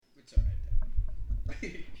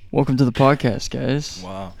Welcome to the podcast, guys.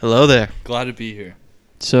 Wow. Hello there. Glad to be here.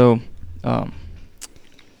 So,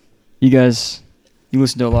 you guys, you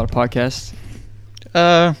listen to a lot of podcasts?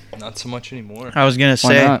 Not so much anymore. I was gonna Why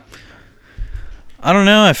say, not? I don't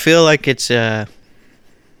know. I feel like it's I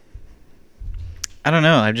don't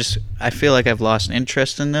know. I feel like I've lost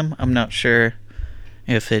interest in them. I'm not sure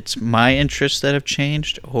if it's my interests that have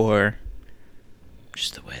changed or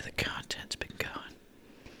just the way the content's been going.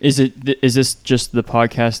 Is this just the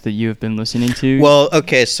podcast that you have been listening to? Well,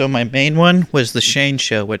 okay. So my main one was the Shane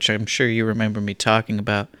Show, which I'm sure you remember me talking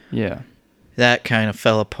about. Yeah. That kind of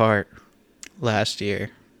fell apart last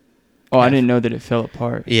year. Oh, I didn't know that it fell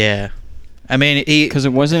apart. Yeah. I mean, Because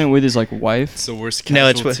it wasn't with his wife. It's the worst No,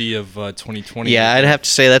 it's casualty of 2020. Yeah, I'd have to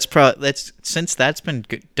say that's since that's been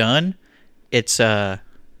done. It's I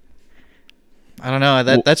don't know.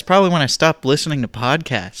 That's probably when I stopped listening to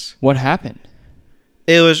podcasts. What happened?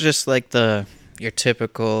 It was just like your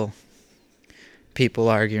typical people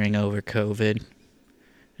arguing over COVID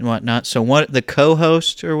and whatnot. So the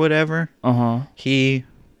co-host or whatever, he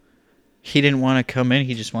didn't want to come in.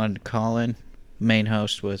 He just wanted to call in. Main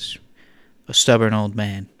host was a stubborn old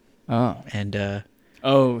man. Oh. And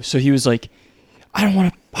So he was like, I don't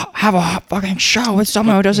want to have a fucking show with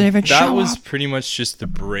someone who doesn't even show That was up. pretty much just the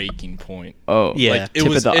breaking point. Oh, Yeah. Like, tip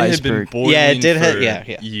of the it had iceberg. been boiling Yeah, it did for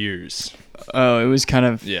yeah. years. Oh, it was kind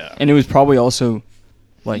of... Yeah. And it was probably also,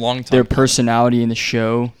 Long time their coming. personality in the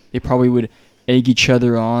show. They probably would egg each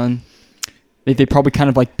other on. They probably kind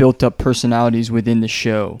of built up personalities within the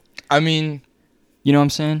show. I mean, You know what I'm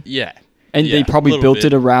saying? yeah. And Yeah, they probably a little built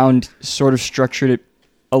bit. it around, sort of structured it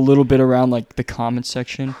a little bit around the comment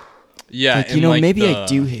section. Yeah. You know, maybe I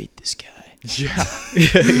do hate this guy. Yeah.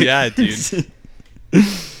 Yeah, dude.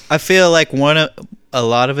 I feel like a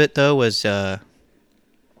lot of it though was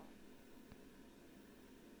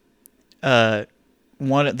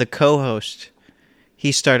one of the co-host,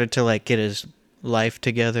 he started to get his life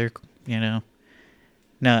together, you know.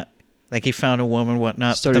 Not like he found a woman,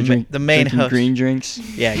 whatnot. Started The main drinking host, green drinks.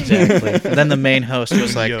 yeah, exactly. Then the main host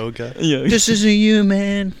was like, Yoga. Yeah. "This isn't you,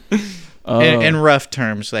 man." In rough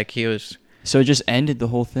terms, he was, So it just ended the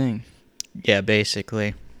whole thing. yeah,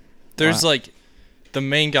 basically. There's Wow. the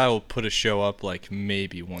main guy will put a show up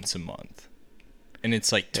maybe once a month. And it's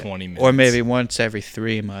 20 minutes. Or maybe once every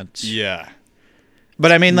 3 months. Yeah.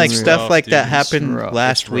 But I mean, It's stuff rough, like dude. that It's happened rough.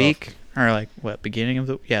 last It's rough. week, or beginning of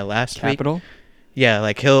last week. Capital?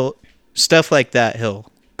 Yeah, stuff like that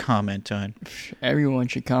he'll comment on. Everyone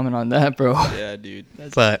should comment on that, bro. Yeah, dude.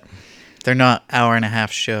 But they're not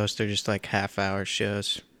hour-and-a-half shows. They're just half-hour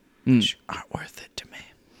shows, Mm. which aren't worth it to me.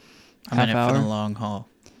 I'm in it for Half the hour? long haul.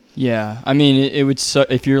 Yeah, I mean, it would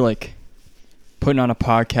suck if you're putting on a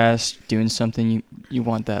podcast, doing something you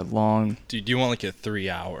want that long. Dude, you want a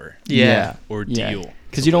 3-hour Yeah. ordeal.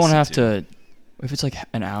 Because you don't want to have to. If it's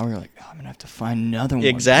an hour, you're like, oh, I'm gonna have to find another one.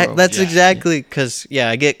 Exactly. bro. That's Yeah. exactly because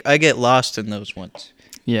I get lost in those ones,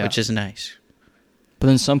 Yeah. which is nice. But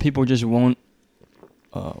then some people just won't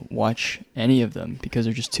watch any of them because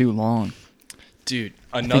they're just too long. Dude,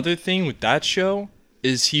 another thing with that show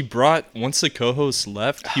is once the co-host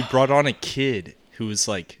left, he brought on a kid who was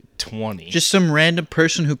 20. Just some random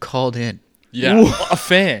person who called in. yeah, a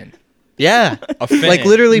fan. Yeah, A fan.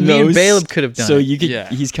 literally, me and Knows- Caleb could have done. So it. you could. Yeah.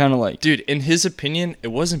 He's kind of Dude, in his opinion, it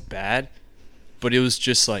wasn't bad, but it was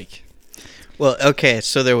just Well, okay,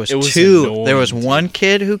 so there was It was two. There was annoying, one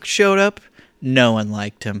kid who showed up. No one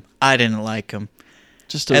liked him. I didn't like him.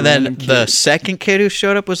 just a And then random the kid. second kid who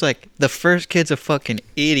showed up was the first kid's a fucking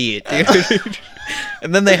idiot, dude.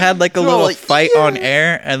 And then they had a all little like, fight on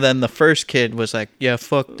air, and then the first kid was like, "Yeah,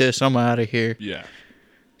 fuck this, I'm out of here." yeah.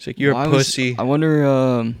 It's like, "You're Why a was- pussy." I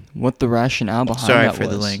wonder what the rationale behind Sorry that for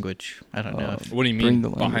the was. language. I don't know. What do you Bring mean the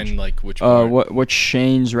behind which part? What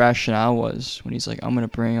Shane's rationale was when he's like, I'm gonna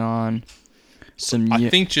bring on some I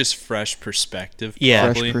think just fresh perspective. Yeah.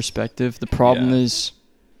 fresh probably. perspective. The problem Yeah. is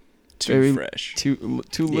Too very- fresh. too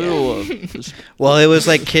little. Well, it was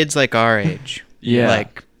kids our age. Yeah.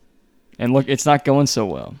 And look, it's not going so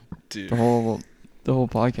well. Dude. The whole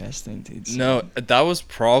podcast thing, dude. So- No, that was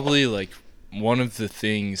probably one of the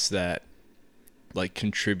things that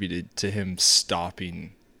contributed to him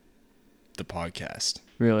stopping the podcast.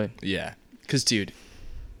 Really. Yeah, cause dude,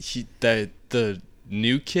 the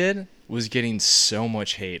new kid was getting so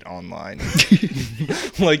much hate online.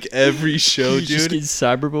 Every show, You just dude. get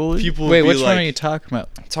cyberbullied. People would Wait, be which one are you talking about?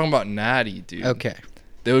 talking about Natty, dude. Okay.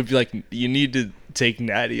 They would be like, you need to take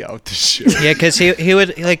Natty out the show. Yeah, because he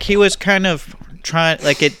would he was kind of trying.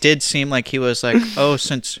 It did seem like he was oh,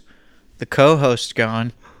 since the co-host's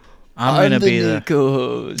gone, I'm gonna be new the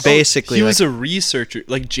co-host. basically. He was a researcher,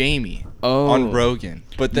 like Jamie. on Rogan,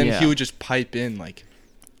 but then Yeah. he would just pipe in like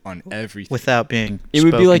on everything. without being. It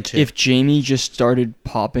would be spoken like to. if Jamie just started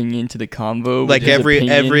popping into the convo. like with his every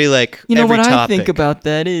opinion. like You know every what topic. I think about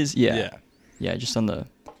that is yeah. Just on the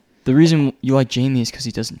reason you like Jamie is because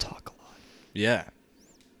he doesn't talk a lot. Yeah.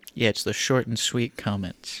 Yeah, it's the short and sweet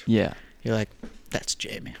comments. Yeah, You're like, that's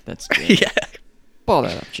Jamie. that's Jamie. Yeah. Ball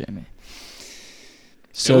that up, Jamie.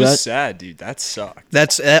 So So it was that sad, dude. That sucked.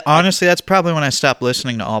 That's honestly, that's probably when I stopped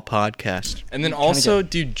listening to all podcasts. And then Kinda also,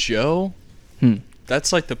 dude, Joe. Hmm.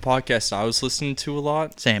 That's like the podcast I was listening to a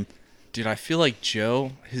lot. Same. Dude, I feel like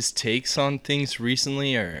Joe, his takes on things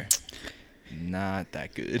recently are not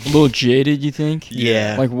that good. a little jaded, you think?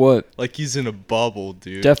 Yeah. Like what? Like he's in a bubble,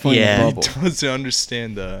 dude. Definitely Yeah. a He bubble. doesn't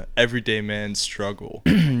understand the everyday man's struggle.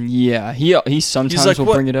 Yeah, he sometimes like, will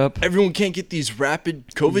 "What? bring it up. Everyone can't get these rapid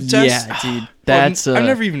COVID tests. Yeah, dude. That's I've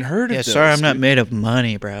never even heard of Yeah, those. sorry, I'm not dude. made of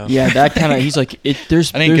money, bro. Yeah, that kind of. He's like,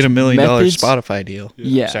 there's. I didn't get there's $1 million methods- Spotify deal.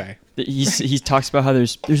 Yeah. Sorry. He talks about how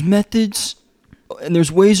there's methods and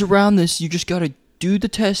there's ways around this. You just gotta do the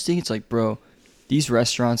testing. It's like, bro, these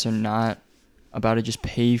restaurants are not about to just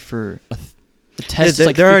pay for a test. They're, It's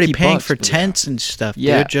like they're already $50, paying for bro. tents and stuff,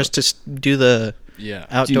 Yeah. dude, just to do the Yeah.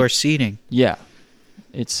 outdoor Dude. seating. Yeah,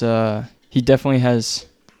 it's he definitely has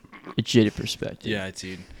a jaded perspective. Yeah,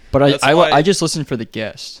 dude. but That's why- I just listen for the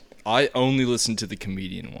guest. I only listen to the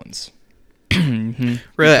comedian ones. Mm-hmm.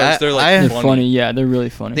 Really, Because they're, like, They're funny. funny. Yeah, they're really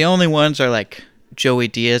funny. the only ones are like Joey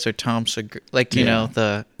Diaz or Tom Segura, like you Yeah. know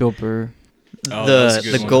the Bill Burr. Oh, that's a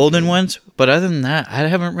the good one. golden ones. But other than that, I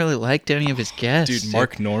haven't really liked any of his guests. Dude,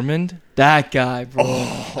 Mark Normand. That guy, bro.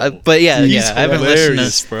 But yeah, He's yeah, I haven't listened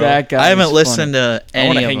hilarious, to. bro. That guy. I haven't is listened funny. to I any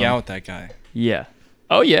want of to hang them. out with that guy. Yeah.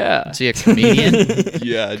 Oh yeah. Is he a comedian?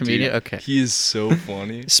 Yeah, Comedian? dude. Okay. He is so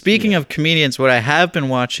funny. Speaking of comedians, what I have been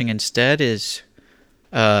watching instead is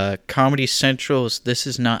Comedy Central's "This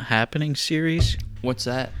Is Not Happening" series. What's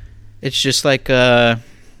that? It's just like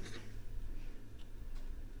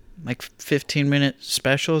 15-minute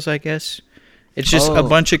specials, I guess. It's just a Oh.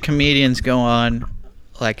 bunch of comedians go on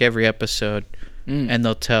like every episode, Mm. and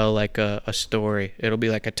they'll tell like a story. It'll be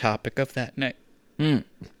like a topic of that night. Mm.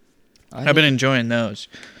 I've been enjoying those.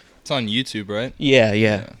 It's on YouTube, right? Yeah,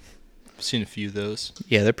 yeah, I've seen a few of those.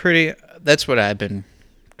 yeah. They're pretty. That's what I've been.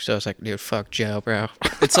 So I was like, dude, fuck Joe, bro.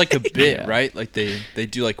 It's like a bit, Yeah. right? Like they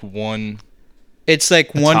do like one. It's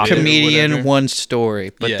like one topic or comedian, whatever. one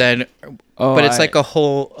story, but Yeah. then, Oh, but it's like a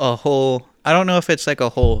whole. I don't know if it's like a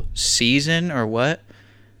whole season or what,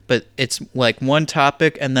 but it's like one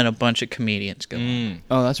topic and then a bunch of comedians go. on.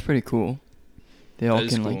 Oh, that's pretty cool. They all That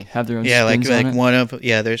is can cool. like have their own. Yeah, like spins on it. one of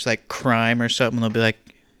there's like crime or something. They'll be like,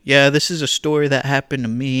 yeah, this is a story that happened to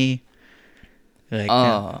me.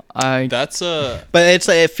 Like, That's a. but it's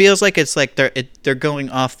like it feels like it's like they're going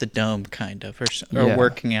off the dome kind of or Yeah.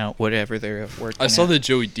 working out whatever they're working. I saw out. the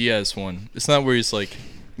Joey Diaz one. It's not where he's like.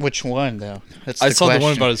 Which one though? That's I the saw the one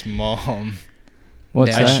question. about his mom. What's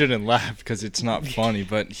Yeah. I that? shouldn't laugh because it's not funny,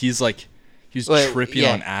 but he's like, he's Well, tripping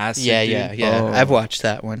yeah. on acid. Yeah, dude. yeah, yeah. Oh. I've watched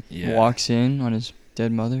that one. Yeah. Walks in on his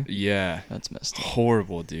dead mother. Yeah. That's messed up.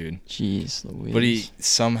 Horrible, dude. Jeez Louise. But he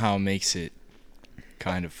somehow makes it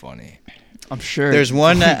kind of funny. I'm sure. There's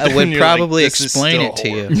one that Then would you're probably like, this is explain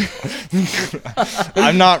still it to you.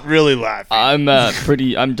 I'm not really laughing. I'm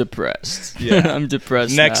I'm depressed. Yeah. I'm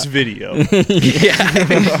depressed. Next now. video.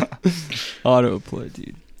 Yeah. Autoplay,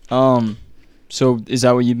 dude. So is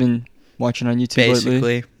that what you've been watching on YouTube lately?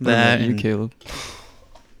 Basically, What about that you, and Caleb.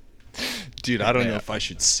 Dude, I don't know if I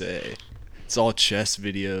should say. It's all chess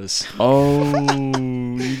videos. Oh,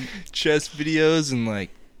 Chess videos and like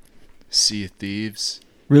Sea of Thieves.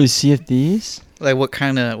 really? Sea of Thieves? like what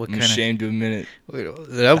kind I'm of ashamed to admit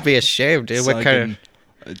Don't be ashamed, dude. it. What kind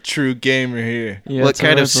A true gamer here. Yeah. what it's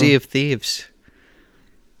kind alright, of bro. Sea of Thieves?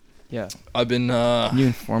 Yeah. I've been Can you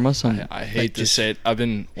inform us on? I hate like to just say it. I've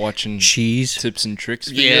been watching Cheese. tips and tricks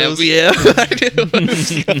Yeah, videos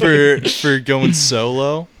yeah. for going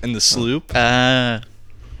solo in the sloop.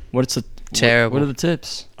 What's the Terrible. What are the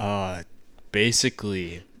tips?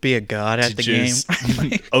 Basically Be a god at to the game. just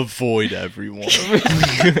avoid everyone.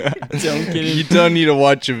 Don't get You it. don't need to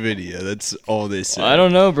watch a video. That's all they say. I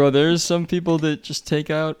don't know, bro. There's some people that just take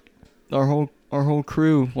out our whole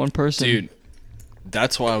crew, one person. Dude,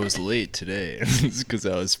 that's why I was late today. It's because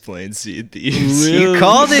I was playing Sea of Thieves. You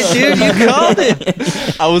called it, dude. You called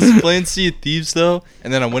it. I was playing Sea of Thieves though,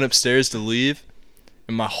 and then I went upstairs to leave,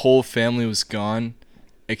 and my whole family was gone,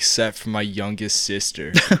 except for my youngest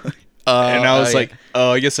sister. And I was like,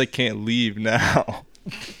 oh, I guess I can't leave now.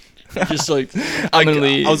 just like I'm gonna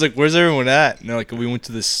leave. I was like, where's everyone at? And they're like, we went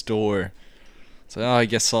to the store. So, oh, I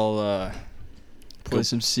guess I'll Play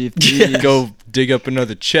some Sea of Thieves. Go dig up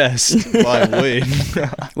another chest while I wait.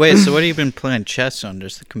 Wait, so what have you been playing chess on?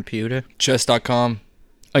 Just the computer? Chess.com.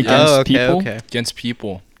 Against people? Okay. Against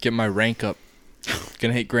people. Get my rank up.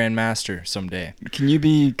 Gonna hit Grandmaster someday. Can you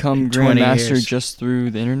become 20 Grandmaster years. just through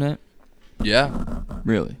the internet? Yeah.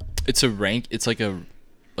 Really? It's a rank. It's like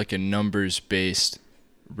a numbers based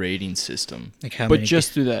rating system. Like how But many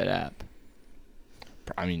just through that app.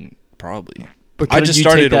 I mean, probably. But I couldn't just you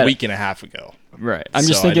started take a that- week and a half ago. Right. I'm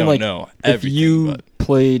just So I thinking don't like know if everything, you but-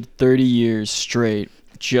 played 30 years straight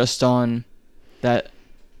just on that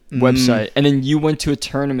Mm. website and then you went to a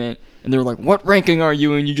tournament and they're like, "What ranking are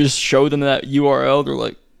you?" and you just show them that URL, they're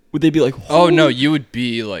like, would they be like, Oh no, "Holy-" you would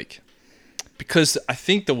be like, because I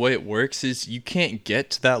think the way it works is you can't get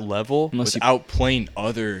to that level Unless you- without playing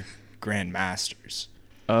other grandmasters.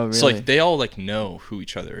 Oh, really? So like they all like know who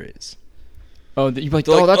each other is. Oh, you'd be like,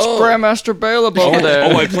 They're "Oh, like, that's "Oh." Grandmaster Baleb over there."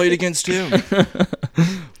 Oh, I played against him.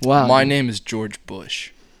 Wow. My name is George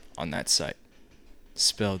Bush on that site.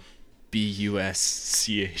 Spelled Busch. You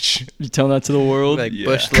tell that to the world? Like Yeah.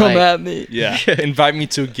 Bush Come Light. at me. Yeah. Invite me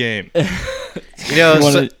to a game. You know,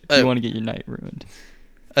 You so- want to get your night ruined.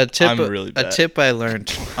 a tip. I'm really a bad. tip I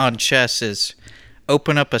learned on chess is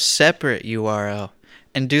open up a separate URL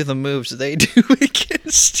and do the moves they do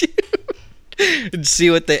against you, and see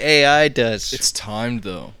what the AI does. It's timed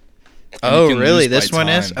though. And Oh, you can really? lose by This one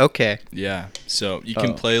is? time. Okay. Yeah. So you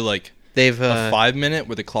can Oh. play like They've a 5 minute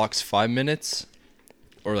where the clock's 5 minutes,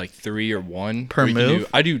 or like 3 or 1 Per or you can move? do-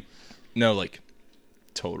 I do no like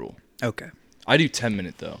total. okay. I do 10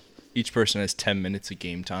 minute though. Each person has 10 minutes of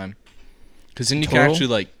game time, because then you can Total? actually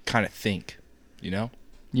like kind of think, you know?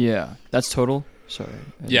 Yeah, that's total. Sorry.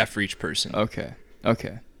 Yeah, for each person. Okay.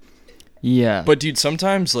 Okay. Yeah. But dude,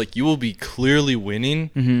 sometimes like you will be clearly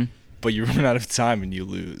winning, Mhm. but you run out of time and you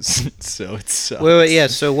lose. So it sucks. Wait, yeah.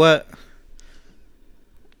 So what?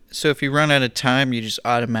 So if you run out of time, you just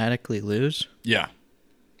automatically lose, Yeah.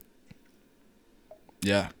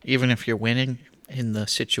 Yeah. even if you're winning in the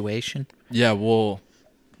situation. Yeah, well,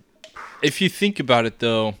 if you think about it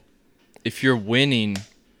though, if you're winning,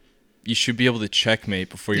 you should be able to checkmate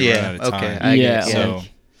before you run out of time. okay. I Yeah, get it. so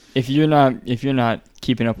like, if you're not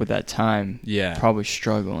keeping up with that time, yeah, probably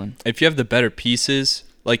struggling. if you have the better pieces,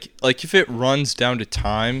 like if it runs down to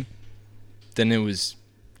time, then it was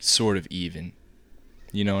sort of even.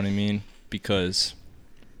 You know what I mean? Because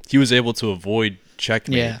he was able to avoid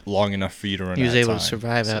checkmate Yeah. long enough for you to run He out was of able time. to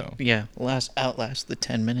survive so, out. Yeah, outlast the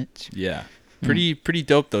 10 minutes. Yeah. Pretty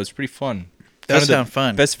dope though. It's pretty fun. That Kind of the sound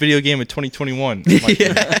fun. Best video game of 2021. Is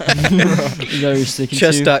that what you're sticking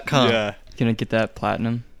to? Chess.com. Yeah. Gonna get that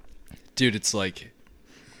platinum. Dude, it's like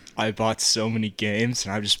I bought so many games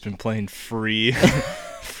and I've just been playing free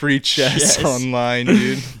chess Yes. online,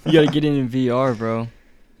 dude. You gotta get in VR, bro.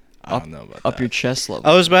 I don't know about Up that. your chess level.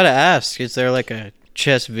 I was about to ask, is there like a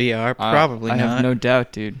chess VR? Probably I not. have no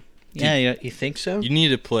doubt, dude. Yeah, you think so? You need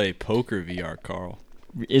to play poker VR, Carl.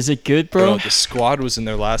 Is it good, Bro, bro? the squad was in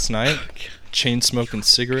there last night, chain smoking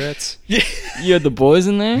cigarettes. You had the boys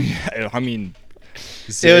in there. I mean,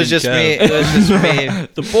 It was just me. It was just me.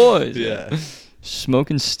 The boys. Yeah.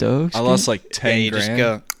 Smoking stokes. I lost like Yeah, 10 you grand. just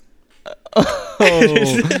go.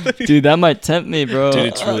 Oh, dude, that might tempt me, bro. Dude,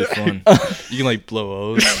 it's really fun. You can like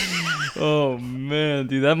blow O's. Oh man,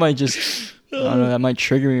 dude, that might just. I don't know. That might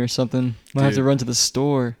trigger me or something. Might have to Dude. run to the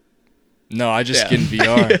store. No, I just Yeah. get in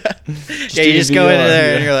VR. Yeah, you do just go into VR,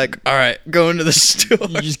 there and yeah. you're like, all right, go into the store.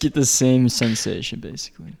 You just get the same sensation,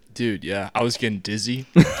 basically. Dude, yeah. I was getting dizzy.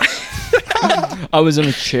 I was in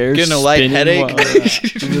a chair, Getting a light spinning headache.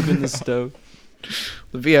 while, ripping the stove.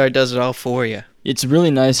 The VR does it all for you. It's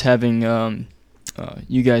really nice having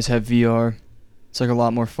you guys have VR. It's like a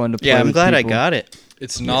lot more fun to play. Yeah, I'm with glad I people. got it.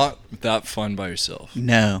 It's not that fun by yourself.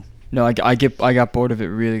 No. No, I got bored of it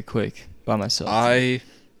really quick by myself. I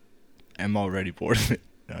am already bored of it.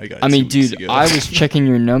 I got it I mean, 2 weeks dude, ago. I was checking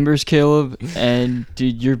your numbers, Caleb, and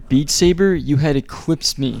dude, your Beat Saber, you had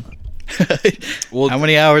eclipsed me. Well, How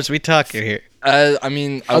many hours we talking here? I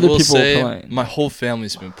mean, I Other will people were say playing. my whole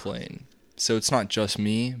family's been playing, so it's not just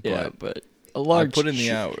me. But But a large put in the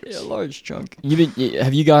chunk- hours. Yeah, a large chunk.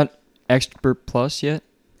 Have you got Expert Plus yet?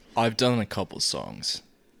 I've done a couple songs,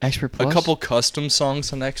 Expert Plus. a couple custom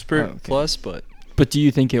songs on Expert Oh, okay. Plus, but But do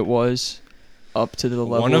you think it was up to the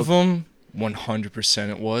level? one of them, 100%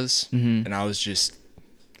 it was, Mhm. and I was just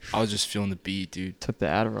feeling the beat, dude. Took the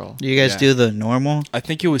Adderall. Do you guys Yeah. do the normal? I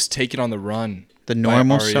think it was Take It on the Run. The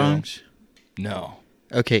normal REO. songs? No,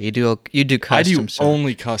 Okay, you do custom I do songs.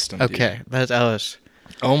 only custom. dude. Okay, I was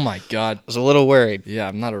Oh my god. a little worried. Yeah,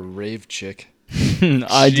 I'm not a rave chick.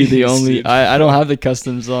 I do the only. I don't have the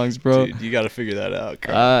custom songs, bro. Dude, you got to figure that out,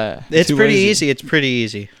 Carl. It's too pretty lazy. easy. It's pretty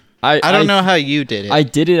easy. I don't know how you did it. I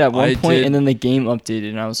did it at one I point, did- and then the game updated,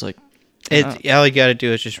 and I was like, All you gotta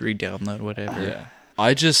do is just re-download whatever. Yeah.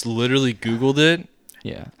 I just literally Googled it,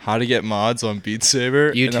 yeah, how to get mods on Beat Saber,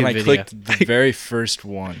 and YouTube then I video. clicked the very first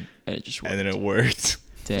one, and it just and worked. then it worked.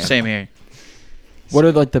 Damn. Same here. What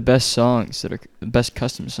are like the best songs that are the best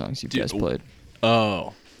custom songs you Dude, guys played?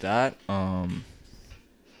 Oh, that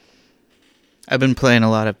I've been playing a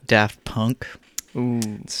lot of Daft Punk. Ooh,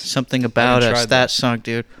 Something About tried Us. that. That song,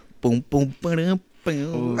 dude. Boom, boom, ba-dum,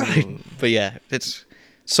 boom. Ooh. But yeah, it's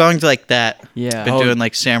songs like that. yeah. Been Oh. doing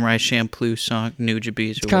like Samurai Champloo song,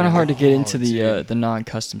 Nujabes. It's kind of hard to get into dude. the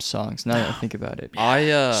non-custom songs. Now that I think about it,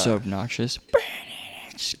 I so obnoxious.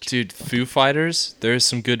 dude, Foo Fighters. There's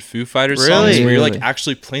some good Foo Fighters Really? songs where you're like Really?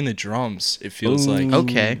 actually playing the drums. It feels like Ooh.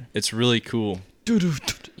 Okay. it's really cool.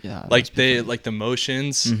 Yeah, Like like the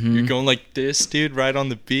motions. Mhm. You're going like this, dude, right on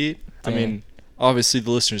the beat. I Damn. mean, obviously the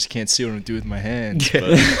listeners can't see what I'm doing with my hands, but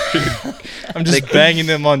I'm just banging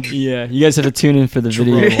them on. Yeah, you guys have to tune in for the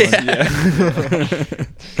video drums.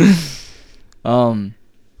 one.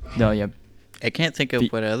 Yeah. No, yeah, I can't think of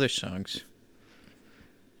what other songs.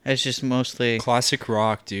 It's just mostly. Classic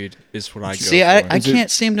rock, dude, is what I go See, for. I Is it- can't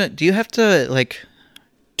seem to. Do you have to like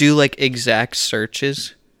do like exact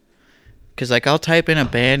searches? Because like I'll type in a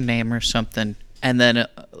band name or something, and then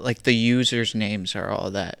like the users' names are all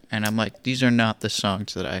that, and I'm like, these are not the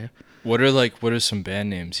songs that I. What are some band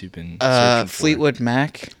names you've been searching for? Fleetwood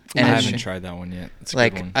Mac. I And haven't it's, tried that one yet. It's a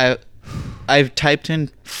like good one. I've typed in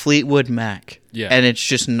Fleetwood Mac. Yeah. And it's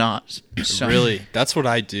just not. Songs. Really, that's what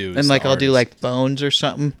I do. And is like the I'll do artist. like Bones or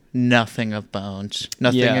something. Nothing of Bones.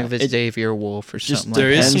 Nothing Yeah, of Xavier Wolf or just- something There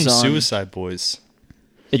like is that. some depends on- Suicide Boys.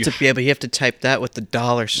 it's a, Yeah, but you have to type that with the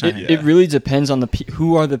dollar sign. it really depends on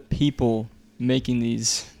who are the people making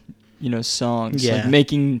these, songs, Yeah. like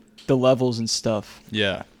making the levels and stuff.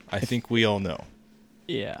 Yeah, I think we all know.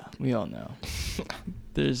 Yeah, we all know.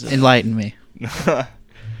 There's Enlighten me.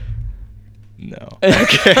 No.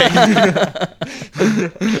 Okay.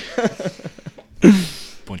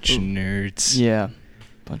 Bunch of nerds. Yeah,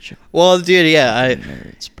 bunch of Well, dude, yeah,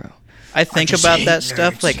 nerds, bro. I think just about hate that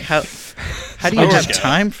stuff. nerds. Like how do you Oh, have yeah.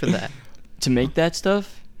 time for that? To make that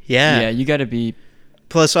stuff, Yeah. you got to be.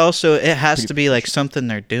 Plus, also, it has Pretty to be like something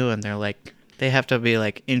they're doing. They're like they have to be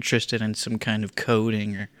like interested in some kind of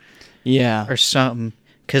coding Yeah, or something.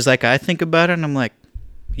 Because like I think about it, and I'm like,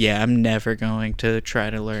 yeah, I'm never going to try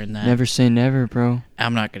to learn that. never say never, bro.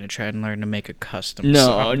 I'm not going to try and learn to make a custom No,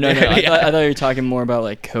 song. no. Yeah. I thought you were talking more about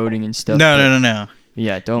like coding and stuff. No, but no, no, no.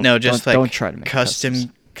 Yeah, don't. No, just don't, like don't try to make customs.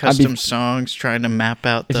 custom songs, trying to map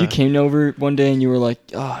out If the. you came over one day and you were like,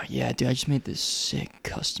 "Oh yeah, dude, I just made this sick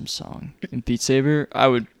custom song in Beat Saber," I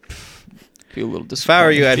would be a little disappointed. If I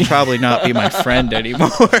were you, I'd probably not be my friend anymore.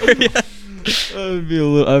 I'd be a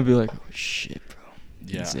little. I'd be like, "Oh shit, bro."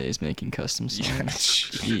 Yeah. He's making custom songs. Yeah.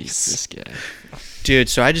 Jeez, this guy. Dude,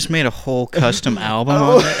 so I just made a whole custom album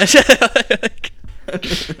on it.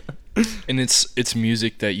 And it's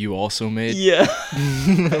music that you also made. Yeah.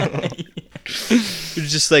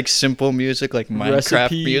 It's just like simple music, like Minecraft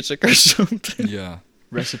Recipe. music or something. Yeah.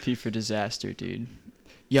 Recipe for disaster, dude.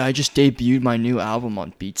 Yeah, I just debuted my new album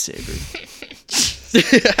on Beat Saber.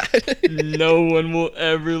 No one will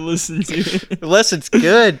ever listen to it. Unless it's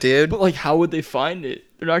good, dude. But like, how would they find it?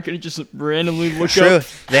 They're not gonna just randomly look True. up.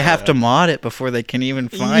 They have to mod it before they can even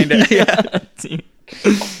find it. Yeah, dude.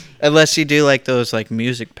 Unless you do like those like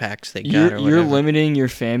music packs they got or You're whatever. limiting your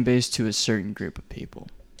fan base to a certain group of people,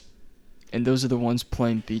 and those are the ones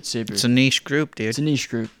playing Beat Saber. It's a niche group, dude. It's a niche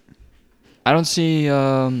group. I don't see.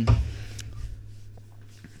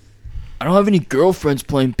 I don't have any girlfriends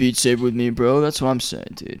playing Beat Saber with me, bro. That's what I'm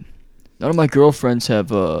saying, dude. None of my girlfriends have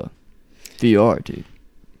VR, dude.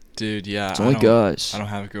 Dude, yeah. It's only guys. I don't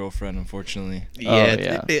have a girlfriend, unfortunately. Yeah.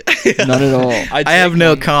 Not at all. I'd I have take no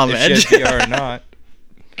one comment. If she had VR or not.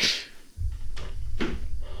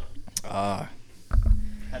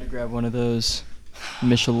 Had to grab one of those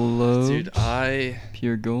Michelob Dude, I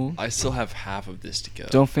Pure Gold. still have half of this to go.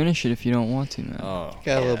 Don't finish it if you don't want to, man. Oh.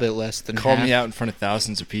 Got a little bit less than Call half. me out in front of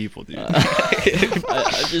thousands of people, dude.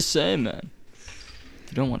 I'm just saying, man.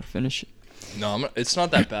 If you don't want to finish it, No, it's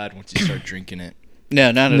not that bad once you start drinking it.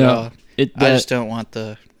 No, not at No. all. I that- just don't want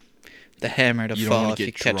the hammer to You don't fall wanna if you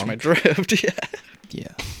get catch my drunk? drift. Yeah.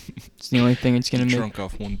 yeah, it's the only thing it's gonna Get make. drunk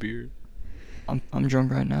off one beer. I'm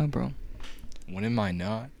drunk right now, bro. When am I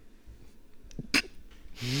not?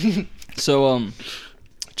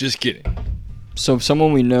 Just kidding. So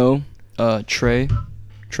someone we know,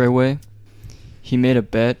 Treyway, he made a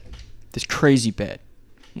bet, this crazy bet.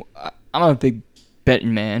 I'm a big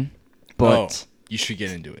betting man, but you should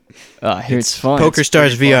get into it. I hear it's fun. Poker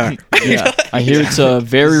Stars VR. Yeah, I hear it's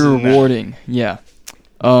very rewarding. Yeah.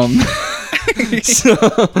 So,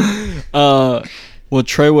 well,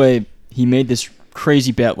 Treyway, he made this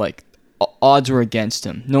crazy bet. Like, odds were against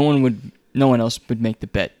him. No one else would make the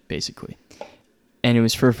bet, basically. And it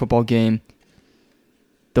was for a football game.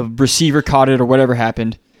 The receiver caught it or whatever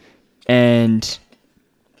happened, and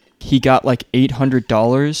he got like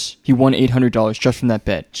 $800. He won $800 just from that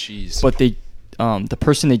bet. Jeez. But they, the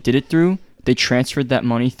person they did it through, they transferred that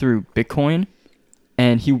money through Bitcoin,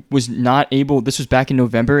 and he was not able. This was back in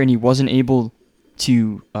November, and he wasn't able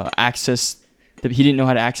to access. He didn't know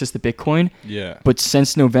how to access the Bitcoin. Yeah. But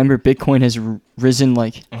since November, Bitcoin has risen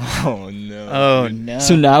like. Oh no. Oh no.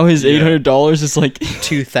 So now his $800 is like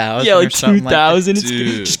 2,000. yeah, like or something 2,000. Like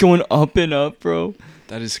It's just going up and up, bro.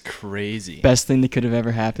 That is crazy. Best thing that could have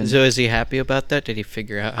ever happened. So is he happy about that? Did he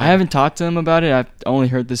figure out? I haven't talked to him about it. I've only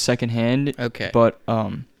heard this secondhand. Okay. But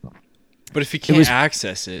if you can't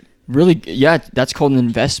access it. Really, yeah, that's called an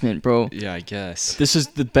investment, bro. Yeah, I guess. This is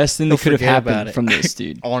the best thing that could have happened from this,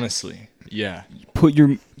 dude. Honestly, yeah.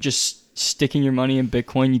 Just sticking your money in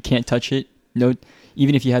Bitcoin. You can't touch it. No,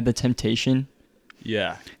 even if you had the temptation.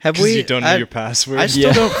 Yeah. Have we? You don't know your password. I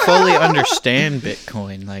still don't fully understand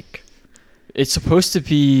Bitcoin. Like, it's supposed to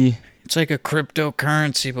be. It's like a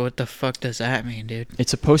cryptocurrency, but what the fuck does that mean, dude?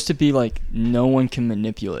 It's supposed to be like no one can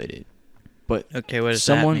manipulate it. But okay, what does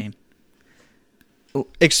that mean?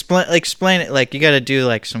 Explain it. Like, you got to do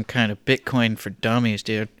like some kind of Bitcoin for dummies,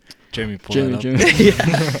 dude. Jamie, pull that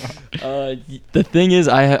up. The thing is,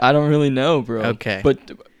 I don't really know, bro. Okay. But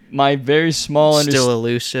my very small still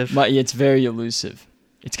elusive. It's very elusive.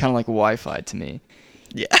 It's kind of like Wi-Fi to me.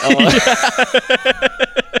 Yeah.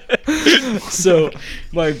 So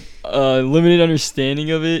my limited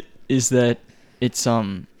understanding of it is that it's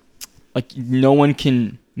like no one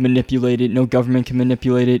can manipulate it, no government can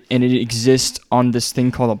manipulate it, and it exists on this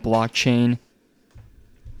thing called a blockchain.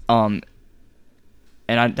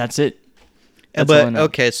 That's it. That's all I know.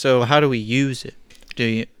 Okay, so how do we use it? Do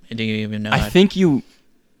you even know? I think you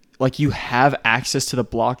have access to the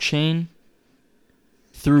blockchain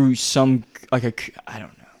through some I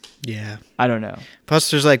don't know. Yeah. I don't know.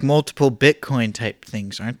 Plus, there's like multiple Bitcoin type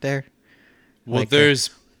things, aren't there? Well, like there's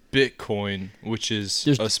Bitcoin, which is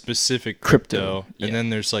a specific crypto, and then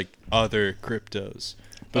there's like other cryptos.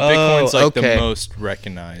 But Bitcoin's like the most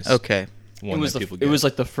recognized. Okay. It was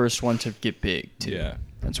like the first one to get big too. Yeah.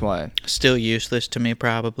 That's why. Still useless to me,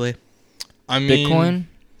 probably. I mean, Bitcoin.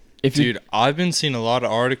 Dude, I've been seeing a lot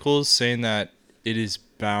of articles saying that it is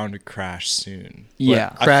bound to crash soon. Yeah.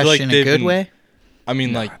 Crash in a good way? I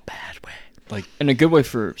mean, like a bad way. Like in a good way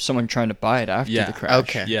for someone trying to buy it after the crash.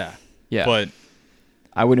 Okay. Yeah. Yeah. But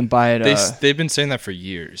I wouldn't buy it. They've been saying that for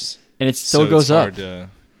years. And it still goes up. To,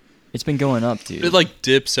 it's been going up, dude. It like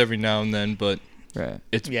dips every now and then, but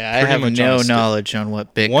it's I have no knowledge on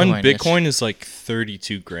what Bitcoin is. One Bitcoin is like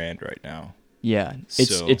 32 grand right now. Yeah.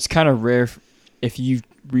 It's kind of rare if you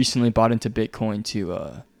recently bought into Bitcoin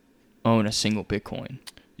to own a single Bitcoin.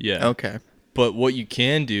 Yeah. Okay. But what you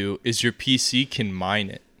can do is your PC can mine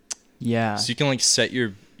it. Yeah. So you can like set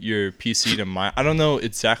your PC to mine. I don't know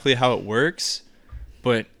exactly how it works,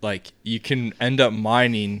 but like you can end up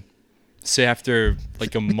mining, say after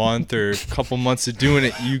like a month or a couple months of doing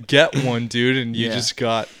it, you get one, dude, and you just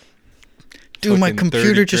got. Dude, my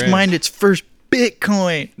computer just mined its first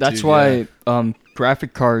Bitcoin. That's why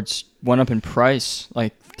graphic cards went up in price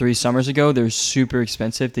like 3 summers ago. They're super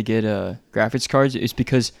expensive to get graphics cards. It's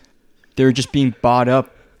because they're just being bought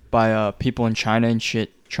up by people in China and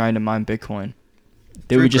shit trying to mine Bitcoin.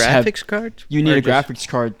 They would just graphics cards? You need a graphics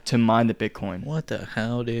card to mine the Bitcoin. What the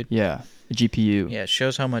hell, dude? Yeah, a GPU. Yeah, it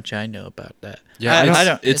shows how much I know about that. Yeah, I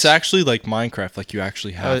don't. It's actually like Minecraft. Like you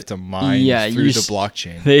actually have to mine through the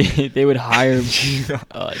blockchain. They would hire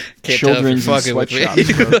children in sweatshops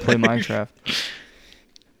to play Minecraft.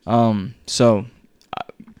 So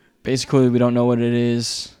basically, we don't know what it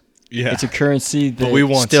is. Yeah, it's a currency that but we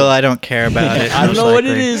want. Still, I don't care about it. I don't know what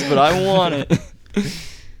it is, but I want it.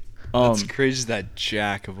 That's crazy that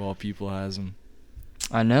Jack of all people has him.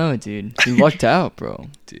 I know, dude. You lucked out, bro.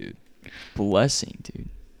 Dude. Blessing, dude.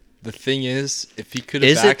 The thing is, if he could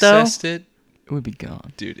have accessed it, it would be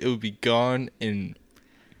gone. Dude, it would be gone in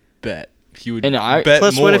bet. He would bet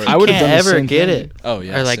plus more. What if you can't ever get it? Oh,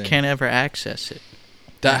 yeah. Or like can't ever access it?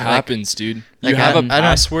 That happens, dude. You have a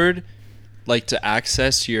password like to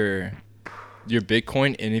access your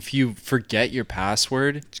Bitcoin, and if you forget your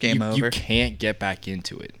password, it's game over. You can't get back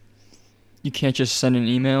into it. You can't just send an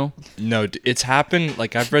email? No, it's happened.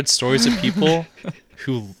 Like, I've read stories of people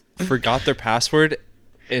who forgot their password,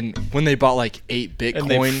 and when they bought like 8 And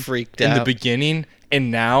they Bitcoin freaked in the out. beginning, and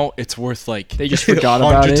now it's worth like They just forgot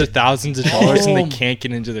about hundreds it. of thousands of dollars, and Oh, they can't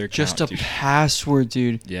get into their account. Just a dude. password,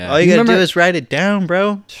 dude. Yeah. All you You gotta do remember- is write it down,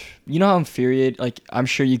 bro. You know how infuriated? Like, I'm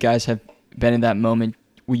sure you guys have been in that moment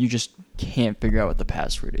where you just can't figure out what the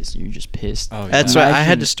password is. You're just pissed. Oh, yeah. That's why I had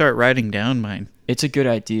Imagine- to start writing down mine. It's a good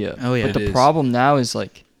idea. Oh, yeah. But the It is. problem now is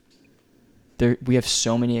like, we have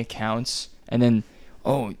so many accounts, and then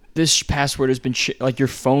this password has been like your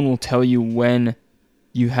phone will tell you when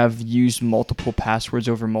you have used multiple passwords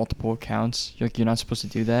over multiple accounts. You're not supposed to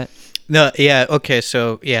do that. No, yeah, okay,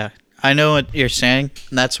 so yeah, I know what you're saying.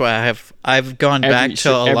 And that's why I've gone back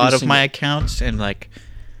to a lot of my accounts, and like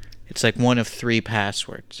it's like one of 3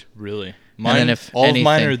 passwords. Really? then Mine, if all of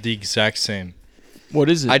mine anything- are the exact same. What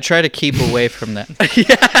is it? I try to keep away from that.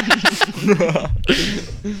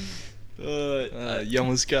 You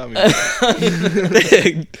almost got me.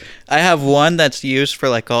 I have one that's used for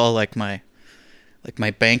like all like my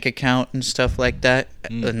bank account and stuff like that,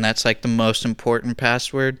 and that's like the most important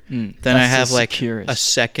password. Then I That's the have like securest. a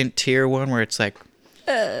second tier one where it's like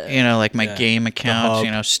like my Yeah. game accounts,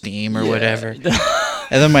 hub. Steam or whatever.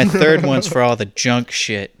 And then my third one's for all the junk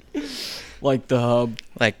shit. Like the hub.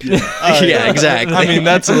 Like yeah, exactly. I mean,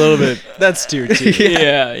 that's a little bit. That's tier 2.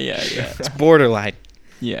 Yeah. it's borderline.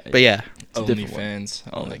 Yeah. But yeah, a different one. OnlyFans,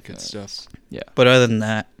 all that good OnlyFans. stuff. Yeah. but other than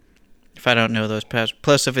that, if I don't know those passwords,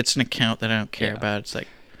 plus if it's an account that I don't care Yeah. about, it's like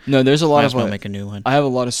No, there's a lot might of as well make a new one. I have a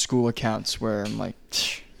lot of school accounts where I'm like,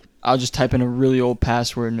 I'll just type in a really old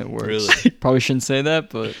password and it works. Really? Probably shouldn't say that,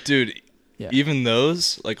 but Dude, Yeah. even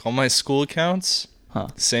those, like all my school accounts, Huh.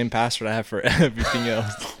 same password I have for everything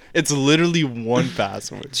else. It's literally one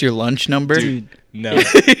password. It's your lunch number. dude, No.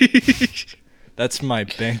 That's my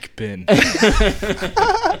bank pin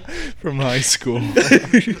from high school.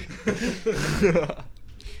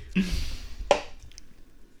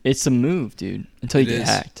 it's a move, dude. Until you It get is.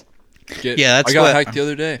 hacked. Yeah, that's I got what- hacked the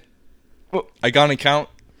other day. What? I got an account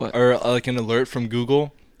What? or like an alert from Google.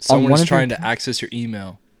 one Someone's of trying your- to access your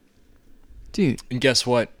email. Dude, And guess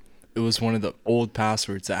what? It was one of the old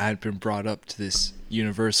passwords that had been brought up to this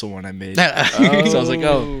universal one I made. So I was like,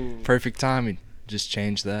 oh, perfect timing. Just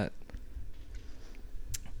change that.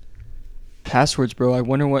 passwords, bro. I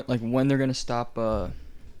wonder when they're gonna stop. When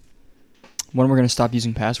we're gonna stop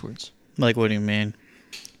using passwords. Like, what do you mean?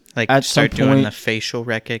 Like, At start some doing point, the facial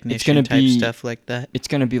recognition gonna type be- stuff like that? It's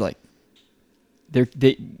gonna be like,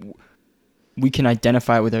 we can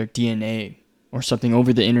identify with our DNA or something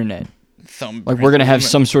over the internet. Like we're gonna have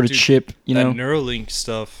some sort of Dude, chip, you that know, Neuralink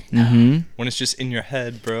stuff. mm-hmm. When it's just in your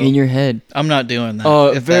head, bro. in your head. I'm not doing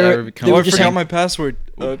that. if very- that ever Oh, becomes would I just forgot have- my password.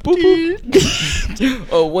 Boop, boop.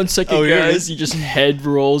 Oh, 1 second, Oh, here it guys. is. You just head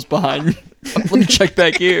rolls behind. Let me check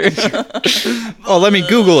back here. oh, let me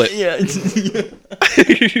Google it. Yeah.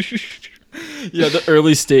 Yeah, the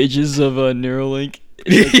early stages of Neuralink.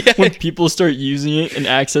 It's like when people start using it and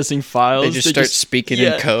accessing files, They just start speaking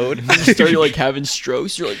in code. They just start like having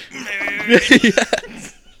strokes. You're like,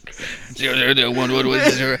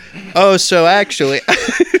 Oh, so actually,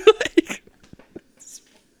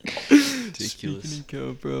 Ridiculous. speaking in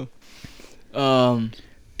code, bro.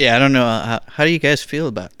 yeah, I don't know. How do you guys feel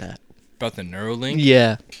about that? About the Neuralink,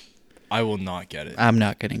 Yeah, I will not get it. I'm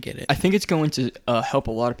not gonna get it. I think it's going to help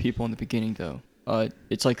a lot of people in the beginning, though.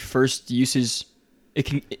 It's like first uses.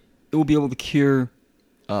 It will be able to cure,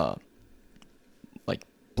 like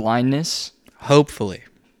blindness. Hopefully.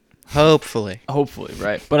 Hopefully,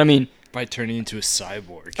 right? But I mean, By turning into a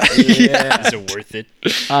cyborg. Yeah. Is it worth it?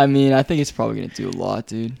 I think it's probably gonna do a lot,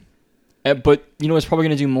 dude. But you know what's probably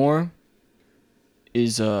gonna do more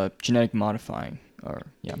is genetic modifying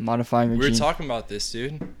modifying. We Your were gene. talking about this,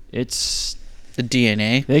 dude. It's The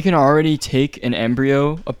DNA. they can already take an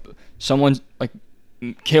embryo. Someone's like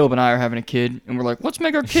Caleb and I are having a kid, and we're like, let's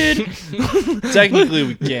make our kid. Technically,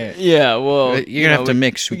 we can't. Yeah, well, You're gonna have to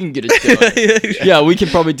mix. We can get it done. Yeah, we can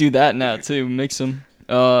probably do that now too. Mix them.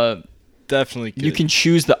 Definitely could. You can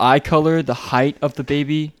choose the eye color, the height of the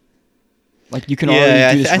baby. Like you can Yeah,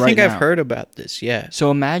 already do this I right think now. I've heard about this. Yeah. So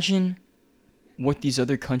imagine what these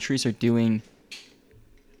other countries are doing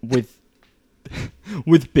with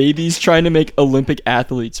with babies trying to make Olympic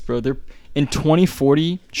athletes, bro. They're in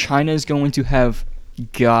 2040, China is going to have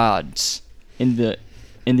gods in the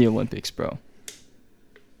Olympics, bro.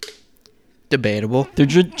 Debatable. They're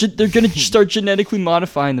gonna start genetically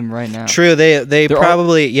modifying them right now. True. They They're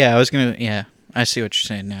probably. Yeah, I was gonna. Yeah, I see what you're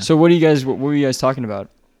saying now. So what were you guys talking about?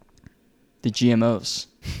 The GMOs.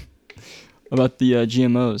 About the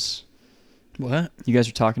GMOs. What? You guys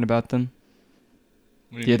were talking about them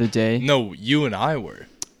What do you the other mean? day. No, you and I were.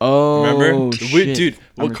 Oh, Remember? shit. Dude,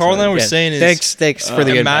 I'm what Carl and I retarded. were Yeah, saying is... thanks for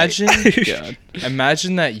the imagine, God.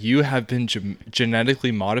 imagine that you have been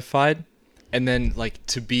genetically modified, and then like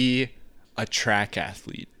to be a track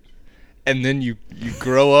athlete, and then you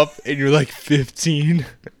grow up and you're like 15.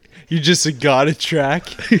 You just got a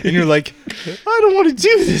track, and you're like, I don't want to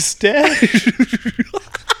do this, Dad.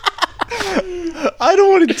 I don't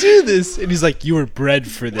want to do this. And he's like, you were bred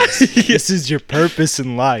for this. This is your purpose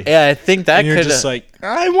in life. Yeah, I think that And you're could just like,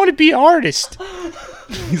 I want to be an artist.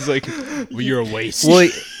 He's like, well, you're a waste.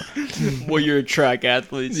 Well, you're a track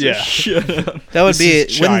athlete. So Yeah. Shut up. that would This be.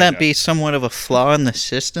 is Wouldn't China. that be somewhat of a flaw in the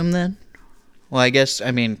system then? Well, I guess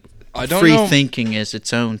I mean, I don't free know. thinking is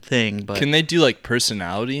its own thing, but Can they do like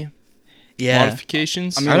personality yeah,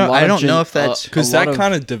 modifications? I mean, I a don't- lot I of don't know if that's- Because a lot that of-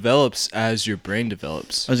 kind of develops as your brain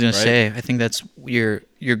develops. I was gonna right? say. I think that's your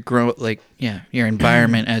grow your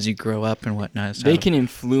environment as you grow up and whatnot. is they how- can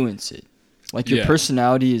influence it. Like your Yeah.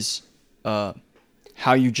 personality is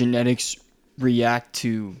how your genetics react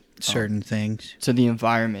to certain things. to the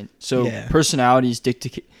environment. So Yeah. personality is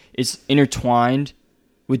it's intertwined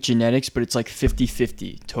with genetics, but it's like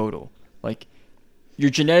 50-50 total. Like your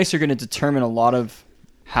genetics are going to determine a lot of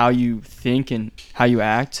how you think and how you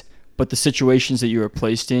act, but the situations that you are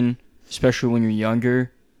placed in, especially when you're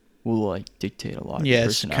younger, will like dictate a lot of Yeah, your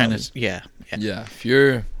it's personality. kind of yeah. Yeah, if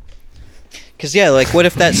you're... Because yeah, like what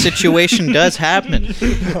if that situation does happen?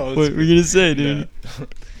 What were you going to say, dude?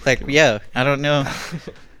 Like yeah, I don't know.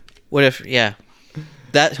 What if yeah,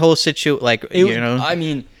 that whole like you know, I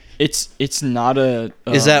mean, it's not a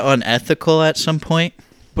is that unethical at some point?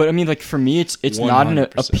 But I mean, like for me, it's not an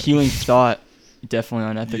 100%. appealing thought. Definitely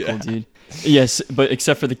unethical, Yeah. dude. Yes, but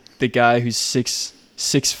except for the guy who's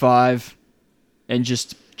 6'5", and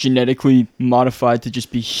just genetically modified to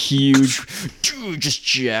just be huge, just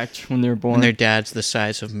jacked when they're born. When their dad's the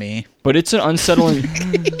size of me. But it's an unsettling.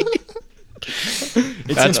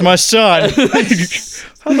 That's my son.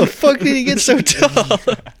 How the fuck did he get so tall?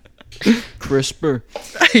 CRISPR.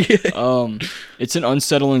 It's an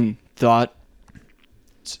unsettling thought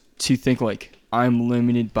to think like I'm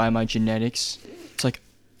limited by my genetics. It's like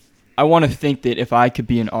I want to think that if I could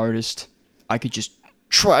be an artist, I could just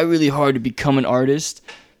try really hard to become an artist,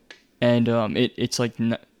 and it's like.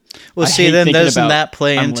 Well, I see, hate then thinking doesn't about that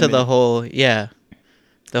play I'm into the limited. whole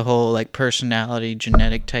the whole like personality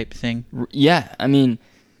genetic type thing? Yeah, I mean,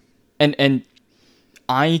 and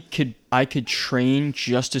I could train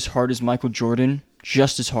just as hard as Michael Jordan,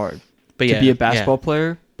 just as hard But to yeah, be a basketball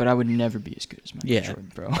player, but I would never be as good as Michael Yeah.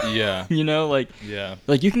 Jordan, bro. Yeah. You know, like Yeah.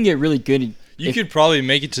 you can get really good. You if- could probably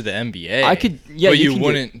make it to the NBA. I could, yeah, but you can get-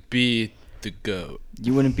 wouldn't be the GOAT.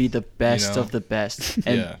 you wouldn't be the best know? of the best.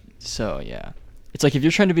 And Yeah. so yeah, it's like if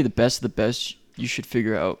you're trying to be the best of the best, you should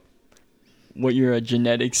figure out what your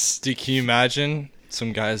genetics. Dude, can you imagine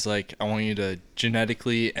some guys like, I want you to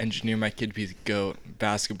genetically engineer my kid to be the GOAT.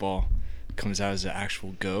 Basketball comes out as an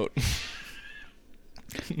actual GOAT.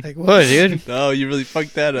 Like what, dude? No, you really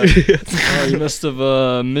fucked that up. Oh, you must have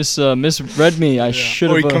misread me. I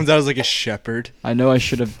should Or he have. comes out as like a shepherd. I know I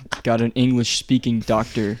should have got an English-speaking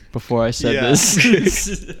doctor before I said Yeah.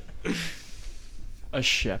 this. A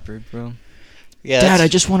shepherd, bro. Yeah, Dad, I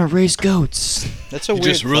just want to raise goats. that's a He weird.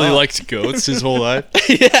 just really thought. liked goats his whole life.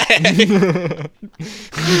 He's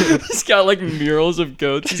got like murals of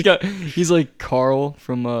goats. He's like Carl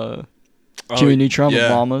from Jimmy Neutron with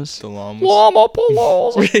yeah, llamas. The llamas. Llama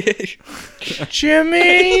polos.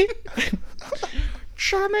 Jimmy!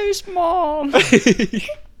 Jimmy's mom. Ugh.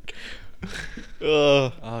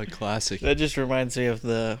 Oh, classic. That just reminds me of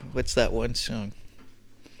what's that one song?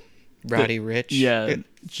 Roddy Rich. Yeah,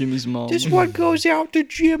 Jimmy's mom. This one goes out to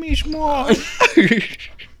Jimmy's mom.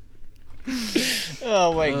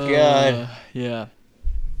 Oh my god. Yeah,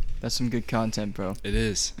 that's some good content, bro. It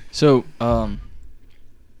is. So,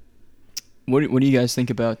 what do you guys think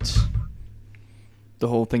about the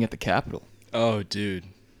whole thing at the Capitol? Oh, dude.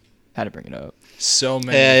 Had to bring it up. So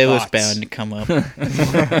many Yeah, it was thoughts. bound to come up.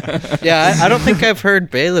 Yeah, I don't think I've heard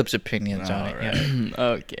Caleb's opinions on it Alright. yet.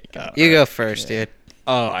 Okay. You go first, dude.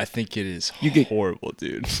 Oh, I think it is You get- horrible,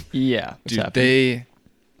 dude. Yeah. What's Dude, happening?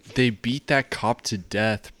 they beat that cop to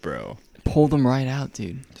death, bro. Pull them right out,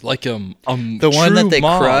 dude. Like The one that true they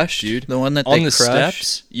mob, crushed, dude. the one that On they the crushed.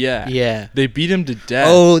 steps. Yeah. Yeah. They beat him to death.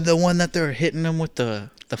 Oh, the one that they're hitting him with the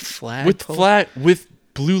flag. with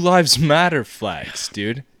Blue Lives Matter flags,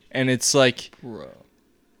 dude. And it's like, Bro.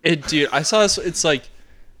 dude, I saw this. It's like,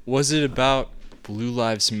 was it about Blue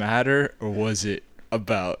Lives Matter or was it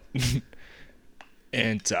about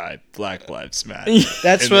anti-Black Lives Matter.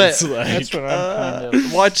 That's And what. it's like, That's what I'm kind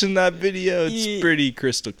of. watching that video. It's pretty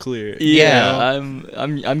crystal clear. Yeah, I'm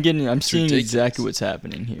seeing ridiculous. exactly what's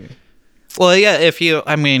happening here. Well, yeah. If you,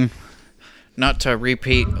 I mean, not to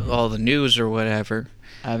repeat all the news or whatever,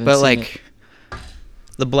 I haven't but seen like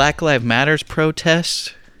the Black Lives Matters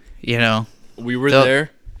protests, you know, We were The-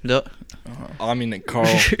 there. the, I mean,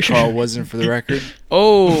 Carl wasn't for the record.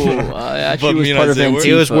 Oh, I actually But was me and part of Isaiah were. Antifa.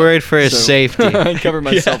 he was worried for his so- safety. I covered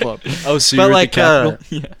myself up. Oh, so But you were like, at the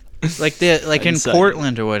Capitol? Yeah. like I in decided.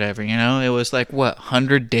 Portland or whatever, you know, it was like what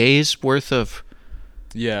 100 days worth of,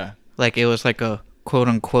 Yeah. like it was like a quote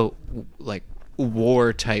unquote like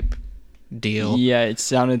war type deal. Yeah, it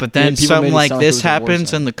sounded. But then people something made it like sound it this was a war happens,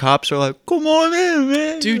 zone. and the cops are like, "Come on in,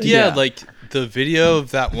 man, Dude, Yeah. yeah, like the video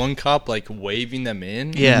of that one cop like waving them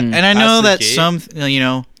in. Yeah, Mhm. and I Past know the that gate. some, you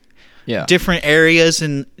know, yeah, different areas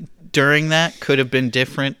and during that could have been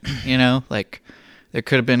different. You know, like there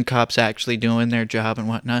could have been cops actually doing their job and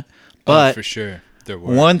whatnot. Oh, But for sure, there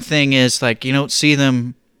were. one thing is like you don't see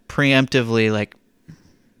them preemptively like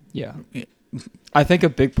yeah. I think a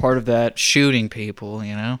big part of that. shooting people.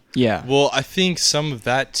 You know. Yeah, Well, I think some of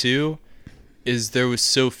that too is there was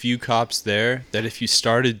so few cops there that if you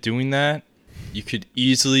started doing that, you could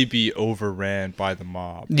easily be overran by the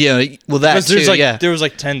mob. Yeah. Well, that Because too. there's like yeah. there was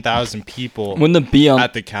like 10,000 people when the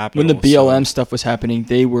at the Capitol. when the so- BLM stuff was happening,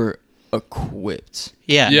 they were equipped.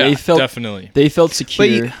 Yeah. yeah, they felt- definitely. They felt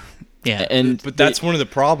secure, Yeah. and But that's one of the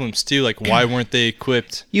problems too. Like, why weren't they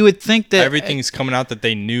equipped? You would think that Everything's coming out that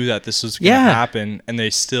they knew that this was going to Yeah. happen, and they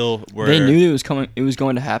still were. they knew it was coming. It was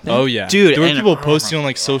going to happen. Oh yeah, Dude, There were and- people posting on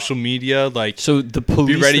like social media, like, So the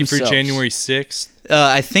police "Be ready themselves, for January 6th."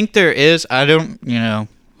 I think there is. I don't. You know,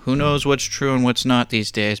 who knows what's true and what's not these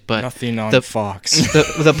days. But Nothing on the- Fox.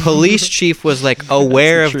 the police chief was like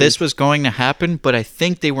aware of truth. this was going to happen, but I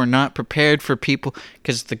think they were not prepared for people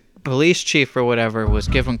because the police chief or whatever was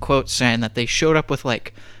given quotes saying that they showed up with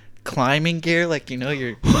like climbing gear, like you know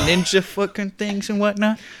your ninja fucking things and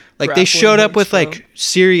whatnot. Like they Grappling showed up hooks, with bro. like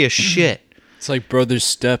serious shit. It's like Brothers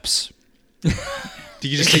Steps. You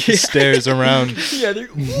can just take the stairs around. Yeah, they're,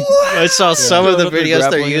 I saw some of the With their videos they're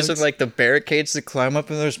grappling using hooks. like the barricades to climb up,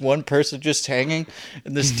 and there's one person just hanging,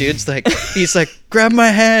 and this dude's like, he's like, grab my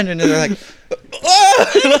hand, and they're like,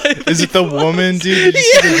 Is it the woman, dude? Did you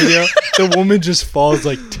see the video? The woman just falls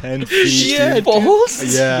like 10 feet. Yeah, dude.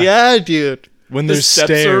 balls. Yeah. yeah, dude. When The there's steps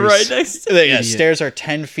stairs. are right next to. Yeah, stairs are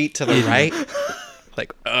 10 feet to the right.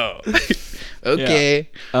 Like, oh, okay.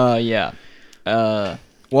 Yeah.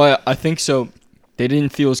 Well, I think so. They didn't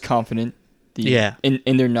feel as confident. Yeah.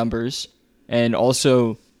 In their numbers, and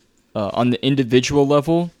also on the individual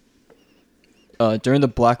level. During the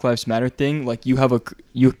Black Lives Matter thing, like you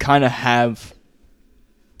kind of have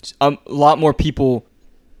a lot more people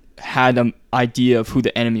had an idea of who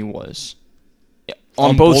the enemy was.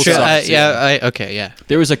 On both both Sure, sides. okay, yeah.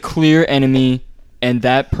 There was a clear enemy, and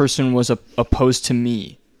that person was opposed to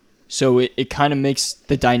me. So it kind of makes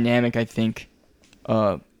the dynamic, I think,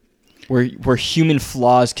 where human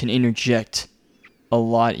flaws can interject a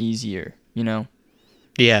lot easier, you know?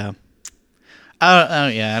 Yeah.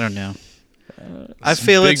 I don't know. I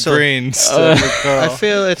feel Big it's brains. I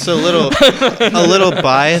feel it's a little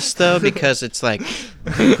biased though because it's like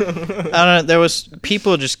I don't know. There was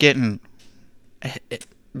people just getting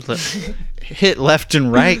hit left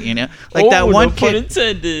and right, you know, like that one no pun kid.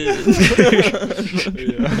 intended.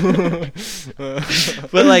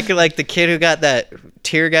 But like the kid who got that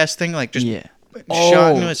tear gas thing, like just Yeah.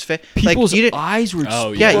 shot into his face. Like People's you didn't. eyes were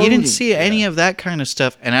Oh, Yeah, you didn't exploding. see any of that kind of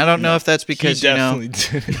stuff, and I don't know if that's He because you know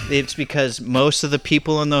definitely did. it's because most of the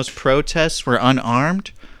people in those protests were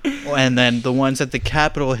unarmed, and then the ones at the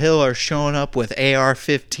Capitol Hill are showing up with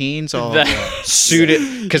AR-15s all That-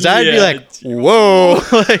 suited. Because I'd be Yeah, like, whoa,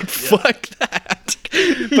 like fuck that.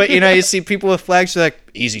 But you know, you see people with flags, they're like,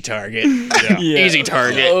 easy target, Yeah. easy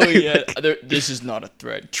target. Oh yeah, this is not a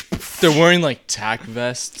threat. They're wearing like tack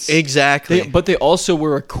vests. Exactly. But they also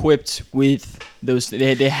were equipped with those.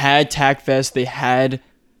 They had tac vests. They had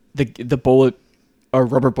the bullet or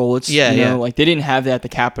rubber bullets. Yeah, you know? yeah. Like they didn't have that at the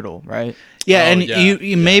Capitol, right? Yeah, Oh, and yeah, you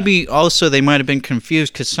yeah. maybe also they might have been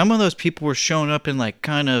confused because some of those people were showing up in like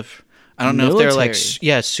kind of I don't know if they're like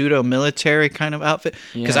Military. pseudo military kind of outfit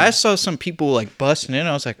because Yeah. I saw some people like busting in.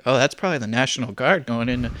 I was like, oh, that's probably the National Guard going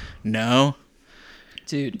in. No,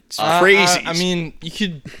 Dude, it's crazy. I mean, you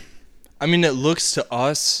could. I mean, it looks to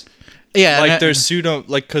us yeah, like and they're pseudo,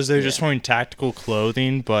 like because they're just wearing tactical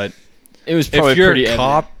clothing. But it was probably if you're pretty a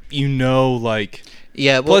cop, you know, like.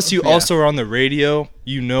 yeah. Well, Plus, you yeah. also are on the radio.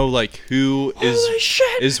 You know, like who is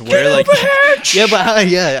shit, is where. Like, yeah, but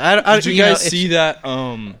yeah, I did you know, guys it's- see that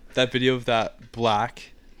that video of that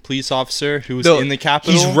black police officer who was in the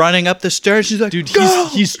Capitol. He's running up the stairs. He's like, dude, go!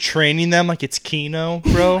 he's training them like it's Keno,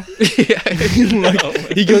 bro.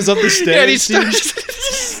 He goes up the stairs. Yeah, and he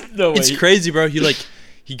starts. No way. It's crazy, bro.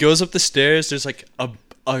 He goes up the stairs. There's like a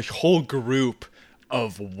whole group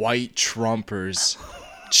of white Trumpers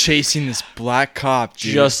chasing this black cop,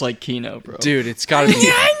 dude. Just like Keno, bro. Dude, it's gotta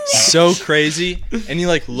be so crazy. And he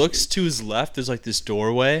like looks to his left. There's like this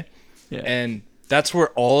doorway, and that's where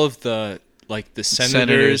all of the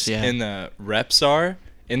senators and the reps are,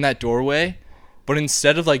 in that doorway. But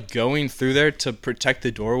instead of like going through there to protect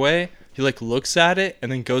the doorway, he like looks at it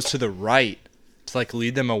and then goes to the right to like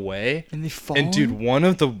lead them away. And they fall. And dude, one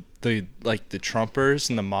of the Trumpers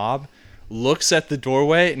and the mob looks at the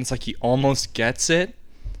doorway and it's like he almost gets it,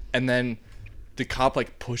 and then the cop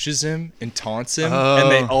like pushes him and taunts him,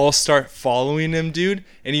 and they all start following him, dude.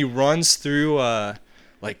 And he runs through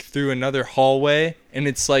through another hallway, and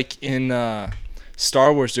it's like in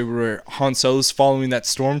Star Wars, dude, where Han Solo's following that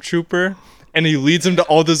stormtrooper, and he leads him to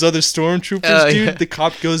all those other stormtroopers, dude. Yeah. The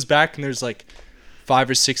cop goes back, and there's like 5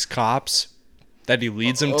 or 6 cops that he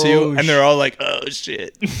leads him to, and they're all like, "Oh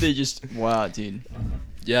shit!" They just wow, dude.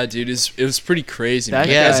 Yeah, dude, it was pretty crazy. That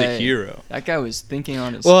guy's a hero. That guy was thinking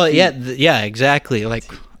on his feet. Yeah, exactly. Like,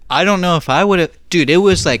 I don't know if I would have, dude. It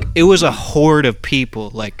was a horde of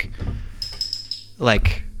people. Like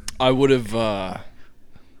I would have. I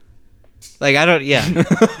don't. Yeah.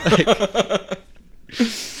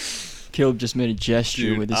 Caleb just made a gesture,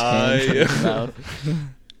 dude, with his hand from his mouth.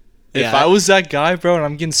 If I was that guy, bro, and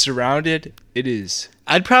I'm getting surrounded, it is.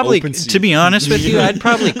 I'd probably, to be honest with you, I'd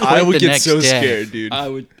probably quit I would the get next so day. scared, dude. I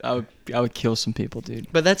would kill some people,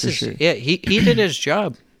 dude. But that's his, sure. Yeah, he did his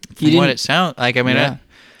job. He what it sounds like. I mean,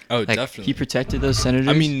 definitely. He protected those senators.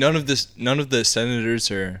 I mean, none of the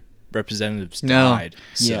senators or representatives died.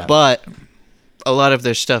 So. Yeah. But a lot of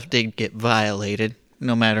their stuff did get violated,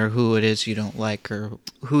 no matter who it is you don't like or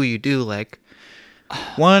who you do like.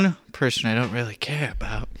 One person I don't really care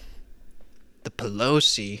about, the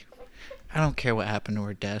Pelosi. I don't care what happened to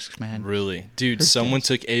her desks, man. Really? Dude, someone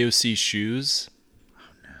took AOC's shoes.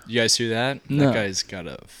 You guys hear that? No. That guy's got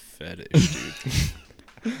a fetish, dude.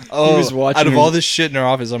 He was watching out of all this shit in her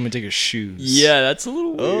office, I'm gonna take her shoes. Yeah, that's a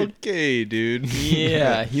little weird. Okay, dude.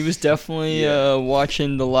 Yeah, he was definitely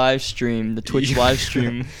watching the live stream, the Twitch live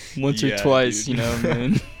stream, once or twice, dude. You know,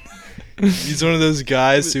 man. He's one of those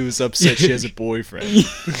guys who was upset she has a boyfriend.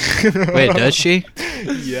 Wait, does she?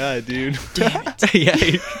 Yeah, dude. Damn it.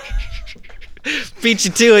 Yeah. Beat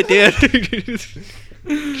you to it, dude.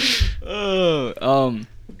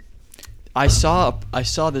 I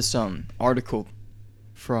saw this article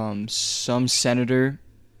from some senator,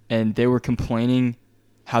 and they were complaining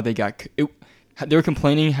how they were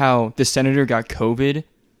complaining how the senator got COVID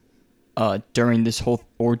during this whole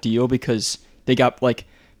ordeal because they got like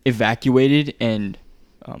evacuated and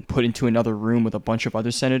put into another room with a bunch of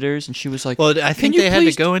other senators, and she was like, well, I think they had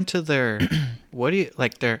to go into their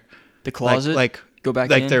the closet, like go back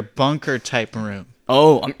like in? their bunker type room.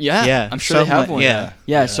 Oh, yeah. I'm sure they have one.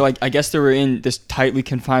 Yeah. So I guess they were in this tightly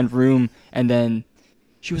confined room, and then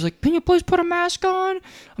she was like, "Can you please put a mask on?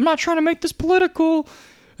 I'm not trying to make this political."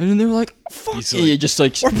 And then they were like, "Fuck it!" Just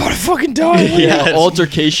like we're about to fucking die. Yeah,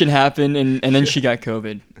 altercation happened, and then she got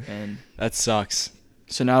COVID, and that sucks.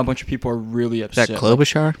 So now a bunch of people are really upset. Is that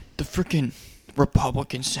Klobuchar? The freaking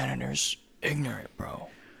Republican senators ignorant, bro.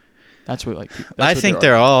 That's what I think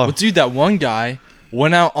they're all. Well, dude, that one guy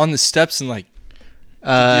went out on the steps and like.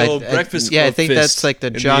 Breakfast I think fist that's like the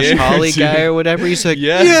Josh Hawley guy or whatever. He's like,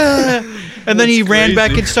 yeah. And then he ran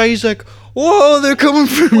back inside. He's like, whoa, they're coming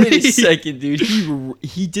for me. Wait a second, dude.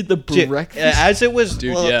 He did the breakfast. As it was,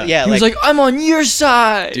 dude. Yeah. He was like, I'm on your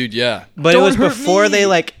side, dude. Yeah, but Don't it was hurt before me. they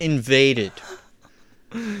like invaded.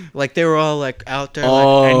 Like they were all like out there,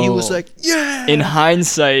 like, and he was like, yeah. In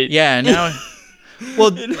hindsight, Yeah. Now,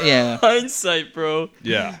 well, yeah. Hindsight, bro.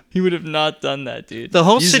 yeah. He would have not done that, dude. The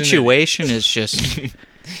whole He's an situation is just,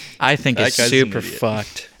 I think, That it's guy's an super idiot.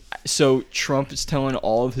 fucked. So Trump is telling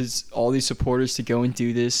all these supporters to go and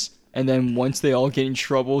do this, and then once they all get in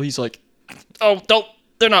trouble, he's like, "Oh,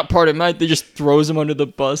 they're not part of mine." They just throws them under the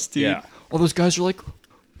bus, dude. Yeah. All those guys are like,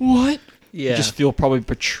 "What?" Yeah. You just feel probably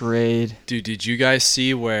betrayed. Dude, did you guys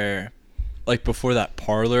see where, like, before that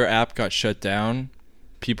Parler app got shut down,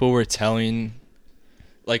 people were telling,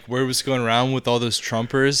 like, where it was going around with all those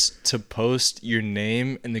Trumpers to post your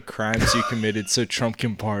name and the crimes you committed so Trump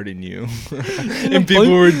can pardon you. And people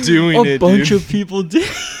were doing it, A bunch dude. of people did.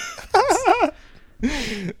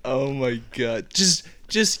 Oh my god. Just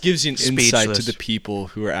gives you an insight to Speechless. the people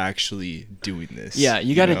who are actually doing this. Yeah,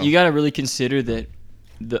 you gotta really consider that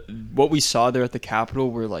what we saw there at the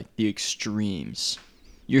Capitol were like the extremes.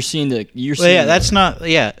 You're seeing that's not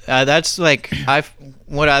that's like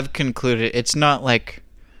what I've concluded. It's not like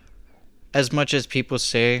as much as people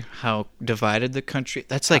say how divided the country.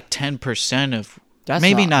 That's like 10% of. That's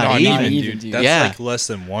maybe not even, dude. That's like less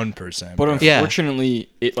than 1%. But unfortunately,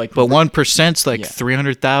 it like. But 1%'s like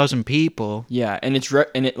 300,000 people. Yeah, and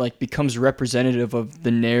it like becomes representative of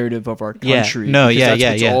the narrative of our country.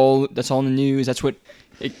 That's all in the news. That's what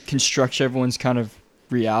it constructs everyone's kind of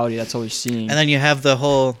reality. That's all they're seeing. And then you have the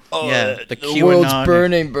whole the QAnon. World's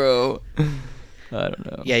burning, bro. I don't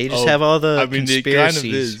know. Yeah, you just have all the conspiracies. It kind of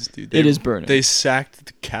is, dude. It is burning. They sacked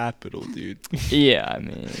the Capitol, dude. Yeah, I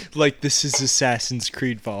mean, like this is Assassin's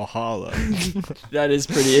Creed Valhalla. It is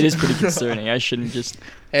pretty concerning. I shouldn't just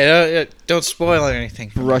don't spoil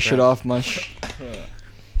anything. Brush it off much.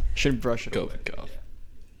 Shouldn't brush it off.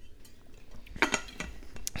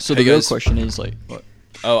 So the real question is like, what?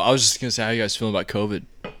 Oh, I was just gonna say, how you guys feeling about COVID?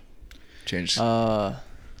 Change.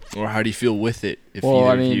 Or how do you feel with it if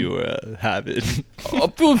you have it?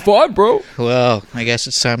 I'm feeling fine, bro. Well, I guess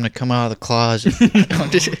it's time to come out of the closet.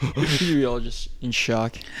 You're all just in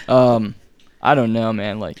shock. I don't know,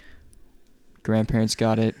 man. Like, grandparents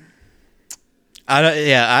got it.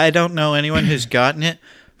 I don't know anyone who's gotten it.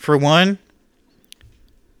 For one,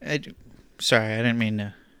 sorry, I didn't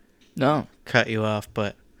mean to cut you off,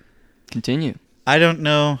 but continue. I don't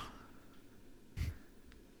know.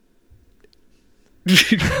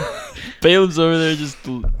 Balaam's over there just.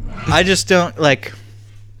 I just don't like.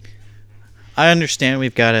 I understand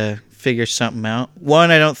we've got to figure something out.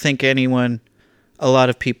 One, I don't think a lot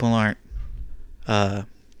of people aren't. There's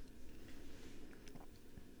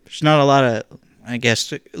not a lot of, I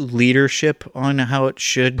guess, leadership on how it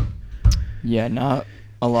should. Yeah, not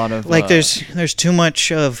a lot of. Like, there's too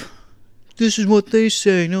much of. This is what they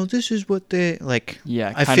say. No, this is what they like.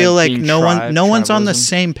 Yeah, I feel like no one's on the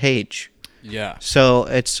same page. Yeah. So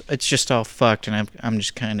it's just all fucked, and I'm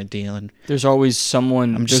just kind of dealing. There's always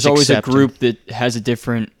someone. There's always a group that has a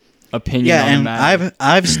different opinion. Yeah, on and the matter.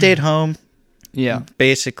 I've stayed home. Yeah.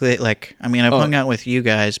 Basically, like I've hung out with you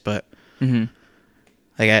guys, but like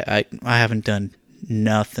I haven't done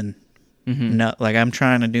nothing. No, like I'm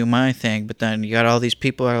trying to do my thing, but then you got all these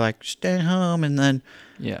people who are like stay home, and then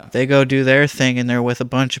they go do their thing, and they're with a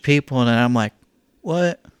bunch of people, and then I'm like,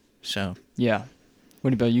 what? So yeah.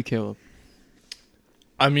 What about you, Caleb?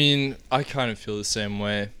 I mean, I kind of feel the same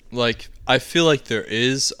way. Like, I feel like there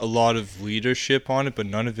is a lot of leadership on it, but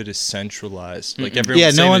none of it is centralized. Like,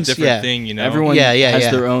 everyone's saying a different thing, you know? Everyone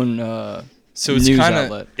has their own so it's kind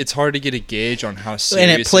of, it's hard to get a gauge on how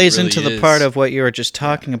serious and it plays really into is. the part of what you were just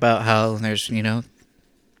talking about, how there's, the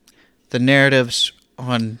narratives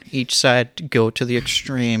on each side go to the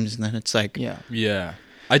extremes, and then it's like... Yeah.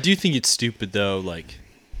 I do think it's stupid, though, like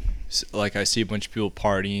I see a bunch of people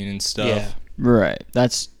partying and stuff. Yeah. Right.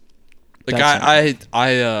 That's I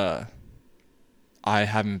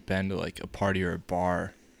haven't been to like a party or a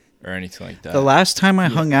bar or anything like that. The last time I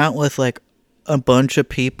hung out with like a bunch of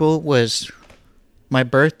people was my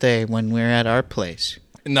birthday when we were at our place.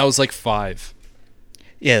 And that was like 5.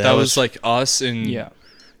 Yeah, that was like us and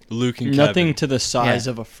Luke and nothing Kevin. to the size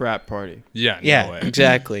of a frat party. Yeah, no way.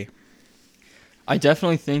 Exactly. I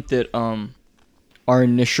definitely think that our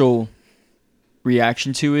initial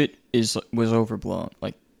reaction to it was overblown.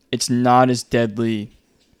 Like, it's not as deadly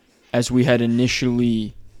as we had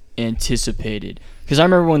initially anticipated. Because I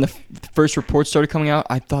remember when the first reports started coming out,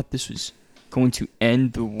 I thought this was going to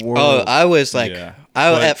end the world. Oh, I was like,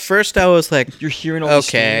 at first I was like, you're hearing all these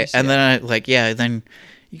things, and then then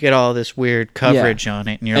you get all this weird coverage on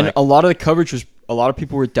it, and you're like, a lot of the coverage was, a lot of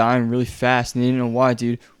people were dying really fast, and they didn't know why,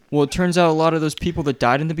 dude. Well, it turns out a lot of those people that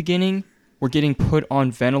died in the beginning were getting put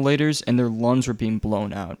on ventilators, and their lungs were being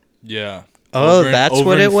blown out. Yeah. Oh, that's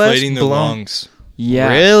what it was? Overinflating their lungs.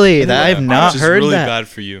 Yeah. Really? I've not heard really that. Bad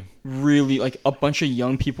for you. Really, like a bunch of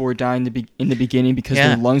young people were dying in the beginning because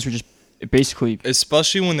their lungs were just basically...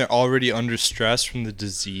 Especially when they're already under stress from the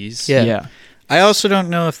disease. Yeah. I also don't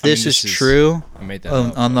know if this is true. I made that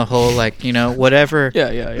up, on the whole, like, whatever.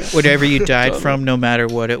 Whatever you died from, no matter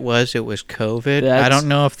what it was COVID. I don't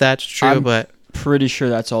know if that's true, but pretty sure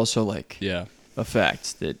that's also like a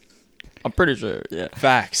fact that I'm pretty sure. Yeah,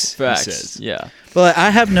 facts. He says. Yeah. Well,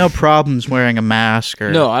 I have no problems wearing a mask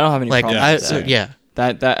or no, I don't have any problems with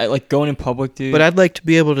that. That like going in public, dude. But I'd like to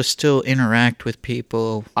be able to still interact with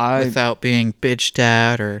people without being bitched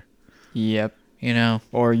at or. Yep.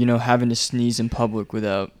 Or having to sneeze in public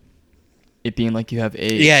without it being like you have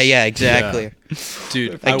AIDS. Yeah, exactly. Yeah.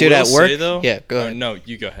 Dude, like, at work. Say, though, yeah, go ahead. No,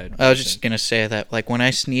 you go ahead. I was just gonna say that, like, when I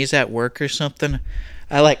sneeze at work or something,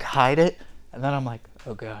 I like hide it, and then I'm like,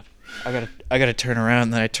 oh god, I gotta turn around.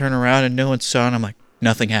 And then I turn around and no one saw, and I'm like,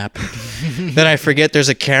 nothing happened. Then I forget there's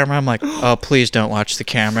a camera. I'm like, oh, please don't watch the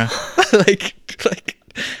camera. like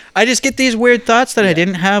I just get these weird thoughts that I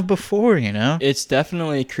didn't have before, you know? It's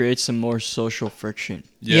definitely creates some more social friction.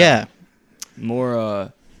 Yeah.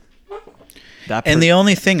 More, and the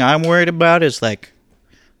only thing I'm worried about is, like,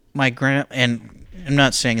 and I'm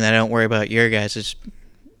not saying that I don't worry about your guys'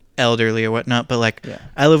 elderly or whatnot, but, like,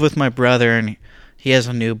 I live with my brother, and he has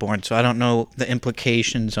a newborn, so I don't know the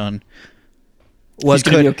implications on what he's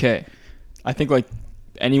going to be okay. I think, like,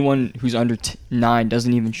 anyone who's under 9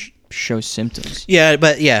 doesn't even show symptoms. Yeah,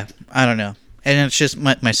 but I don't know. And it's just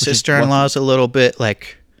my sister-in-law's a little bit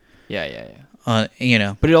like you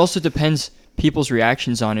know. But it also depends, people's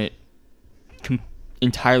reactions on it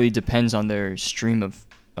entirely depends on their stream of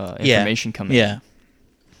information coming in.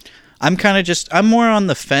 I'm more on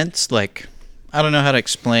the fence, like, I don't know how to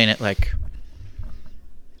explain it, like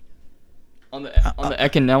on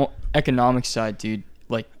the economic side, dude,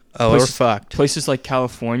 like, we're fucked. Places like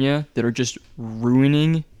California that are just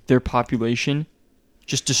ruining their population,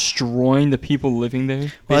 just destroying the people living there.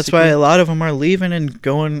 Basically. Well, that's why a lot of them are leaving and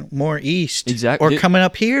going more east. Exactly. Or coming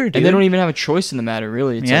up here, dude. And they don't even have a choice in the matter,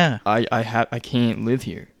 really. It's like, I can't live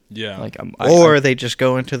here. Yeah. Like, they just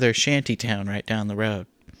go into their shanty town right down the road.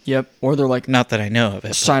 Yep. Or they're like, not that I know of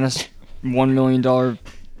it. Sign us $1 million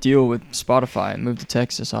deal with Spotify and move to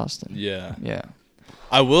Texas, Austin. Yeah. Yeah.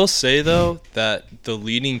 I will say, though, that the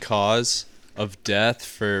leading cause of death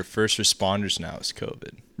for first responders now is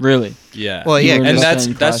COVID. Really? Yeah. Well, yeah, and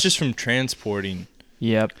that's just from transporting.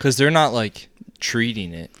 Yep. Because they're not, like,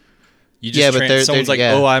 treating it. You just someone's like,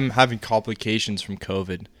 oh, I'm having complications from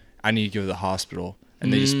COVID. I need to go to the hospital.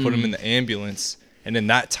 And they just put them in the ambulance. And in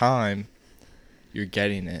that time, you're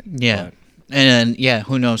getting it. Yeah. And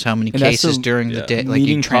who knows how many cases during the day. Like,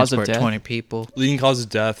 you transport 20 people. Leading cause of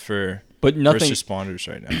death for first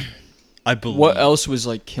responders right now. I believe. What else was,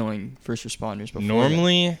 like, killing first responders before?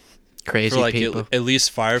 Normally, crazy for, like, people. At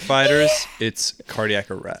least firefighters, it's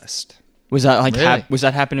cardiac arrest. Was that, like, was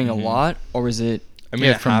that happening a lot? Or was it... I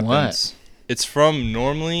mean, it from happens. What? It's from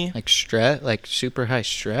normally... Like stress? Like super high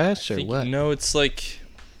stress or what? No, it's like...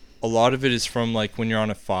 A lot of it is from, like, when you're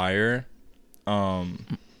on a fire...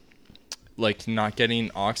 like, not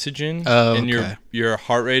getting oxygen. Oh, and okay. your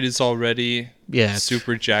heart rate is already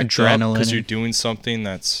super jacked up because you're doing something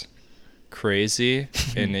that's crazy.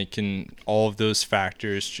 And all of those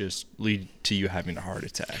factors just lead to you having a heart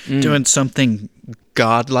attack. Doing something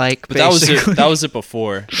godlike, but basically. that was it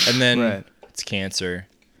before. And then it's cancer.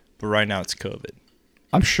 But right now it's COVID.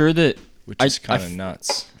 I'm sure that... Which is kind of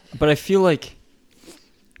nuts. But I feel like...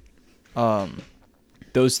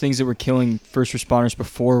 those things that were killing first responders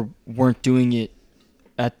before weren't doing it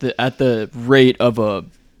at the rate of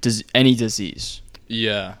any disease.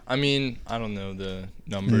 Yeah, I mean, I don't know the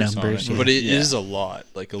numbers on it, but it is a lot,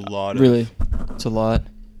 like a lot. Really, it's a lot.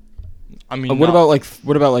 I mean, what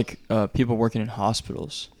about people working in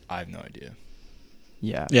hospitals? I have no idea.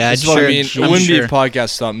 Yeah, yeah. It wouldn't be a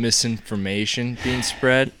podcast about misinformation being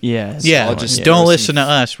spread. Yeah, don't listen to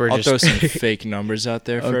us. I'll throw some fake numbers out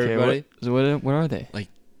there for everybody. What are they?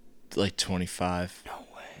 Like 25. No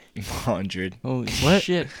way. 100. Holy what?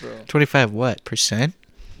 Shit, bro. 25 what percent?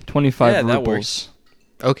 25 that rubles. Works.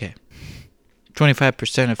 Okay.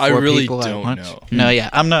 25% of 4 I really people don't at once. know. No, yeah,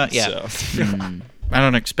 I'm not. Yeah, So. I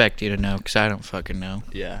don't expect you to know because I don't fucking know.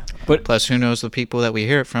 Yeah. But plus, who knows the people that we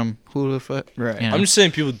hear it from? Who the fuck? Right. You know? I'm just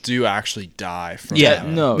saying people do actually die from Yeah. that.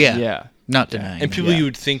 No. Yeah. Yeah. Not denying. And it. people you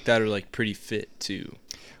would think that are like pretty fit too.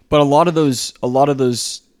 But a lot of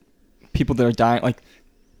those people that are dying, like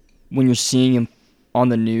when you're seeing them on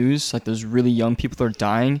the news, like those really young people that are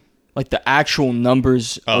dying, like the actual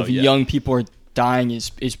numbers of young people are dying is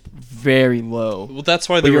very low. Well, that's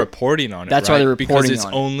why they're reporting on it. That's why they're reporting on it. Because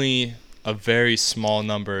it's only a very small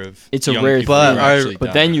number of it's a young rare people thing, who actually but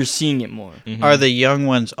die. then you're seeing it more. Mm-hmm. Are the young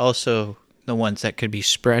ones also the ones that could be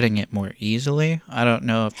spreading it more easily? I don't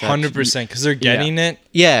know if that's 100% because they're getting it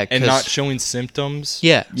and not showing symptoms.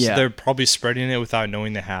 Yeah. So they're probably spreading it without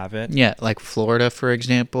knowing they have it. Yeah, like Florida, for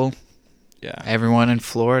example. Yeah. Everyone in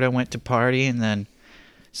Florida went to party, and then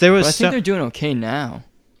there was. But I think they're doing okay now.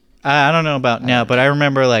 I don't know about now, but I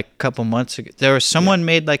remember like a couple months ago, there was someone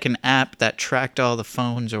made like an app that tracked all the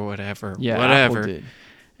phones or whatever. Yeah, whatever. Apple did.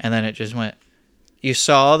 And then it just went. You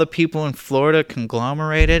saw all the people in Florida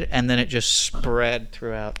conglomerated, and then it just spread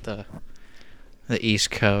throughout the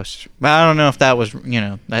East Coast. But I don't know if that was,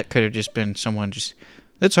 that could have just been someone just.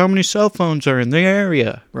 That's how many cell phones are in the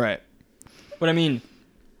area. Right. But I mean,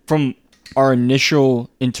 from our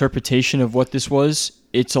initial interpretation of what this was,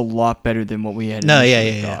 it's a lot better than what we had. No,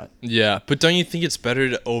 initially yeah. thought. Yeah, but don't you think it's better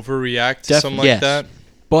to overreact to something Yes. like that?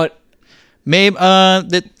 But Maybe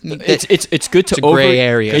it's good to it's a gray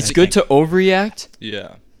area, It's I good think. to overreact,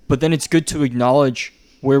 Yeah. but then it's good to acknowledge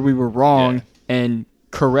where we were wrong and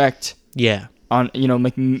correct yeah. on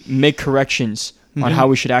make corrections on Mhm. how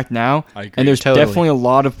we should act now. I agree. And there's Totally. definitely a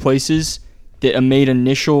lot of places that made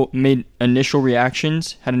initial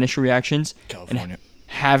reactions, California.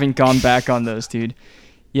 haven't gone back on those, dude.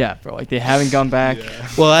 Yeah, bro. Like they haven't gone back. Yeah.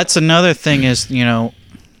 Well, that's another thing is, you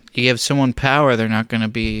give someone power, they're not going to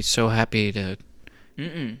be so happy to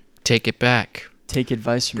take it back. Take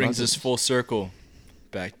advice from Brings others. us full circle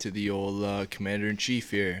back to the old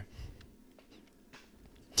commander-in-chief here.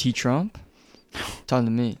 T. Trump? Talking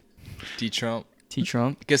to me. D. Trump. T.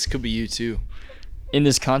 Trump. I guess it could be you too. In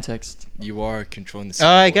this context. You are controlling the Oh,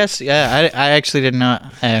 I soundboard. guess, yeah. I actually did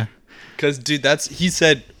not. Because, dude, he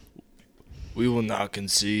said, we will not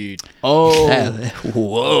concede. Oh.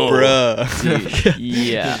 Whoa. Bruh.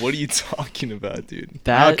 Yeah. What are you talking about, dude?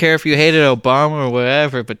 I don't care if you hated Obama or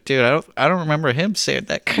whatever, but dude, I don't remember him saying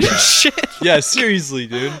that kind of shit. Yeah, seriously,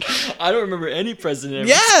 dude. I don't remember any president.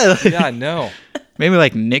 Yeah. Yeah, I know. Maybe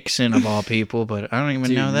like Nixon of all people, but I don't even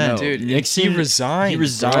Dude, know that. no. Dude, Nixon- he resigned. he bro.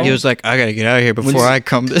 resigned. He was like, I gotta get out of here before I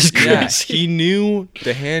come this Yeah, crazy. he knew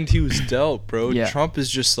the hand he was dealt, bro. Yeah. Trump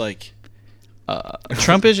is just like,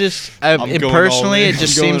 Trump is just, I'm going all personally, in. it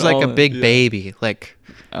just I'm going seems like all a in. big Yeah. baby, like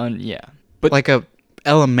Yeah. But like a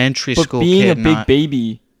elementary but school being kid. a big not,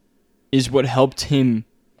 baby is what helped him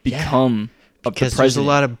become the because president. there's a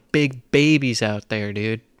lot of big babies out there,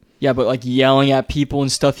 dude. Yeah, but like yelling at people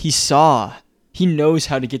and stuff, he knows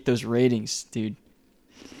how to get those ratings, dude.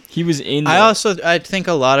 He was in I think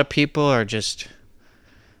a lot of people are just,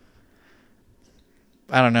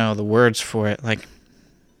 I don't know the words for it, like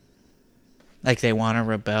they want to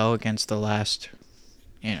rebel against the last,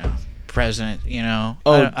 president.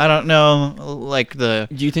 Oh. I don't know, like Do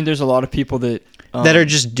you think there's a lot of people that that are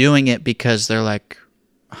just doing it because they're like,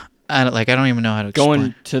 I don't even know how to explain.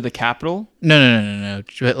 going to the Capitol No.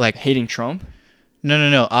 But like, hating Trump?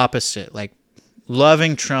 no. Opposite. Like,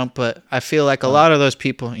 loving Trump, but I feel like a lot of those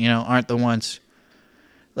people, aren't the ones.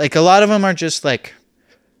 Like, a lot of them are just like,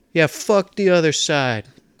 yeah, fuck the other side.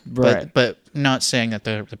 Right. But not saying that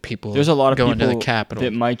they're the people There's a lot of going people to the Capitol.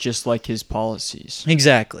 that might just like his policies.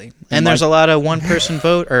 Exactly. And there's a lot of one-person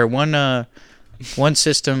vote or one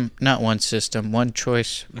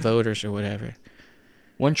choice voters or whatever.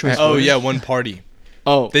 One choice. oh voters? yeah, one party.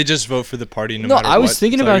 Oh, They just vote for the party no No, matter what. I was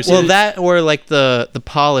thinking Is that what about- you're Well, saying? that or like the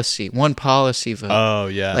policy, one policy vote. Oh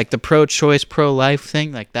yeah. Like the pro-choice, pro-life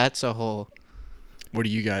thing, like that's a whole. what are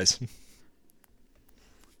you guys?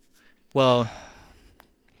 Well,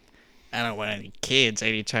 I don't want any kids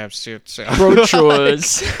anytime soon. So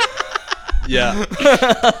pro-choice. Yeah.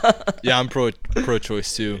 Yeah, I'm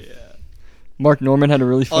pro-choice too. Mark Norman had a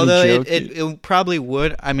really funny Although joke. it probably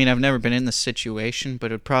would. I mean, I've never been in this situation,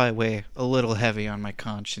 but it would probably weigh a little heavy on my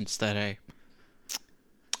conscience that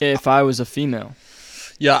if I was a female.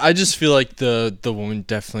 Yeah, I just feel like the woman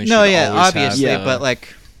definitely should No, yeah, always obviously, have the- but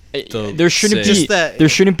like the There shouldn't say. be Just that- there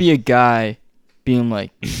shouldn't be a guy being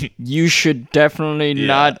like, you should definitely Yeah.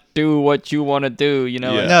 not do what you want to do. You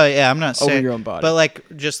know, Yeah. like, no, yeah, I'm not over saying, your own body. but like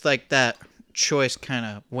just like that choice kind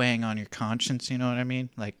of weighing on your conscience. You know what I mean?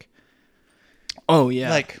 Like, oh yeah,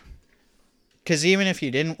 like, because even if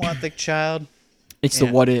you didn't want the child, it's yeah.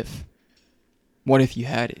 the what if. What if you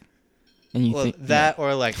had it? And you well, think that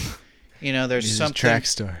or like, there's He's a something. track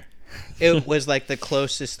star. It was like the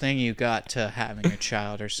closest thing you got to having a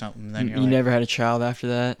child or something. Then you you're like, never had a child after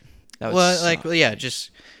that. That would well, suck. like, well, yeah, just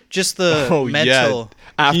the Oh, yeah. mental.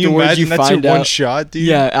 Can you afterwards imagine you that's find your out. one shot, dude?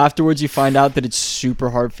 Yeah, afterwards you find out that it's super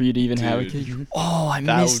hard for you to even have a Dude. kid. You're, oh, I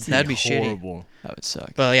That missed would it. That'd be shitty. horrible. That would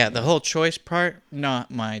suck. But yeah, the whole choice part, not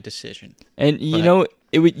my decision. And you But- know,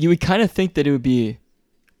 you would kind of think that it would be,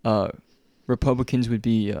 Republicans would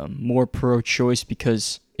be more pro-choice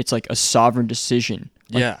because it's like a sovereign decision.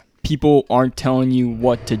 Like, Yeah. people aren't telling you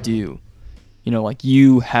what to do. Like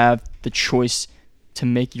you have the choice to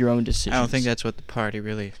make your own decisions. I don't think that's what the party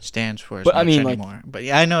really stands for as But, I much mean, like- anymore. But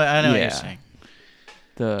yeah, I know what Yeah. you're saying.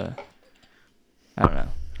 I don't know.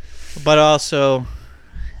 But also,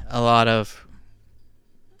 a lot of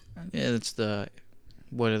it's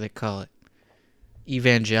what do they call it?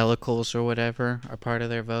 Evangelicals or whatever are part of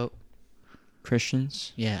their vote.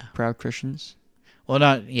 Christians, Yeah. proud Christians. Well,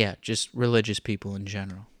 not just religious people in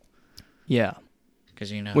general. Yeah.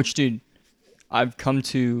 Because Which, dude, I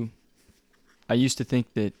used to think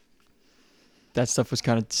that stuff was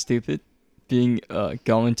kind of stupid.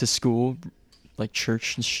 Going to school, like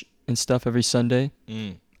church and stuff every Sunday.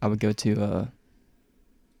 Mm. I would go to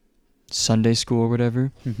Sunday school or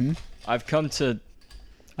whatever. Mm-hmm. I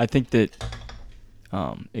think that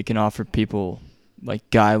it can offer people like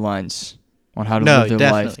guidelines on how to live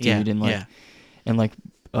their life, dude, and like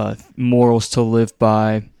morals to live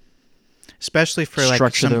by. Especially for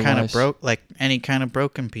like some kind lives. of any kind of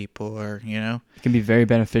broken people, or it can be very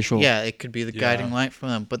beneficial. Yeah, it could be the guiding light for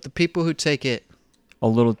them. But the people who take it a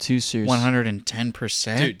little too serious,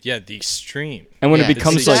 110%, dude. Yeah, the extreme. And when it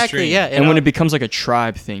becomes exactly, and when it becomes like a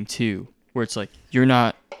tribe thing too, where it's like you're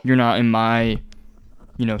not in my,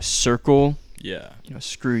 circle. Yeah.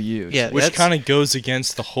 Screw you. Yeah, which kind of goes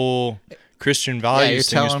against the whole Christian values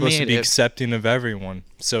thing. You're supposed to be accepting of everyone.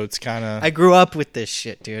 So it's kind of... I grew up with this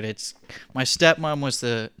shit, dude. My stepmom was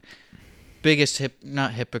the biggest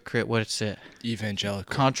not hypocrite, what's it? Evangelical.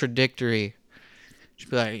 Contradictory.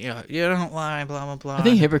 She'd be like, you don't lie, blah, blah, blah. I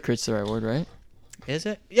think hypocrite's the right word, right? Is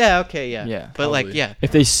it? Yeah, okay, yeah. Yeah. But probably.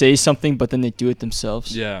 if they say something but then they do it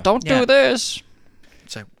themselves. Yeah. Don't do this.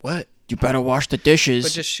 It's like, what? You better wash the dishes.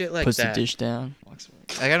 But just shit like Puts that. the dish down.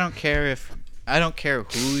 Like, I don't care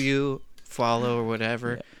who you follow or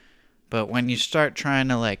whatever, but when you start trying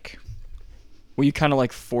to were you kind of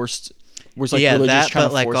like forced? Was like religious kind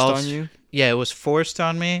of forced on you? Yeah, it was forced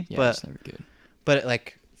on me, Yeah, but it's never good.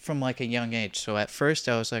 But from a young age. So at first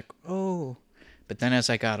I was like, oh, but then as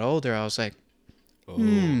I got older, I was like,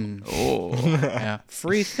 yeah,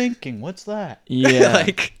 free thinking. What's that? Yeah,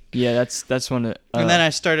 yeah, that's one of. And then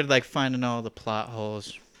I started finding all the plot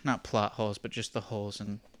holes, not plot holes, but just the holes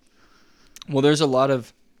and. Well, there's a lot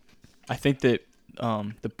of. I think that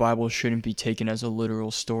the Bible shouldn't be taken as a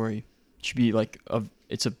literal story. It should be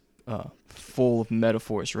it's full of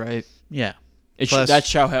metaphors, right? Yeah.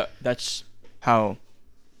 That's how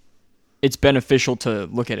it's beneficial to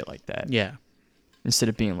look at it like that. Yeah. Instead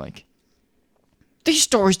of being like, these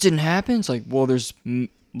stories didn't happen. It's like, well, there's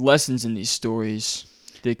lessons in these stories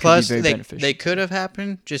that could be very beneficial. They could have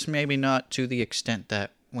happened, just maybe not to the extent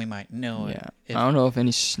that we might know. Yeah. I don't know if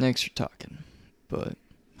any snakes are talking, but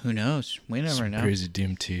who knows? We never know. Crazy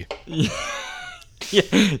DMT.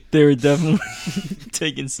 Yeah, they were definitely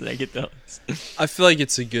taking psychedelics. I feel like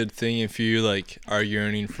it's a good thing if you are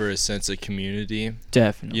yearning for a sense of community.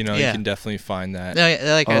 Definitely. You can definitely find that.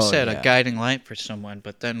 Like I said, a guiding light for someone,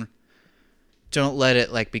 but then don't let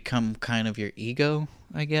it become kind of your ego.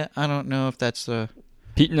 I don't know if that's the.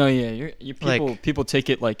 No, yeah, people take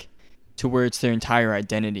it to where it's their entire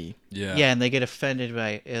identity. Yeah. Yeah, and they get offended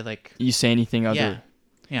by it, you say anything other.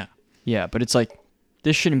 Yeah. Yeah, but it's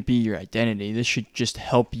this shouldn't be your identity. This should just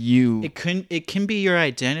help you. It can be your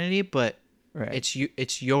identity, but right.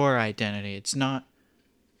 It's your identity. It's not.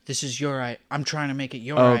 This is your. I'm trying to make it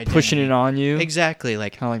your identity. Pushing it on you. Exactly,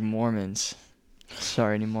 kind of like Mormons.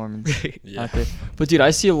 Sorry, any Mormons yeah. out there. But dude, I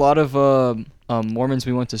see a lot of Mormons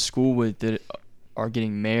we went to school with that are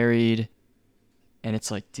getting married, and it's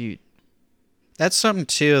like, dude, that's something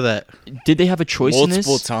too that. Did they have a choice in this?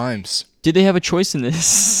 Multiple times. Did they have a choice in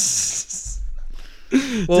this?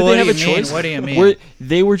 Well, what do you mean? What do you mean?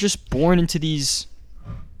 They were just born into these.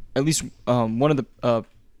 At least one of the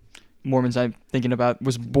Mormons I'm thinking about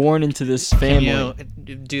was born into this family. Can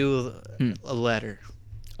you do a letter?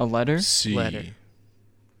 A letter? C. Letter.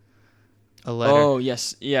 A letter. Oh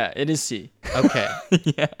yes, yeah, it is C. Okay.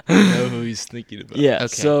 Yeah. I know who he's thinking about. Yeah. Okay.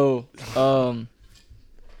 So,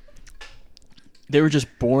 they were just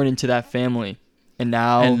born into that family, and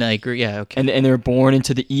now and I agree. Yeah. Okay. and they're born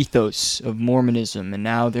into the ethos of Mormonism, and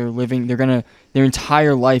now they're living. Their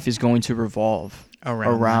entire life is going to revolve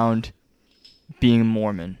around being a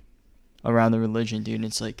Mormon, around the religion, dude. And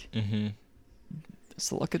it's like, it's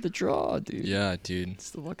the luck of the draw, dude. Yeah, dude. It's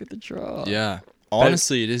the luck of the draw. Yeah.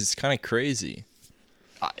 Honestly, it is. It's kind of crazy.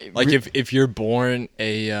 If you're born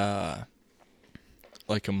a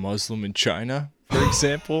Muslim in China, for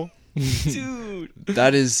example, dude,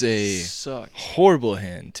 that is a horrible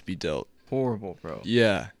hand to be dealt. Horrible, bro.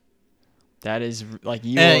 Yeah. That is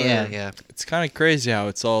yeah. It's kind of crazy how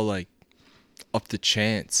it's all up to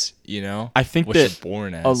chance, I think what that you're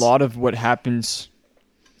born as. a lot of what happens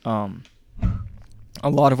to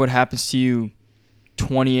you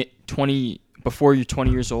 20 before you're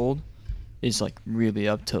 20 years old is really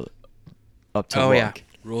up to luck. Yeah.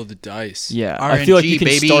 Roll the dice. Yeah. RNG, I feel like you can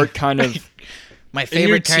baby. start kind of My In your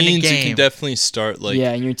favorite kind of teens, game. you can definitely start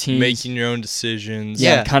in your teens, making your own decisions.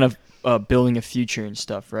 Yeah. kind of building a future and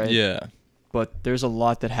stuff, right? Yeah. But there's a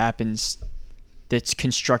lot that happens that's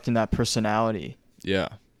constructing that personality. Yeah.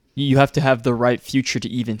 You have to have the right future to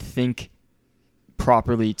even think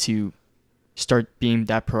properly to start being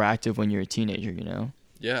that proactive when you're a teenager,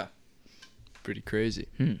 Yeah. Pretty crazy.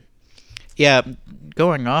 Yeah,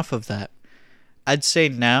 going off of that, I'd say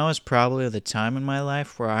now is probably the time in my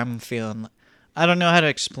life where I'm feeling. I don't know how to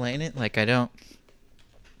explain it. Like I don't.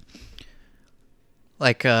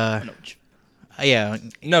 Like yeah.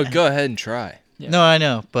 No, go ahead and try. Yeah. No, I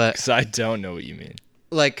know, but Because I don't know what you mean.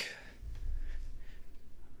 like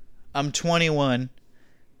I'm 21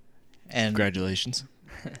 and Congratulations.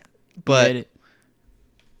 You but made it.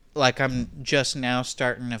 like I'm just now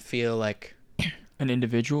starting to feel like An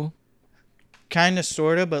individual. kind of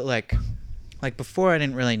sort of, but like before I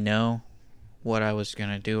didn't really know what I was going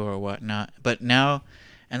to do or whatnot, but now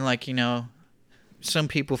and like some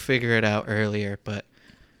people figure it out earlier, but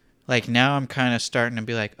like now I'm kind of starting to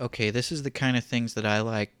be like, okay, this is the kind of things that I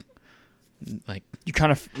like You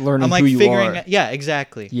kind of learning I'm like who you figuring are. yeah,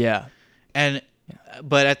 exactly. Yeah. And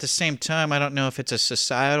but at the same time, I don't know if it's a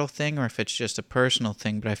societal thing or if it's just a personal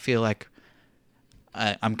thing, but I feel like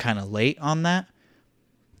I'm kind of late on that.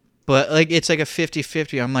 But like it's like a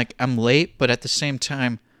 50-50. I'm like I'm late, but at the same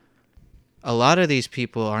time a lot of these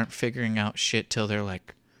people aren't figuring out shit till they're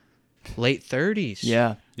like late 30s.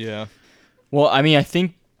 Yeah. Yeah. Well, I mean, I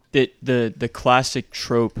think that the classic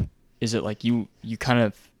trope is that like you kind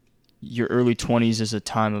of your early 20s is a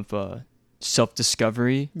time of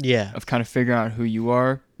self-discovery, Yeah. of kind of figuring out who you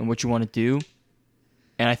are and what you want to do.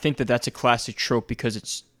 And I think that that's a classic trope because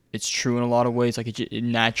it's true in a lot of ways. Like it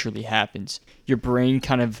naturally happens. Your brain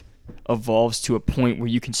kind of evolves to a point where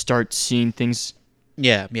you can start seeing things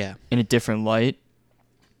Yeah, yeah. in a different light.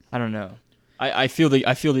 I don't know. I feel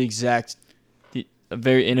the exact a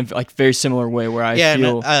very similar way where I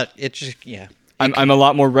feel it's just yeah. I'm a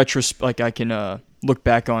lot more like I can look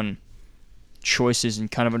back on choices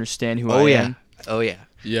and kind of understand who I am. Oh yeah.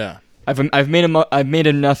 Yeah. I've made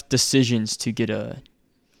enough decisions to get a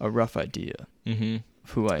rough idea of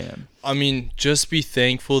who I am. I mean, just be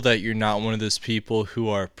thankful that you're not one of those people who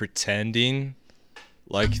are pretending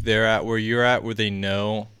like they're at where you're at, where they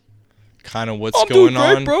know kind of what's going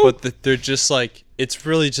on, but that they're just like, it's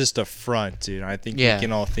really just a front, dude. I think we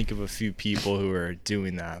can all think of a few people who are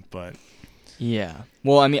doing that, but yeah.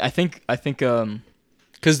 Well, I mean, I think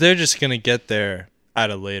because they're just gonna get there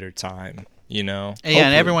at a later time, you know. Yeah,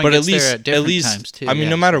 and everyone but gets there at different times too. I mean, yeah.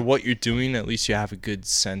 no matter what you're doing, at least you have a good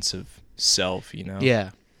sense of self, you know.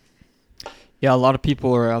 Yeah. Yeah, a lot of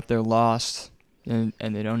people are out there lost and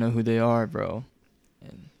they don't know who they are, bro.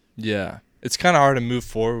 And yeah, it's kind of hard to move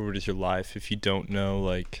forward with your life if you don't know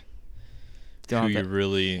like who you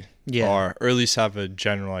really are, or at least have a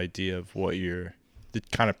general idea of what you're, the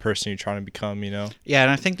kind of person you're trying to become, you know. Yeah,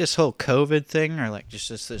 and I think this whole COVID thing, or like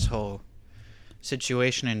just this whole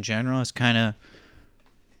situation in general, is kind of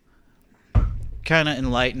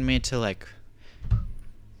enlightened me to like.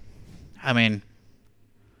 I mean,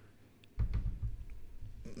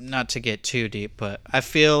 not to get too deep, but I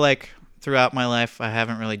feel like throughout my life I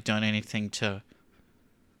haven't really done anything to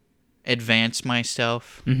advance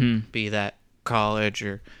myself, be that college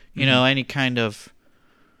or you know any kind of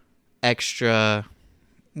extra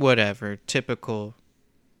whatever typical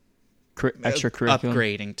extracurricular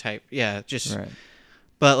upgrading type. Yeah, just right.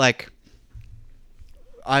 But like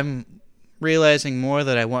I'm realizing more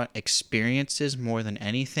that I want experiences more than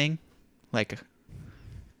anything. Like,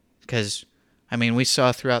 because, I mean, we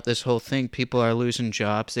saw throughout this whole thing, people are losing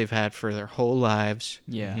jobs they've had for their whole lives.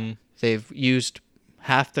 Yeah. They've used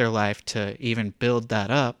half their life to even build that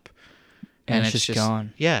up. And it's just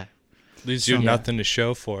gone. Yeah. Leaves you nothing to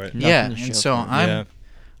show for it. Yeah, and so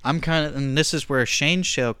I'm kind of, and this is where Shane's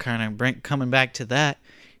show kind of coming back to that.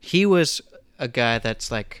 He was a guy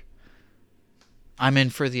that's like, I'm in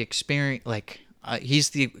for the experience, like,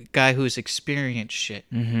 he's the guy who's experienced shit.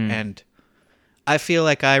 And I feel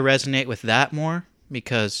like I resonate with that more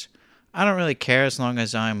because I don't really care as long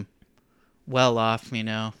as I'm well off, you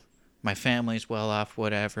know, my family's well off,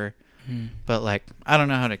 whatever. But like, I don't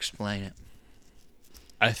know how to explain it.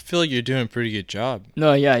 I feel like you're doing a pretty good job.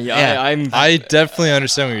 No, yeah. I definitely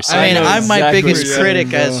understand what you're saying. I mean, I'm my exactly biggest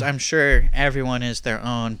critic, as I'm sure everyone is their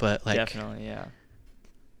own, but like, definitely, yeah.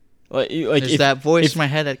 Like there's that voice in my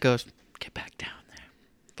head that goes, "Get back down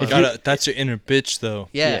there." That's your inner bitch, though.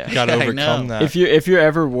 Yeah, you gotta overcome that. If you're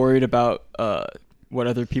ever worried about what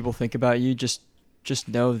other people think about you, just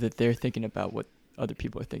know that they're thinking about what other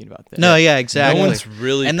people are thinking about them. No, yeah, exactly. No one's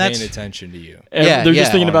really paying attention to you. They're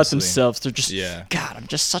just thinking about honestly. themselves. They're just, God, I'm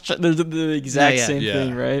just such a. They're the exact same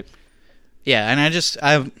thing, right? Yeah,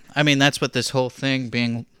 and I mean, that's what this whole thing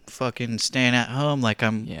being fucking staying at home, like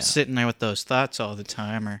I'm sitting there with those thoughts all the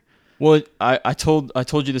time, or. Well, I told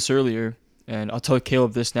you this earlier, and I'll tell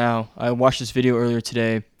Caleb this now. I watched this video earlier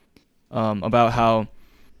today about how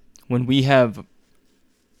when we have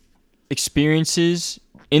experiences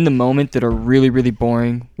in the moment that are really, really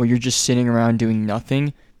boring, where you're just sitting around doing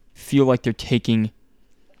nothing, feel like they're taking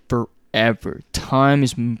forever. Time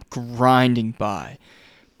is grinding by.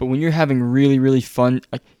 But when you're having really, really fun,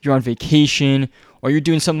 like you're on vacation or you're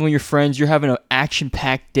doing something with your friends, you're having an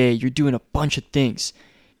action-packed day, you're doing a bunch of things.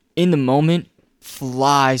 In the moment,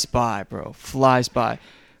 flies by, bro. Flies by.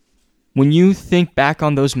 When you think back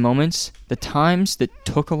on those moments, the times that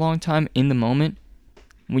took a long time in the moment,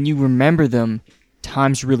 when you remember them,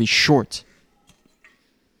 time's really short.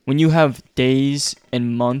 When you have days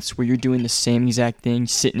and months where you're doing the same exact thing,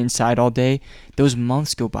 sitting inside all day, those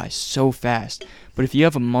months go by so fast. But if you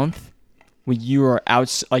have a month where you are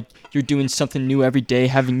out, like you're doing something new every day,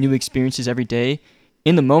 having new experiences every day,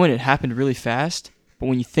 in the moment it happened really fast. But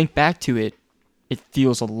when you think back to it, it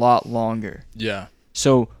feels a lot longer. Yeah.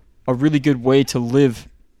 So a really good way to live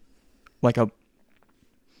like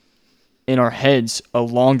in our heads, a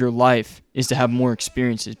longer life is to have more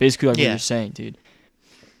experiences. Basically like what you're saying, dude.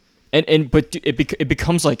 But it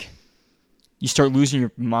becomes like you start losing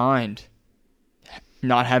your mind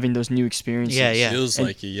not having those new experiences. Yeah. Feels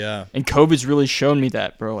like it, yeah. And COVID's really shown me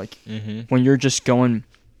that, bro. Like when you're just going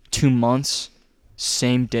 2 months,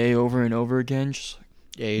 same day over and over again, just like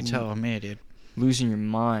you're telling me, dude. Losing your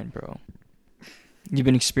mind, bro. You've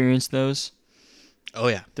been experienced those? Oh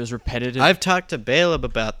yeah. Those repetitive. I've talked to Caleb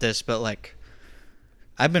about this, but like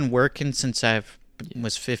I've been working since I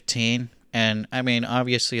was 15. And, I mean,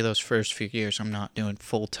 obviously those first few years I'm not doing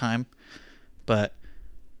full-time. But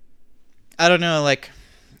I don't know, like,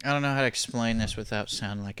 I don't know how to explain this without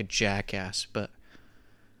sounding like a jackass. But,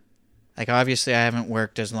 like, obviously I haven't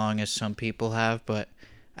worked as long as some people have. But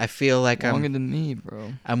I feel like longer than me,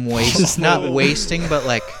 bro. I'm not wasting, but,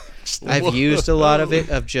 like, I've used a lot of it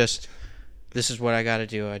of just, this is what I got to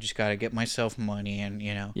do. I just got to get myself money and,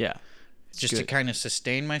 you know. Yeah. Just to kind of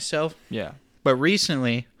sustain myself. Yeah. But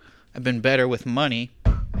recently I've been better with money.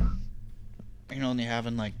 You only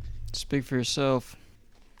having like. Speak for yourself.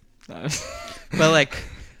 But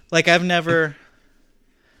like I've never.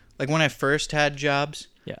 Like when I first had jobs.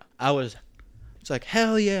 Yeah. It's like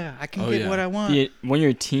hell yeah, I can get what I want. When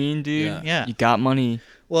you're a teen, dude. Yeah. You got money.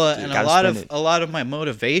 Well, dude, and a lot of my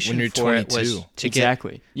motivation when you're for 22. It was to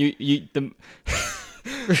exactly.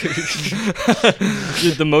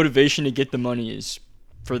 The motivation to get the money is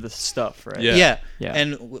for the stuff, right? Yeah.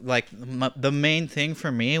 And like the main thing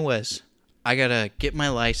for me was I gotta get my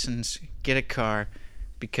license, get a car,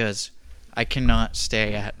 because I cannot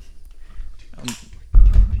stay at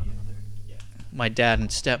my dad and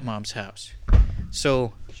stepmom's house.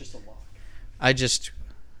 So I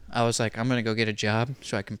was like, I'm gonna go get a job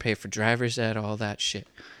so I can pay for driver's ed, all that shit.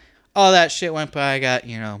 All that shit went by. I got,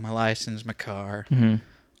 my license, my car,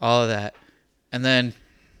 all of that. And then,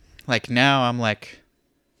 like, now I'm like,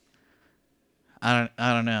 I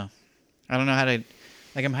don't know. I don't know how to,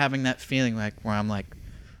 like, I'm having that feeling, like, where I'm like,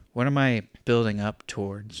 what am I building up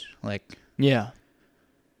towards? Like, yeah.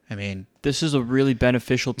 I mean, this is a really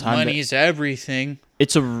beneficial time. Money's everything.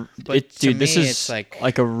 This is it's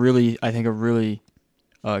like a really, I think, a really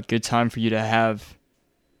good time for you to have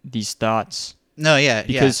these thoughts. No, yeah,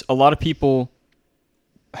 because a lot of people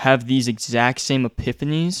have these exact same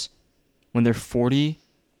epiphanies when they're 40.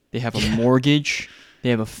 They have a mortgage. They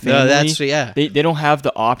have a family. No, They don't have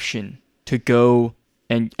the option to go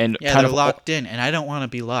and kind they're of locked in, and I don't want to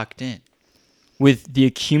be locked in. With the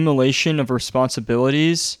accumulation of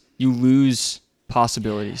responsibilities, you lose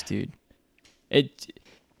possibilities, dude.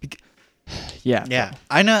 Yeah,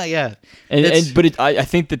 I know. Yeah, I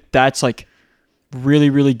think that's like really,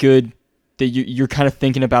 really good that you're kind of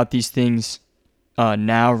thinking about these things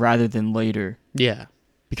now rather than later. Yeah,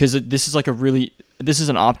 because this is an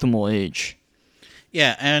optimal age.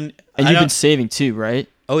 Yeah, and you've been saving too, right?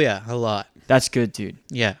 Oh yeah, a lot. That's good, dude.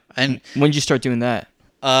 Yeah, and when did you start doing that?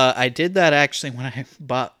 I did that actually when I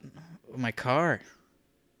bought my car.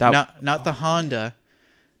 Not the Honda,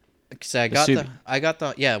 because I got when I got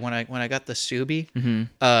the Subi. Mm-hmm.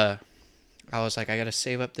 I was like, I gotta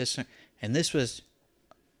save up this, and this was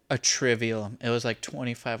a trivial. It was like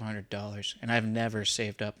 $2,500, and I've never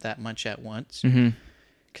saved up that much at once.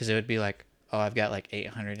 Because it would be like, oh, I've got like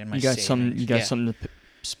 $800 in my savings. You got something to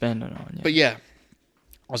spend on. Yeah. But yeah,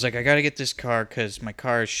 I was like, I gotta get this car because my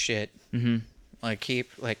car is shit. Mm-hmm. Like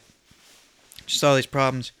just all these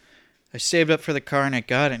problems. I saved up for the car and I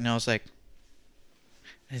got it, and I was like,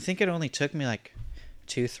 I think it only took me like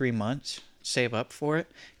 2-3 months to save up for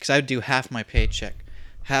it, because I would do half my paycheck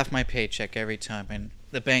every time, and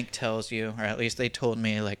the bank tells you, or at least they told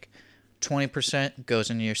me, like 20% goes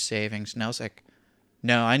into your savings, and I was like,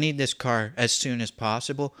 no, I need this car as soon as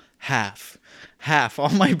possible. Half all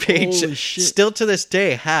my paycheck. Holy shit. Still to this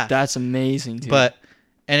day, half. That's amazing, dude. But,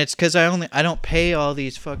 and it's because I don't pay all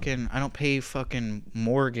these fucking, I don't pay fucking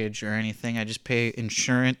mortgage or anything. I just pay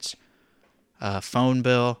insurance, phone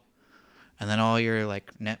bill, and then all your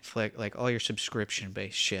like Netflix, like all your subscription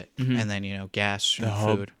based shit, and then gas and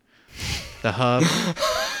food. The hub,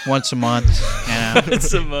 once a month.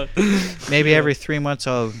 Once a month. Maybe every 3 months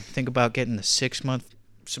I'll think about getting the 6-month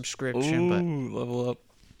subscription. Ooh, level up.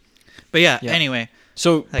 But yeah. Anyway.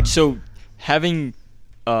 So having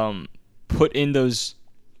put in those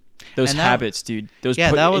habits, dude.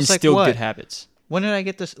 That was instilled like what? Good habits. When did I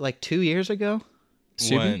get this? Like 2 years ago?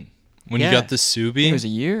 When you got the Subi? It was a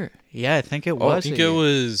year. Yeah, I think it was. I think it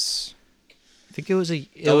was. I think it was a.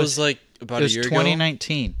 That was like about a year ago. It was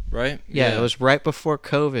 2019, right? Yeah, it was right before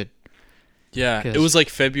COVID. Yeah, it was like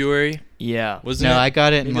February. Yeah, wasn't it? No, I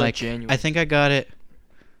got it in like January. I think I got it.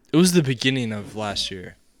 It was the beginning of last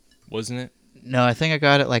year, wasn't it? No, I think I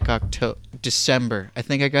got it like December. I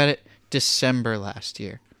think I got it December last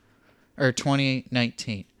year, or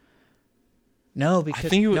 2019. No,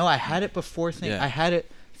 because I had it before. I had it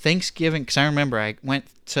Thanksgiving, because I remember I went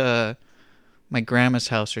to my grandma's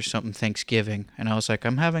house or something Thanksgiving, and I was like,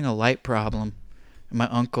 I'm having a light problem. And my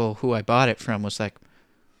uncle, who I bought it from, was like,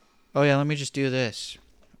 oh yeah, let me just do this.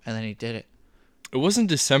 And then he did it. It wasn't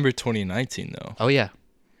December 2019, though. Oh, yeah.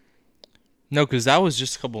 No, because that was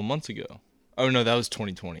just a couple of months ago. Oh, no, that was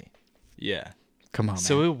 2020. Yeah. Come on,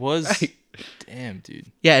 so man. It was... Damn, dude.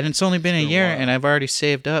 Yeah, and it's only been a year, and I've already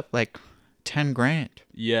saved up like $10,000.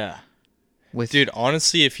 Yeah. Dude,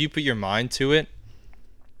 honestly, if you put your mind to it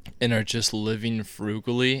and are just living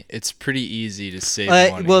frugally, it's pretty easy to save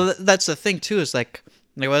money. Well, that's the thing, too, is like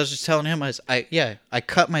what I was just telling him is I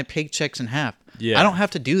cut my paychecks in half. Yeah. I don't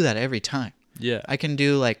have to do that every time. Yeah. I can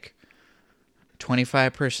do like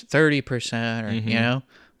 25%, 30%, or,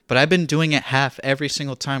 but I've been doing it half every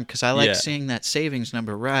single time because I like seeing that savings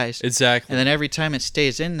number rise. Exactly. And then every time it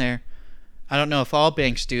stays in there, I don't know if all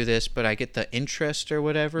banks do this, but I get the interest or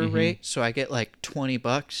whatever rate. So I get like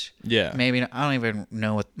 $20. Yeah. Maybe, I don't even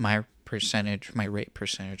know what my rate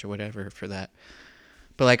percentage or whatever for that.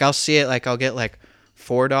 But like I'll see it, like I'll get like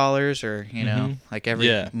 $4 or, like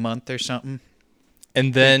every month or something.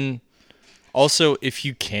 And then also, if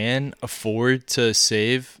you can afford to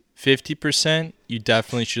save 50%, you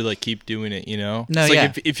definitely should like keep doing it, No, it's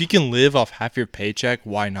like if you can live off half your paycheck,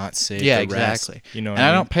 why not save the rest? Exactly. You know what and I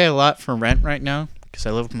mean? don't pay a lot for rent right now because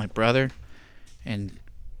I live with my brother, and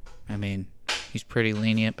I mean, he's pretty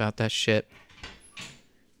lenient about that shit.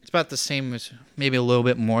 It's about the same as maybe a little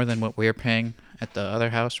bit more than what we're paying at the other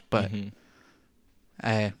house, but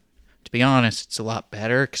to be honest, it's a lot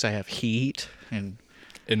better because I have heat and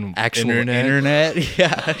actual internet.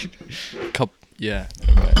 Yeah. Yeah.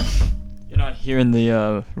 You're not hearing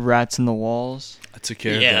the rats in the walls. I took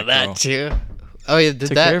care of that. Yeah, that too. Oh yeah,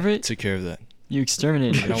 Took care of it? Took care of that. You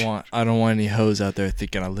exterminated it. I don't want any hoes out there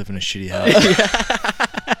thinking I live in a shitty house.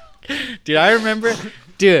 Dude, I remember,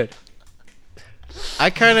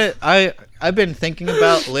 I've been thinking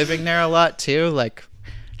about living there a lot too, like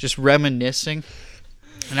just reminiscing.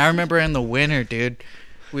 And I remember in the winter, dude,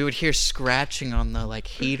 we would hear scratching on the like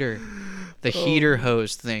heater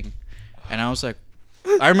hose thing. And I was like,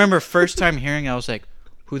 I remember first time hearing, I was like,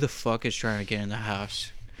 who the fuck is trying to get in the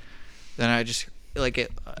house? Then I just like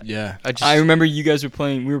it. Yeah. I remember you guys were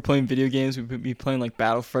playing. We were playing video games. We'd be playing like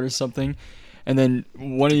Battlefront or something, and then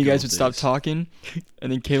one of you guys would stop talking,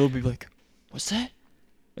 and then Caleb would be like, "What's that?"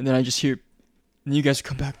 And then I just hear, and you guys would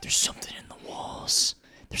come back. There's something in the walls.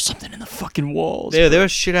 There's something in the fucking walls. Yeah, there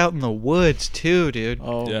was shit out in the woods too, dude.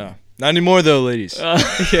 Oh yeah. Not anymore though, ladies.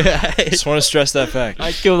 Yeah. Just want to stress that fact.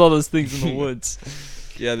 I killed all those things in the woods.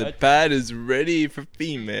 Yeah, the pad is ready for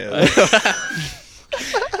females.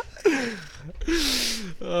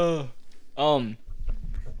 Yeah,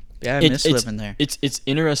 I miss living there. It's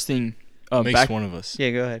interesting. Makes one of us. Yeah,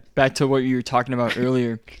 go ahead. Back to what you were talking about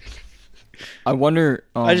earlier. I wonder.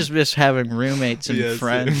 I just miss having roommates and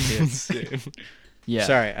friends. Same. Yeah.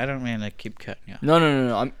 Sorry, I don't mean to keep cutting you off.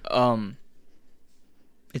 No. I'm.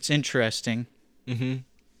 It's interesting.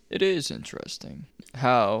 It is interesting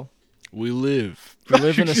how we live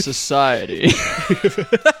in a society.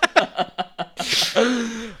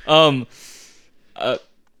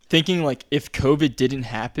 Thinking like if COVID didn't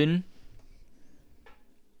happen,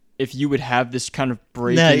 if you would have this kind of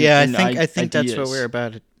break. No, yeah, I think that's what we're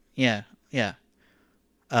about. Yeah.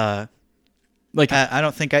 Like I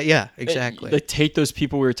don't think yeah, exactly. Like take those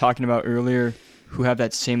people we were talking about earlier who have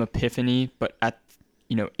that same epiphany, but at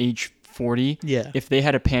age 40. Yeah. If they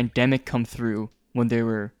had a pandemic come through when they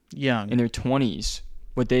were young in their 20s,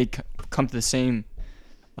 would they come to the same,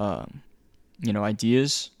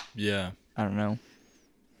 ideas? Yeah. I don't know.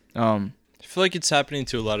 I feel like it's happening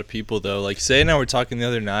to a lot of people though. Like Say and I were talking the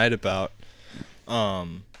other night about,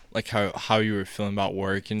 like how you were feeling about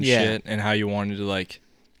work and shit, and how you wanted to like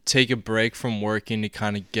take a break from working to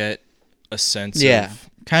kind of get a sense of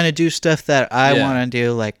kind of do stuff that I want to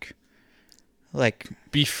do, like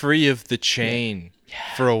be free of the chain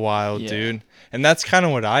for a while, dude. And that's kind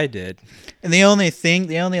of what I did. And the only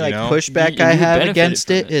pushback I have against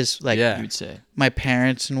it is like you would say my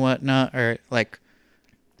parents and whatnot, or like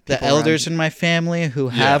the elders in my family who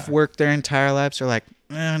have worked their entire lives are like,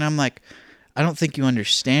 and I'm like, I don't think you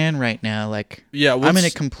understand right now. Like, I'm in a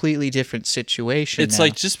completely different situation. It's now.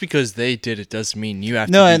 like just because they did it doesn't mean you have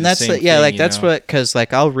to. No, do and the that's same what, thing, like that's what, because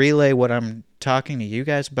like I'll relay what I'm talking to you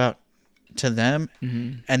guys about to them,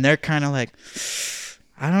 and they're kind of like,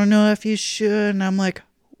 I don't know if you should, and I'm like,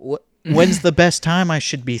 what? When's the best time I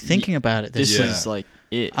should be thinking about it? This is like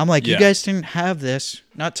it. I'm like, you guys didn't have this.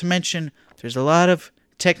 Not to mention, there's a lot of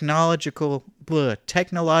technological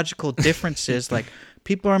differences. Like,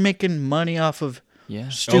 people are making money off of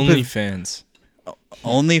stupid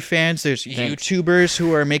OnlyFans. There's YouTubers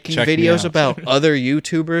who are making videos about other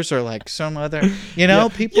YouTubers or like some other,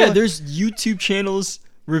 people. Yeah, there's YouTube channels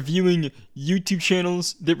reviewing YouTube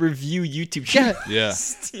channels that review YouTube channels. Yeah.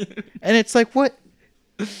 And it's like, what?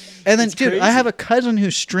 And then, It's dude, crazy. I have a cousin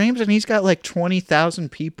who streams and he's got like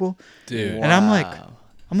 20,000 people. Dude. And I'm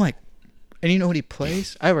like, and you know what he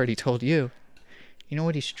plays? I already told you. You know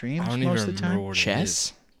what he streams I don't most even of the remember time? what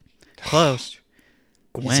Chess? Close.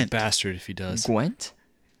 He's a Gwent. bastard if he does. Gwent?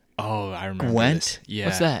 Oh, I remember Gwent? this. Yeah.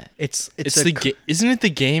 What's that? It's isn't it the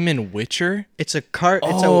game in Witcher? It's a card.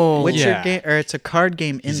 It's Oh, a Witcher yeah. game, or it's a card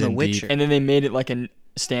game in He's The in Witcher. And then they made it like a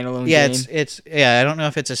standalone Yeah, game. it's I don't know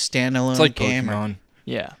if it's a standalone It's like game. Pokemon.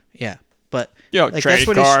 Yeah. Yeah, but Yo, like trade that's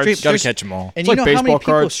what he cards. streams. Gotta catch them all. And It's you like know how many baseball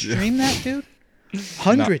people cards. stream that, dude?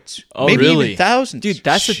 Hundreds, Oh, maybe really? even thousands. Dude,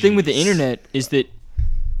 that's the thing with the internet is that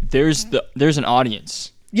there's an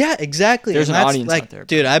audience. Yeah, exactly. There's and an that's audience like, out there, bro.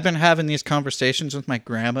 dude, I've been having these conversations with my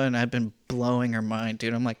grandma, and I've been blowing her mind,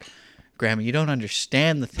 dude. I'm like, Grandma, you don't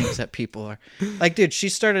understand the things that people are like, dude. She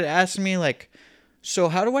started asking me like, so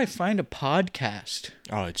how do I find a podcast?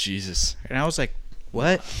 Oh, Jesus. And I was like,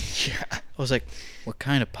 what? Yeah. I was like, what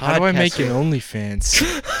kind of podcast? How do I make an OnlyFans?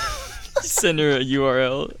 Send her a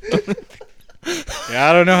URL. Yeah,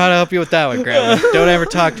 I don't know how to help you with that one, Grandma. Don't ever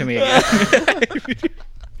talk to me again.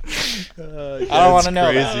 I don't want to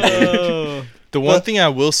know that. The one thing I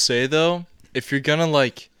will say though, if you're gonna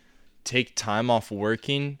like take time off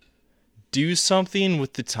working, do something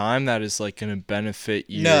with the time that is like gonna benefit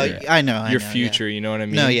you. I know your future. You know what I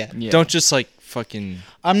mean? No, yeah. Don't just like fucking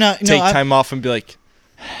I'm not take time off and be like,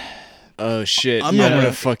 oh shit, I'm I'm not-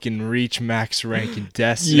 gonna fucking reach max rank in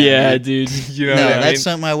Destiny. Yeah, dude. You know No, what I mean? that's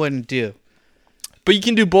something I wouldn't do. But you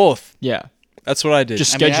can do both. Yeah. That's what I did.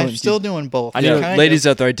 Just I mean, scheduling. I'm still doing both. I know, Kind ladies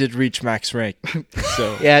of. out there, I did reach max rank.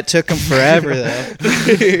 So Yeah, it took them forever though.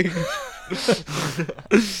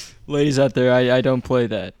 Ladies out there, I don't play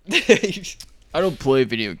that. I don't play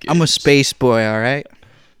video games. I'm a space boy, all right.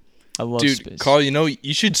 I love dude, space. Carl,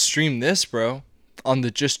 you should stream this, bro, on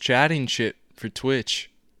the Just Chatting shit for Twitch.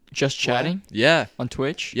 Just chatting Yeah, on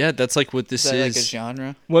Twitch. yeah, that's like what this Is that like a is.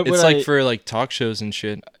 genre? What It's like for like talk shows and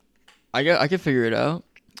shit. I can figure it out.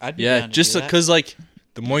 I'd be Yeah, down to just do that. because like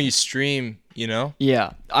the more you stream,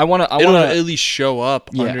 Yeah, I wanna it'll at least show up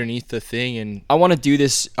Yeah. underneath the thing, and I wanna do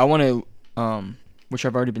this. I wanna which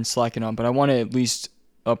I've already been slacking on, but I wanna at least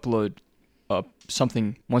upload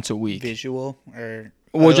something once a week. visual or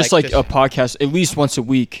Just like a podcast at least once a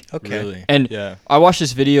week. okay. really, And yeah, I watched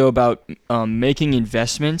this video about making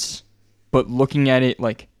investments, but looking at it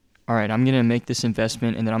like, all right, I'm gonna make this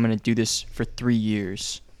investment and then I'm gonna do this for 3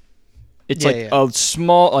 years. It's Yeah, like yeah. a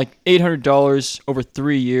small, like $800 over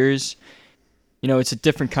 3 years. You know, it's a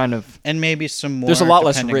different kind of. And maybe some more. There's a lot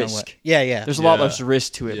less depending on risk. what- Yeah, yeah. There's a lot Yeah. less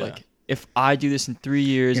risk to it. Yeah. Like if I do this in 3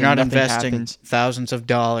 years, You're and not nothing investing happens, thousands of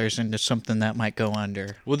dollars into something that might go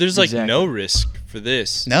under. well, there's like Exactly. no risk for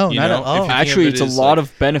this. No, you not know? at all. If you think actually, of it's it a as, lot like,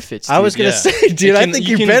 of benefits. I was dude, gonna yeah. say, dude, I think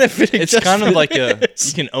you're benefiting. It's just kind for of like this.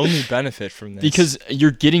 you can only benefit from this because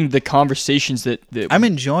you're getting the conversations that I'm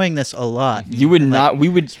enjoying this a lot. you would not. We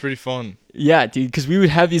would, it's pretty fun. yeah, dude, because we would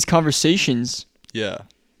have these conversations Yeah,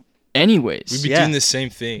 anyways. we'd be Yeah. doing the same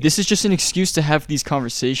thing. This is just an excuse to have these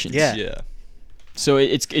conversations. Yeah. yeah. So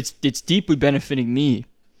it's deeply benefiting me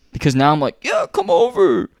because now I'm like, yeah, come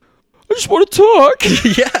over. I just want to talk.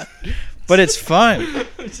 Yeah, but it's fun.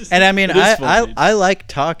 And I mean, It is fun, dude. I like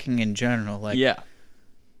talking in general. Like Yeah,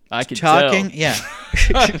 I could talking. tell.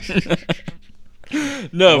 Yeah.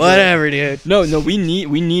 No, whatever, dude. No, we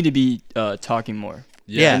need to be talking more.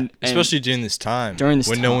 Yeah. And Especially during this time. When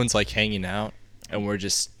no one's like hanging out and we're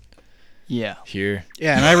just here.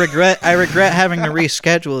 Yeah, and I regret having to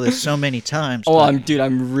reschedule this so many times. Oh,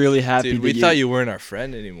 I'm really happy. Dude, we thought you weren't our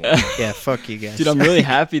friend anymore. Yeah, fuck you guys. Dude, I'm really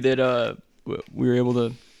happy that we were able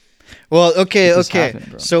to. Well, okay.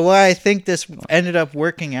 Happen, So why I think this ended up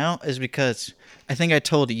working out is because I think I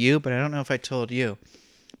told you, but I don't know if I told you.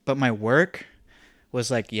 But my work was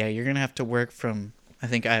like, yeah, you're gonna have to work from. I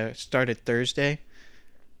think I started Thursday.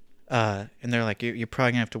 And they're like, you're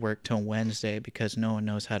probably gonna have to work till Wednesday because no one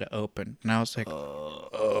knows how to open. And I was like,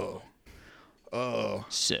 oh,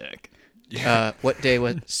 Sick. what day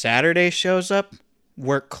was Saturday? Shows up,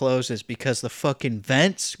 work closes because the fucking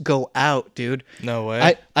vents go out, dude. No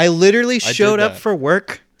way. I literally showed up that. for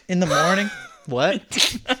work in the morning. What?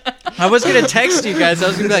 I was gonna text you guys. I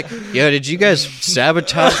was gonna be like, yo, did you guys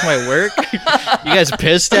sabotage my work? You guys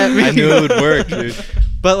pissed at me? I knew it would work, dude.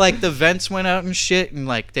 But like the vents went out and shit, and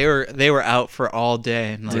like they were out for all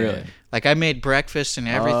day. And like, Really? Like I made breakfast and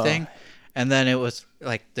everything, and then it was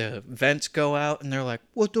like the vents go out, and they're like,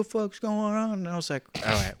 "What the fuck's going on?" And I was like,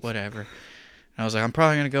 "All right, whatever." And I was like, "I'm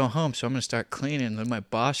probably gonna go home, so I'm gonna start cleaning." And then my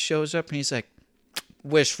boss shows up, and he's like,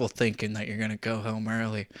 "Wishful thinking that you're gonna go home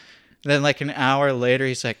early." And then like an hour later,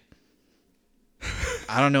 he's like,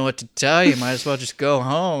 "I don't know what to tell you. Might as well just go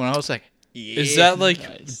home." And I was like. Yeah, Is that like?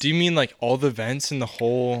 Nice. Do you mean like all the vents in the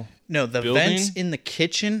whole? No, the building? vents in the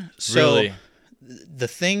kitchen. So Really? the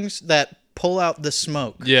things that pull out the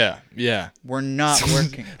smoke Yeah. were not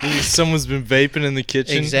working. Someone's been vaping in the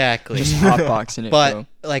kitchen. Exactly. Just hotboxing it, But bro.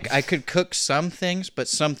 like I could cook some things, but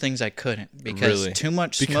some things I couldn't because Really? too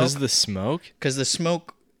much Because smoke. of the smoke. Because the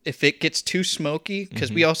smoke, if it gets too smoky,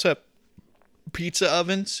 because we also have pizza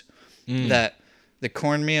ovens that the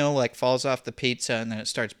cornmeal like falls off the pizza and then it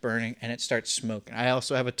starts burning and it starts smoking. I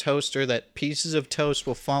also have a toaster that pieces of toast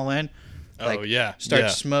will fall in, like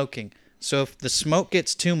start smoking. So if the smoke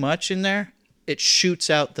gets too much in there, it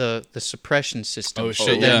shoots out the suppression system. Oh, So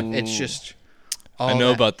shit, then yeah. it's just. All I know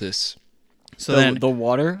that. about this. So the, then the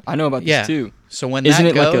water, I know about yeah. this too. So when Isn't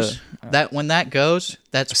that it like goes, when that goes, A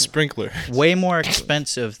that's sprinkler. way more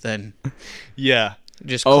expensive than yeah.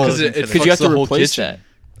 just Oh, closing it for the because you have fucks the to whole replace kitchen. that.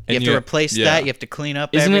 You have to replace that. You have to clean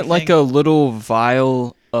up. Isn't everything. it like a little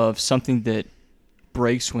vial of something that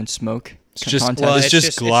breaks when smoke It's just contact? Well, it's it's just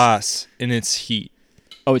just- glass and it's heat.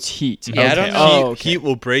 Oh, it's heat. Yeah, I okay. don't know. Oh, Heat, okay. heat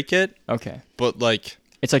will break it, Okay. but like.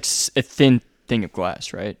 It's like a thin thing of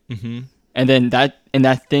glass, right? Mm-hmm. And then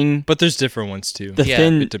that thing, But there's different ones too. the Yeah,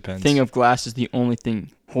 thin it depends. thing of glass is the only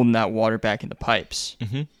thing holding that water back in the pipes.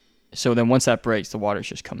 Mm-hmm. So then once that breaks, the water's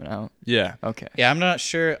just coming out. Yeah. Okay. Yeah, I'm not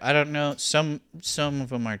sure. I don't know. Some of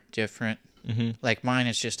them are different. Mm-hmm. Like mine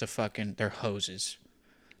is just they're hoses.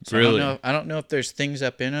 So Really? I don't know if there's things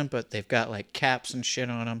up in them, but they've got like caps and shit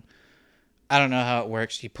on them. I don't know how it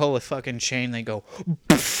works. You pull a fucking chain, they go.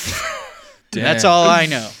 That's all I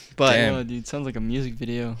know. But Damn. Oh, dude, sounds like a music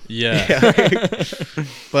video. Yeah.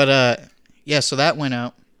 But yeah, so that went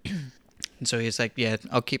out. And so he's like, yeah,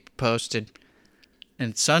 I'll keep you posted.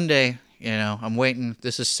 And Sunday, I'm waiting.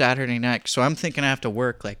 This is Saturday night. So I'm thinking I have to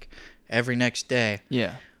work like every next day.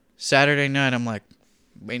 Yeah. Saturday night, I'm like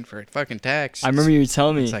waiting for a fucking text. I remember you were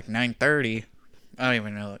telling me. It's like 9:30. I don't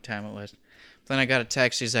even know what time it was. Then I got a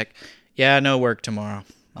text. He's like, yeah, no work tomorrow.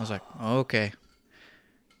 I was like, oh, okay.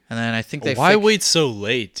 And then I think they Why fixed- wait so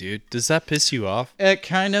late, dude? Does that piss you off?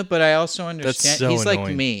 Kind of, but I also understand. so He's like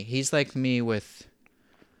annoying. me. He's like me with,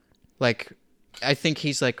 like, I think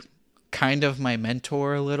he's like kind of my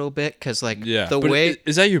mentor a little bit because like Yeah. the But way.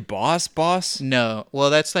 is that your boss? No, well,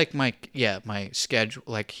 that's like my schedule.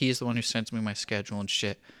 Like he's the one who sends me my schedule and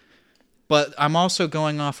shit. But I'm also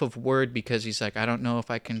going off of word because he's like, I don't know if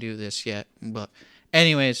I can do this yet. But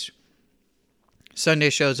anyways, Sunday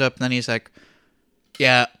shows up and then he's like,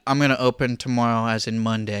 yeah, I'm gonna open tomorrow, as in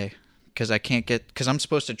Monday, because I'm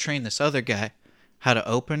supposed to train this other guy how to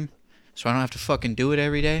open, so I don't have to fucking do it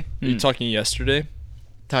every day. Are you talking yesterday?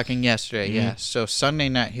 Talking yesterday, yeah. So Sunday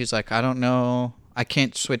night, he's like, I don't know, I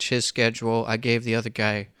can't switch his schedule. I gave the other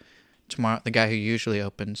guy tomorrow, the guy who usually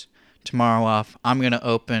opens, tomorrow off. I'm gonna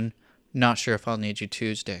open. Not sure if I'll need you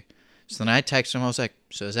Tuesday. So then I texted him. I was like,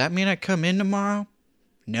 so does that mean I come in tomorrow?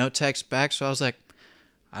 No text back. So I was like,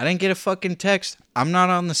 I didn't get a fucking text. I'm not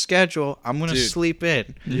on the schedule. I'm going to Dude. sleep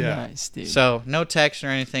in. Yeah. Nice, dude. So no text or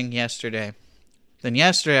anything yesterday. Then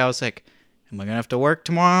yesterday I was like, am I going to have to work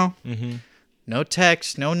tomorrow? Mm-hmm. No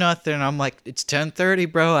text, no nothing. I'm like, it's 10:30,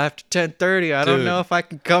 bro. After 10:30, I don't Dude. know if I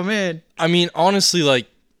can come in. I mean, honestly, like,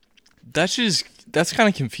 that's kind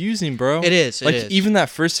of confusing, bro. It is. Like, even that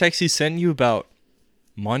first text he sent you about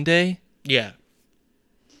Monday, Yeah.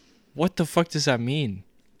 what the fuck does that mean?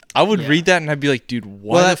 I would read that and I'd be like, dude,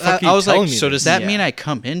 why the fuck are I you was telling like, me so this? does that mean I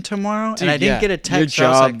come in tomorrow? Dude, and I didn't get a text. Your I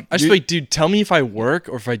was job- like, I just be like, dude, tell me if I work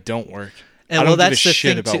or if I don't work. and I well, don't give that's a the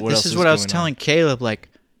shit thing. about Too. what This else is is what I was going telling Caleb. Like,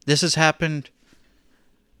 this has happened.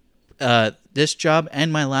 This job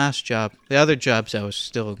and my last job. The other jobs, I was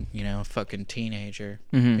still, a fucking teenager,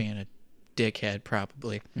 being a dickhead,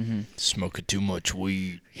 probably. Smoking too much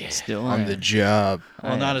weed. Still On the job.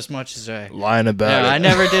 Well, not as much as I. Lying about No, it. I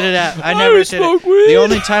never did it at. I never did it. weed. The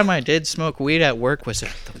only time I did smoke weed at work was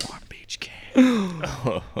at the Warm Beach camp.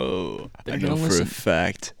 They're I gonna know for listen. a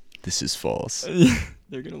fact this is false.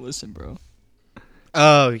 They're gonna listen, bro.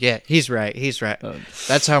 Oh yeah, he's right. He's right.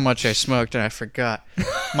 That's how much I smoked, and I forgot.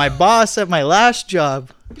 My boss at my last job,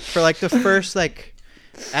 for like the first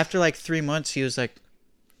after like 3 months, he was like,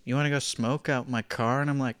 "You want to go smoke out my car?" And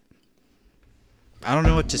I'm like, "I don't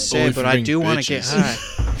know what to say, Only but for I being do want to get bitches."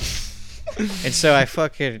 high." And so I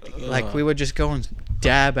fucking we would just go and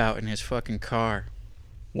dab out in his fucking car.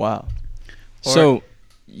 Wow. Or- So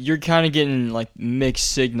you're kind of getting like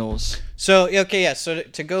mixed signals. So okay, yeah. So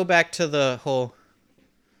to go back to the whole,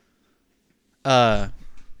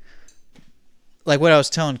 like what I was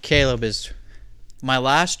telling Caleb is, my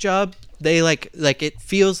last job, they like it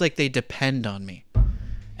feels like they depend on me, and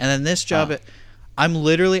then this job, I'm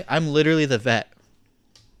literally the vet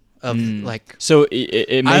of like. So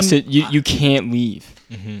it makes you can't leave,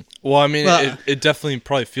 Well, I mean, Well- it definitely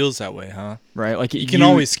probably feels that way, huh? right? Like You can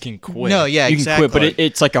always quit. No, yeah, you exactly. can quit, but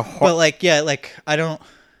it's like a hard, But like, yeah, like I don't.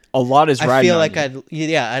 a lot is I riding feel on like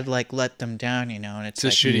you. I'd like let them down, and it's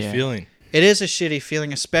It's a like, shitty Yeah. feeling. It is a shitty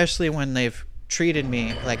feeling, especially when they've treated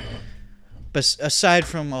me like, aside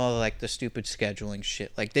from all like the stupid scheduling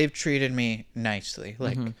shit, like they've treated me nicely.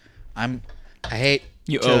 Like I hate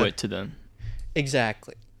You to- owe it to them,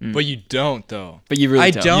 exactly. But you don't, though. but you really I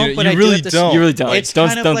don't. don't, You- but you I really do at the don't. You really don't. It's Don't-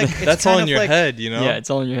 kind of don't- like it's That's all kind in of your like- head, you know? Yeah, it's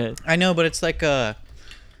all in your head. I know, but it's like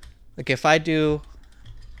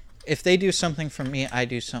if they do something for me, I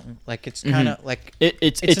do something. Like it's kind of like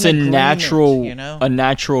It's It's a an agreement, natural a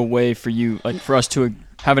natural way for you, like for us to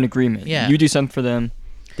have an agreement. Yeah. You do something for them,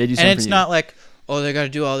 they do something and it's for you. not like, oh, they got to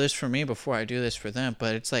do all this for me before I do this for them.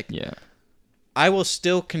 But it's like, Yeah. I will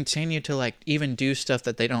still continue to like even do stuff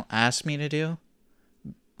that they don't ask me to do.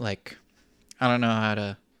 Like, I don't know how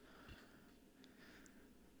to.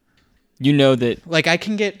 You know that. Like, I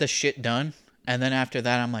can get the shit done, and then after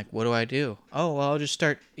that, I'm like, what do I do? Oh, well, I'll just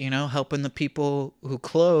start, helping the people who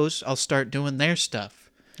close. I'll start doing their stuff.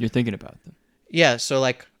 You're thinking about them. Yeah, so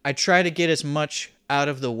like I try to get as much out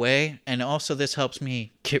of the way, and also this helps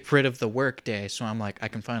me get rid of the work day, so I'm like I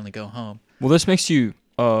can finally go home. Well, this makes you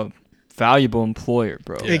a valuable employer,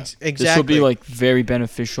 bro. Yeah. Exactly. This will be like very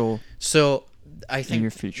beneficial. So I think your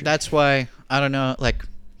future. that's why I don't know. Like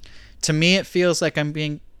to me, it feels like I'm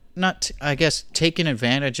being I guess taken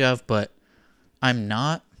advantage of, but I'm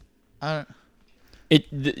not. I don't,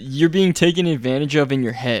 You're being taken advantage of in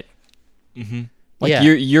your head. Mm-hmm. Like Yeah.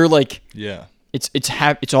 you're like Yeah.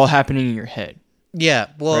 it's all happening in your head. yeah.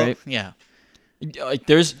 Well, Right? yeah. Like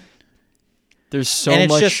there's so and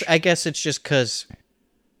it's much. just I guess it's just because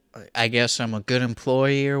I guess I'm a good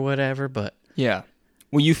employee or whatever, but Yeah.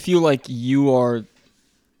 Well, you feel like you are.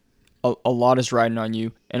 A lot is riding on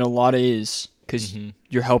you, and a lot is because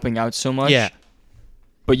you're helping out so much. yeah.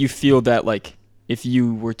 But you feel that like if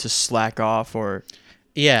you were to slack off or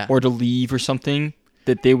Yeah. to leave or something,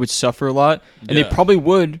 that they would suffer a lot, and they Yeah. probably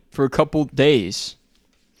would for a couple days.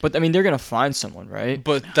 But I mean, they're gonna find someone, right?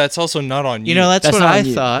 But that's also not on you. You know, that's That's what not I on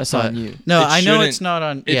you. thought. That's not but- on you. No, It I know it's shouldn't- not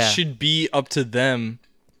on. It Yeah. should be up to them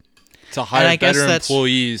to I hire guess better that's-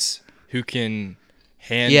 employees who can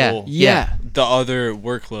handle Yeah. the other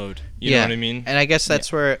workload. You know what I mean? And I guess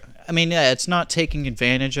that's where I mean, yeah, it's not taking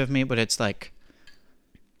advantage of me, but it's like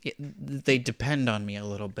they depend on me a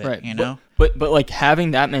little bit, Right. you know? But like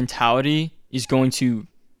having that mentality is going to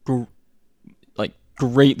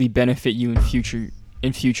greatly benefit you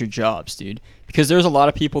in future jobs, dude. Because there's a lot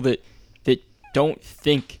of people that don't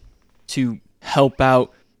think to help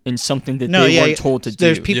out in something that they weren't told to do.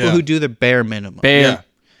 There's people Yeah. who do the bare minimum. bare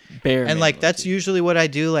And minimum, like that's dude. usually what I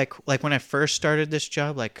do like when I first started this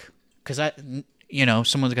job, like cuz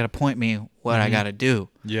someone's got to point me what I got to do.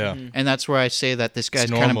 Yeah. And that's where I say that this guy's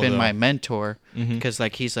kind of normal, been though. my mentor because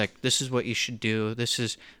like he's like, this is what you should do. This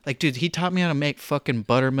is like, dude, he taught me how to make fucking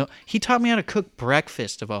buttermilk. He taught me how to cook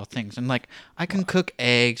breakfast of all things. And like, I can cook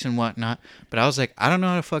eggs and whatnot, but I was like, I don't know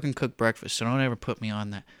how to fucking cook breakfast, so don't ever put me on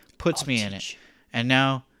that. Puts me in it. And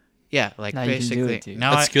now, yeah, like Now you can do basically, it, dude.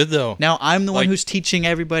 now That's good though. Now I'm the one Like, who's teaching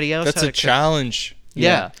everybody else. That's how a to cook. challenge.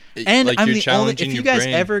 Yeah. It- And like I'm you're the only. challenging If you your guys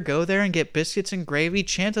brain. ever go there and get biscuits and gravy,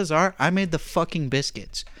 chances are I made the fucking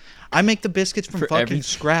biscuits. I make the biscuits from For fucking every-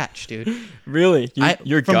 scratch, dude. Really?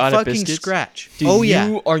 You're from god at fucking biscuits? scratch. Dude, oh yeah.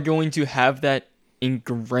 You are going to have that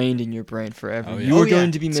ingrained in your brain forever. Oh, yeah. You Oh, are yeah.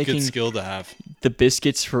 going to be It's a good making skill to have. the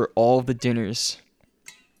biscuits for all the dinners.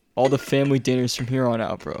 All the family dinners from here on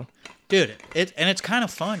out, bro. Dude, it's kind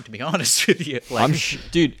of fun to be honest with you. Like,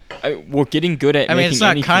 Dude, we're getting good at I mean, making it's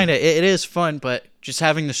not anything. kind of. It is fun, but just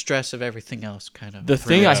having the stress of everything else kind of. The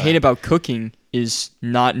thing I hate about cooking is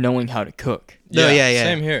not knowing how to cook. No, yeah.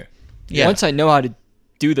 Same here. Yeah. Once I know how to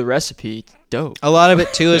do the recipe, it's dope. A lot of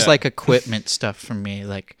it too is Yeah. like equipment stuff for me.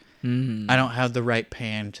 Like, Mm. I don't have the right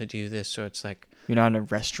pan to do this, so it's like, You're not in a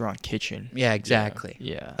restaurant kitchen. yeah, exactly.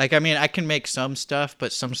 Yeah. Like, I mean, I can make some stuff,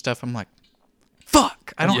 but some stuff I'm like,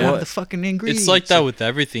 fuck, I don't Yeah. have the fucking ingredients. It's like that with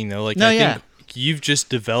everything though. Like No, I yeah. think you've just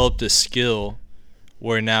developed a skill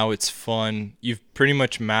where now it's fun. You've pretty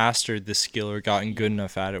much mastered the skill or gotten good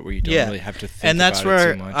enough at it where you don't Yeah. really have to think And that's about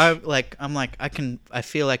where it too much. I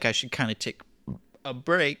feel like I should kind of take a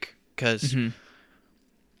break because, Mm-hmm.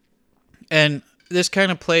 and this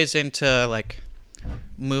kind of plays into like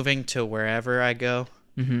moving to wherever I go.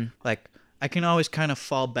 Mm-hmm. Like, I can always kind of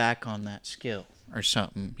fall back on that skill or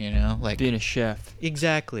something, you know, like Being a chef.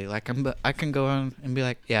 exactly. Like I can go on and be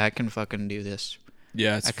like, yeah, I can fucking do this.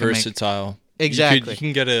 Yeah, it's I can make- versatile. Exactly. You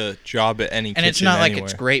can get a job at any And kitchen it's not like anywhere.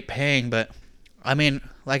 it's great paying, but I mean,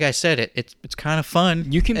 like I said, it's kind of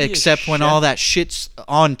fun. You can be a except when chef. all that shit's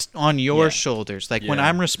on your Yeah. shoulders. Like when Yeah.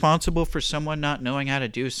 I'm responsible for someone not knowing how to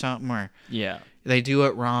do something, or Yeah. they do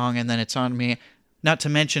it wrong, and then it's on me. Not to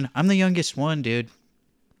mention, I'm the youngest one, dude.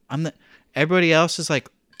 Everybody else is like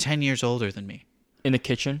 10 years older than me. In the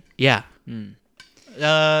kitchen. Yeah. Mm.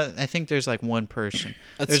 I think there's like one person.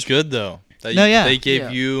 That's There's- good though. That No, yeah. They gave Yeah.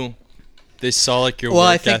 you. They saw like your Well, work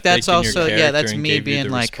I think ethic that's and also your that's character and me gave you being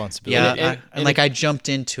the like, responsibility. yeah, And- and like I jumped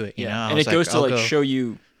into it, you know. I And was it goes like, to I'll like go- show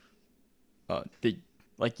you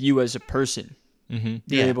you as a person. Mm-hmm.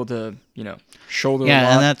 You're Yeah. able to, shoulder a Yeah,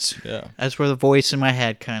 lot. and Yeah. that's where the voice in my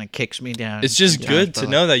head kind of kicks me down. It's just sometimes, good but, to like-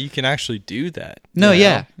 know that you can actually do that. No, you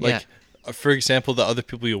know? yeah, Like, for example, the other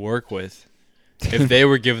people you work with, if they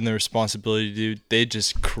were given the responsibility to do, they'd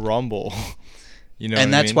just crumble. You know,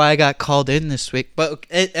 and what I that's mean? why I got called in this week. But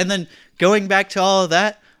and then going back to all of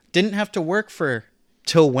that, didn't have to work for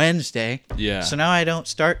till Wednesday. Yeah. So now I don't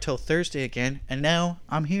start till Thursday again, and now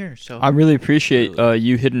I'm here. So I really appreciate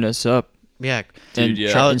you hitting us up yeah, and, Dude,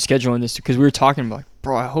 yeah. and scheduling this because we were talking about,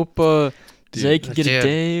 bro, I hope Zay can get a Dude.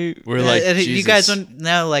 day. We're like, you Jesus. guys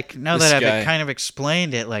now This that I've guy. kind of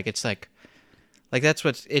explained it, like it's like that's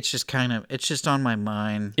what it's just on my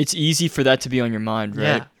mind. It's easy for that to be on your mind, right?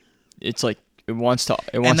 Yeah. It's like it wants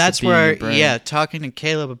And that's to be in where your brain. talking to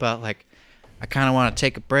Caleb about like I kind of want to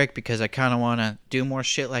take a break because I kind of want to do more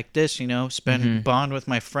shit like this, spend Mhm. bond with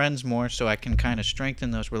my friends more so I can kind of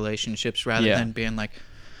strengthen those relationships rather Yeah. than being like,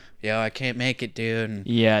 yo, I can't make it, dude. And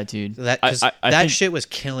Yeah, dude. that I- 'cause I that think- shit was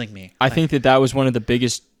killing me. I Like, think that was one of the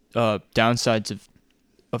biggest downsides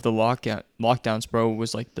of the lockdowns, bro,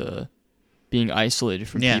 was like the being isolated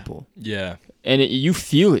from Yeah. people. Yeah. And you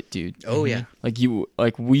feel it, dude. oh yeah.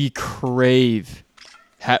 Like we crave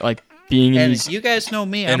being in And these you guys know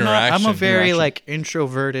me. I'm a Interaction. very Interaction. like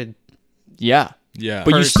introverted. yeah. Yeah.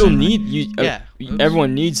 But you still person. need Yeah.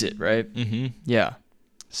 everyone needs it, right? Mm-hmm. Yeah.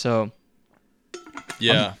 So,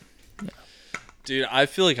 Yeah. Dude, I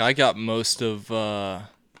feel like I got most of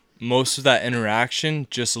that interaction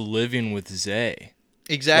just living with Zay.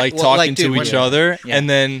 Exactly. Like talking to each other, Yeah. and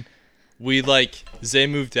then Zay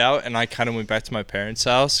moved out, and I kind of went back to my parents'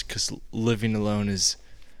 house because living alone is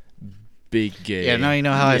big gay. Yeah, now you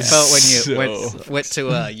know how I Yeah. felt when you So- went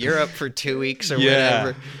to Europe for 2 weeks or Yeah.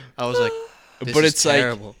 whatever. I was like, this But is it's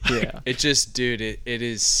terrible. yeah. it just, dude, it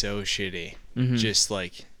is so shitty. Mhm. Just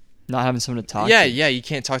like, Not having someone to talk yeah, to. yeah, you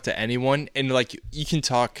can't talk to anyone, and like you can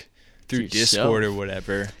talk through To yourself. Discord or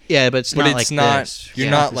whatever. Yeah, but it's But not it's like not. this. You're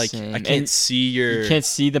Yeah. not the like same. I can't And see your. You can't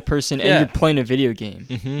see the person, Yeah. and you're playing a video game.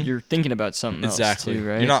 Mhm. You're thinking about something exactly. else too,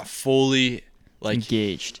 right? You're not fully like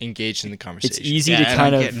engaged. engaged in the conversation. It's easy Yeah, to and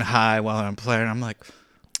kind I'm of. getting high while I'm playing. I'm like,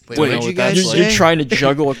 wait, Wait, what know did you what guys that's say? You're trying to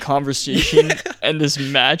juggle a conversation and this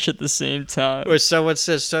match at the same time. Or someone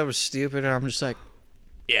says something stupid, and I'm just like,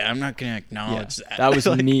 yeah, I'm not gonna Yeah, acknowledge that. that was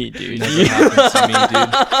Like, me, dude. Never happened to me,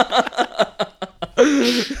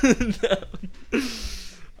 dude.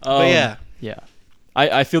 But yeah. yeah.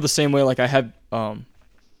 I feel the same way. Like I had in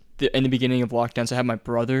the beginning of lockdowns, I had my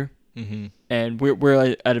brother, Mm-hmm. and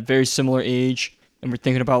we're at a very similar age, and we're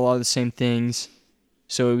thinking about a lot of the same things.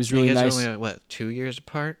 So it was really you guys nice. are only what 2 years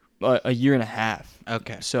apart? A year and a half.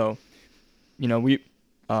 Okay. So, we, it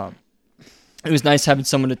was nice having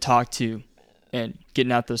someone to talk to, and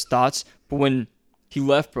getting out those thoughts. But when he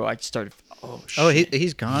left, bro, I just started. Oh shit. Oh,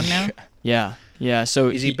 he's gone now. Yeah. So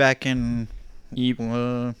Is he back in?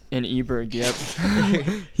 in Eberg? Yep.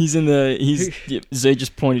 He's in the. Zay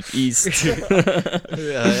just pointed east.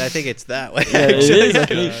 I think it's that way. Yeah, it is. I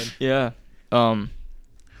think. Yeah.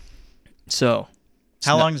 So.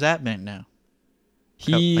 How long's that been now?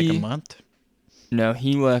 Like a month? No,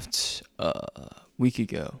 he left a week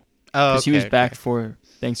ago. Oh, because he was back for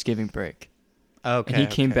Thanksgiving break. Okay. And he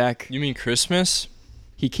came back. You mean Christmas?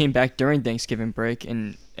 He came back during Thanksgiving break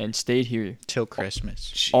and stayed here till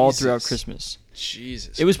Christmas. All throughout Christmas.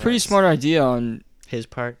 Jesus. It was pretty smart idea on his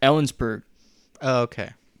part. Ellensburg. Oh,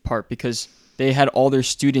 okay. Part because they had all their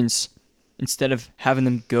students, instead of having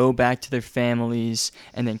them go back to their families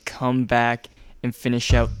and then come back and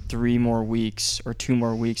finish out 3 more weeks or 2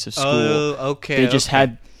 more weeks of school. Oh, okay. They just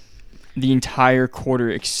had the entire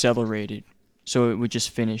quarter accelerated, so it would just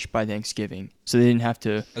finish by Thanksgiving. So they didn't have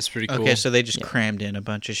to. That's pretty cool. Okay, so they just crammed in a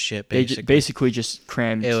bunch of shit. Basically. They basically just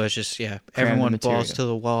crammed. It was just everyone balls to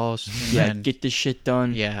the walls. And get this shit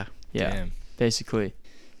done. Yeah. Damn. Basically.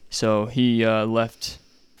 So he left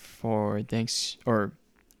for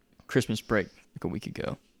Christmas break like a week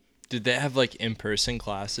ago. Did they have like in-person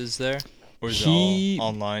classes there? Or is it all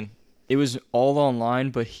online? It was all online,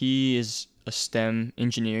 but he is a STEM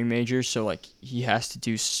engineering major, so like he has to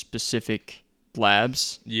do specific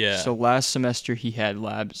labs. Yeah. So last semester he had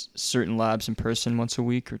certain labs in person once a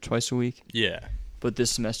week or twice a week. Yeah. But this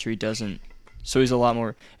semester he doesn't. So he's a lot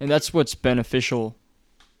more, and that's what's beneficial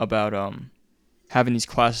about having these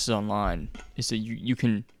classes online is that you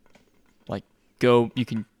can like go, you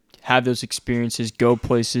can have those experiences, go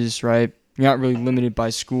places, right? You're not really limited by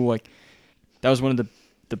school. Like that was one of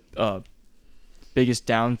the biggest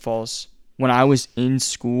downfalls. When I was in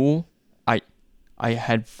school, I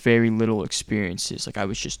had very little experiences. Like I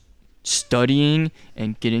was just studying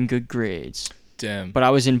and getting good grades. Damn. But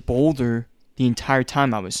I was in Boulder the entire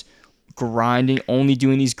time. I was grinding, only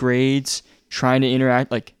doing these grades, trying to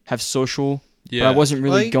interact, like have social. Yeah. But I wasn't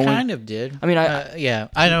really going. Kind of did. I mean,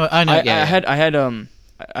 I know.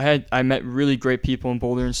 I met really great people in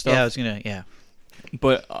Boulder and stuff. Yeah, I was gonna. Yeah.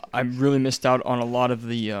 But I really missed out on a lot of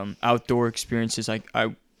the outdoor experiences I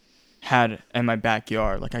had in my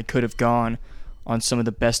backyard. Like I could have gone on some of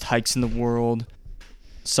the best hikes in the world.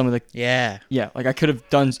 Some of the like I could have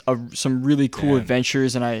done some really cool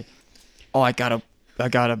adventures, and I got a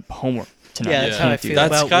homework tonight. Yeah, that's how I feel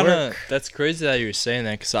about work. That's crazy that you're saying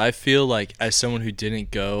that, because I feel like as someone who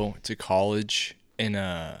didn't go to college in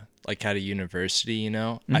like at a university, you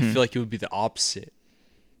know, I feel like it would be the opposite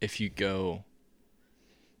if you go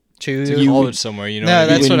to college somewhere, you know. No,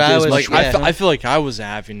 that's what I was like. Yeah. I feel like I wasn't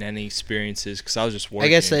having any experiences because I was just working. I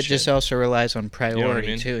guess that just also relies on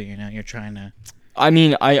priority too. You know, you're trying to. I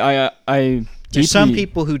mean, there's some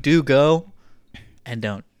people who do go and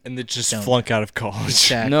don't, and they just flunk out of college.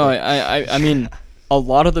 Exactly. No, I mean, a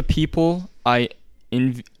lot of the people I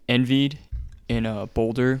envied in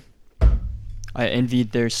Boulder, I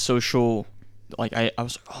envied their social. Like I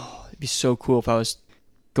was, it'd be so cool if I was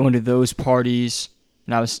going to those parties.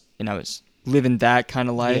 And I was living that kind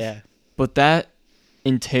of life. Yeah. But that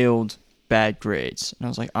entailed bad grades. And I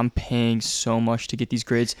was like, I'm paying so much to get these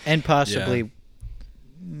grades. And possibly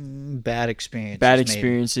bad experiences. Bad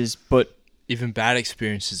experiences, but even bad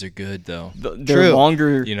experiences are good though. They're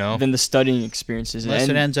longer, you know, than the studying experiences. Unless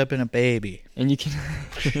it ends up in a baby. And you can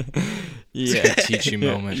teaching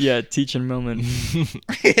moment. Yeah, teaching moment.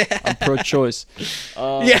 I'm pro-choice.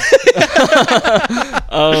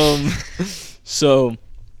 So,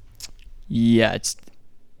 yeah, it's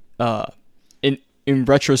in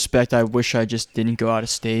retrospect, I wish I just didn't go out of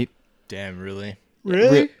state. Damn, really?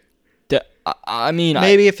 I mean,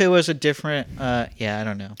 maybe if it was a different, I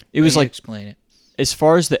don't know. It was like, explain it. As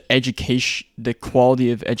far as the education, the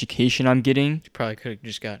quality of education I'm getting, you probably could have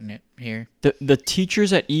just gotten it here. The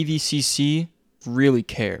teachers at EVCC really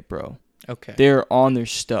care, bro. Okay, they're on their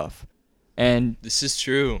stuff, and this is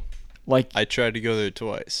true. Like I tried to go there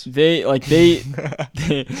twice. They know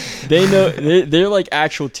they're like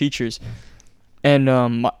actual teachers,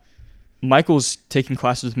 and Michael's taking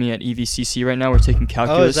classes with me at EVCC right now. We're taking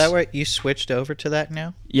calculus. Oh, is that where you switched over to that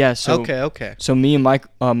now? Yeah. So okay. So me and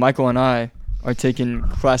Michael and I are taking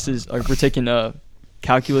classes. We're taking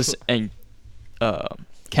calculus and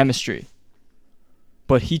chemistry.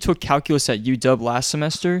 But he took calculus at UW last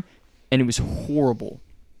semester, and it was horrible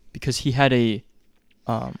because he had a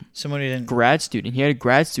grad student. He had a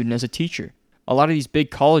grad student as a teacher. A lot of these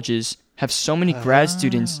big colleges have so many grad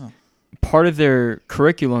students. Part of their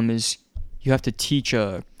curriculum is you have to teach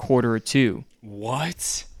a quarter or two.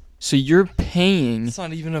 What? So you're paying It's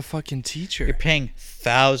not even a fucking teacher. You're paying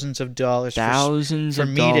thousands of dollars for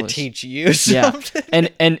me dollars to teach you something.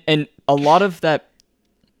 Yeah, and a lot of that,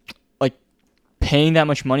 like paying that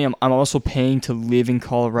much money, I'm also paying to live in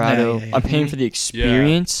Colorado. Yeah. I'm paying for the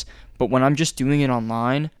experience, but when I'm just doing it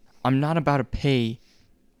online, I'm not about to pay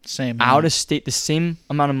Same out of state the same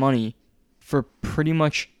amount of money for pretty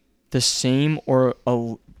much the same or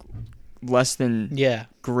a less than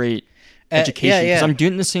great education. Because I'm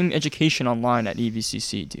doing the same education online at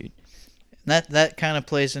EVCC, dude. That kind of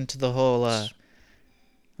plays into the whole,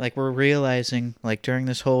 like we're realizing, like during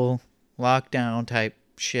this whole lockdown type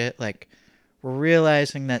shit, like we're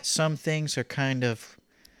realizing that some things are kind of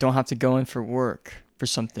don't have to go in for work for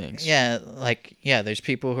some things. Yeah, like there's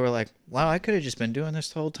people who are like, wow, I could have just been doing this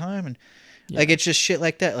the whole time, and like it's just shit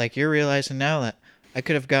like that. Like you're realizing now that I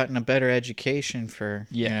could have gotten a better education for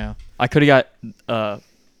you know, I could have got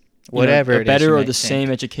whatever a better or the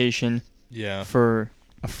same education Yeah. for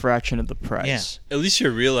a fraction of the price. At least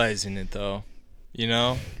you're realizing it, though. You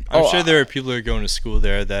know, I'm sure there are people who are going to school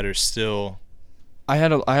there that are still. I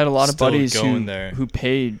had a lot of buddies there. who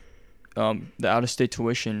paid the out of state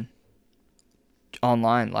tuition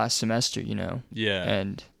online last semester. You know. Yeah.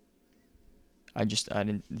 And I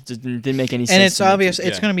didn't make any sense. And it's to me. obvious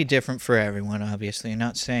it's going to be different for everyone. Obviously, you're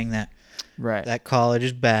not saying that that college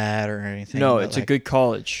is bad or anything. No, it's a good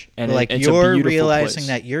college, and like it's you're a beautiful realizing place.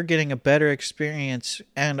 that you're getting a better experience,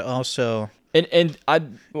 and also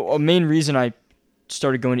a main reason I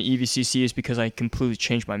started going to EVCC is because I completely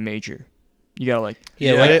changed my major. You gotta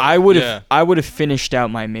I would have finished out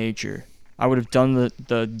my major. I would have done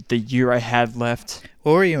the year I had left.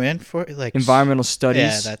 What were you in for? Like environmental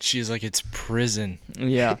studies. Yeah, she's like, it's prison.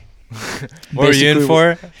 Yeah. What were you in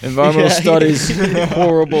for? Environmental studies.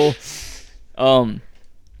 Horrible.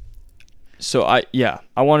 So I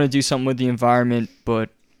want to do something with the environment, but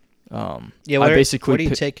what are you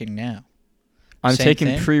taking now? I'm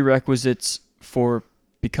taking prerequisites for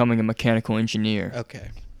becoming a mechanical engineer. Okay.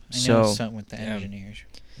 I know something with the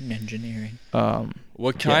engineering.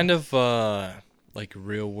 What kind of like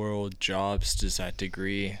real world jobs does that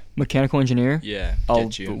degree? Mechanical engineer? Yeah.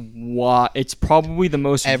 Get you. It's probably the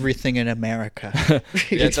most everything in America.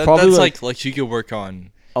 It's probably like you could work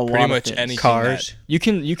on pretty much anything. Cars. You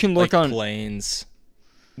can look on planes.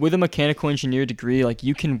 With a mechanical engineer degree, like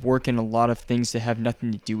you can work in a lot of things that have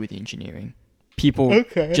nothing to do with engineering. People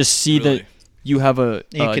just see that you have a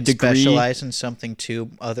you could degree. Specialize in something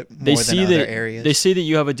too other areas. They say that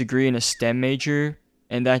you have a degree in a STEM major,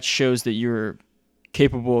 and that shows that you're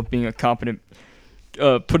capable of being a competent,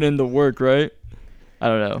 put in the work, right? I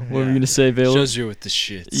don't know. What were you gonna say, Vale? Shows you with the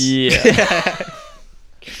shits. Yeah.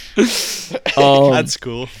 That's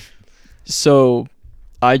cool. So,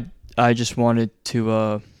 I just wanted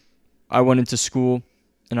to. I went into school,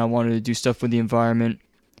 and I wanted to do stuff with the environment,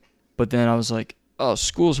 but then I was like, oh,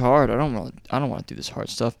 school's hard. I don't want to do this hard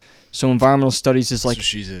stuff. So environmental studies is like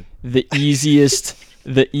the easiest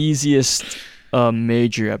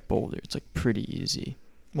major at Boulder. It's like pretty easy.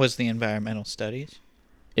 Was the environmental studies?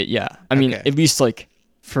 I mean, at least like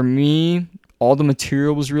for me, all the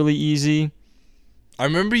material was really easy. I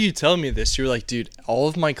remember you telling me this. You were like, dude, all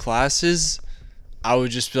of my classes, I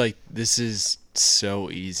would just be like, this is so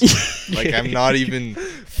easy. Like, I'm not even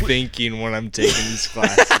thinking when I'm taking these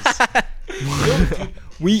classes.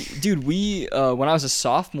 we when I was a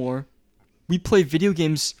sophomore, we played video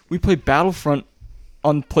games. We played Battlefront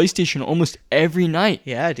on PlayStation almost every night.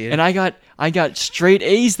 Yeah, dude. And I got straight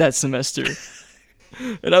A's that semester.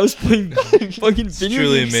 And I was playing fucking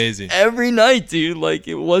video games amazing. Every night, dude. Like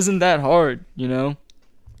it wasn't that hard, you know.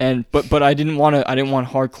 And but I didn't want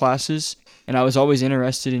hard classes, and I was always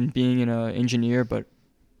interested in being an engineer, but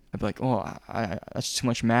I'd be like, oh, that's too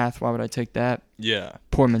much math. Why would I take that? Yeah.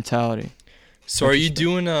 Poor mentality. So are you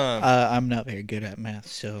doing I'm not very good at math,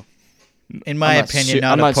 so in my opinion,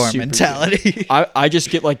 not a poor mentality. I just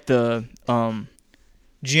get like the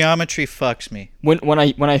geometry fucks me. When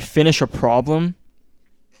I finish a problem,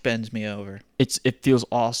 bends me over. It feels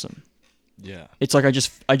awesome. Yeah. It's like I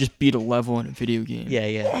just beat a level in a video game.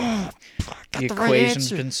 Yeah. The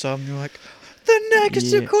equation's been solved, and you're like, the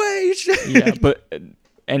next equation. Yeah, but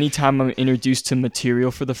anytime I'm introduced to material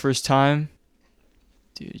for the first time,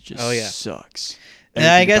 dude, it just sucks. And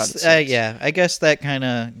I guess I guess that kind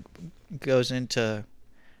of goes into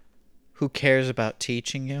who cares about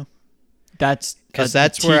teaching you. That's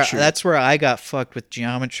where I got fucked with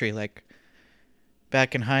geometry. Like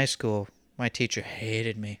back in high school, my teacher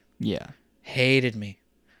hated me. Yeah. Hated me.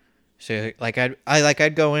 So like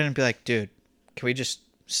I'd go in and be like, dude, can we just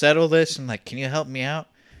settle this, and like, can you help me out?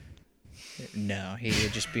 No, he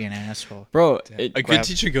would just be an asshole. Bro, A good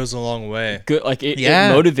teacher goes a long way. Good, like it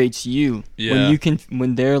motivates you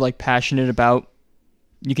when they're like passionate about.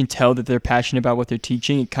 You can tell that they're passionate about what they're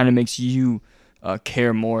teaching. It kind of makes you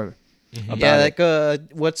care more about it.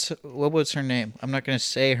 What was her name? I'm not gonna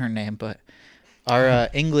say her name, but our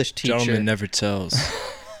English teacher. Gentleman never tells.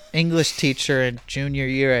 English teacher in junior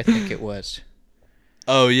year, I think it was.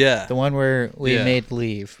 Oh yeah, the one where we made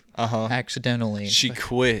leave. Accidentally. She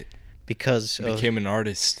quit because became an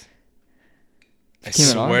artist. I Became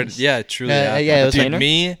an swear, artist? yeah, it truly. Yeah, it was dude,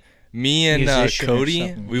 me and musician or Cody,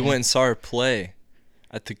 something, we went and saw her play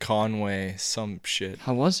at the Conway, some shit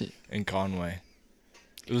How was it? in Conway.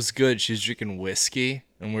 It was good. She was drinking whiskey,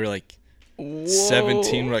 and we were like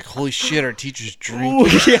 17. We're like, holy shit, our teacher's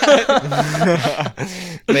drinking.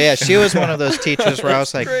 But yeah, she was one of those teachers where I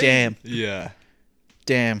was like, damn.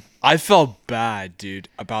 I felt bad, dude,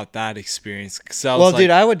 about that experience.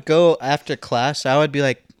 Dude, I would go after class. I would be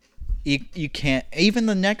like, you can't. Even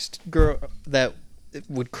the next girl that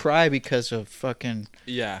would cry because of fucking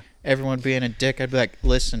everyone being a dick, I'd be like,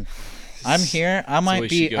 listen, I'm here. I might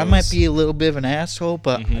be a little bit of an asshole,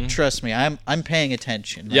 but trust me, I'm paying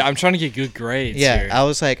attention. Like, I'm trying to get good grades. Yeah, here. I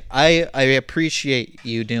was like, I appreciate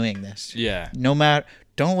you doing this. Yeah. No matter,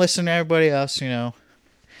 don't listen to everybody else. You know.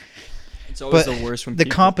 It's always the worst when the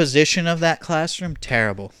composition of that classroom,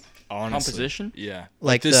 terrible. Honestly. Composition? Yeah.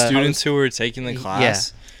 Like the students who were taking the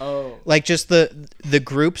class. Yeah. Oh. Like just the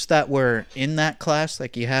groups that were in that class,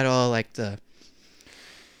 like you had all like the.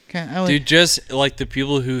 Dude, just like the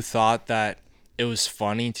people who thought that it was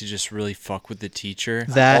funny to just really fuck with the teacher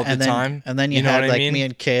all the time. And then you had like me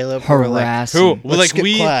and Caleb harassing. Who were like,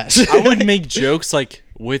 I would make jokes like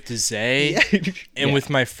with Zay and with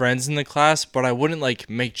my friends in the class, but I wouldn't like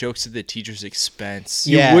make jokes at the teacher's expense.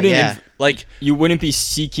 You wouldn't be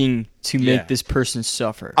seeking to make this person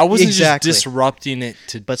suffer. I wasn't just disrupting it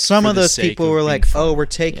to. But some of those people were like, "Oh, we're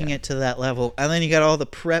taking it to that level," and then you got all the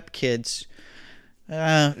prep kids.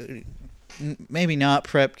 Maybe not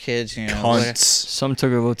prep kids, you know. Cunts. Some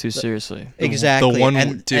took it a little too seriously. Exactly. The one,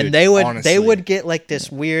 and dude, they would honestly, get like this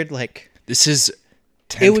weird like. This is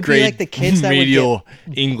 10th it would grade be like the kids that would get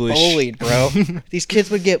English. bullied, bro. These kids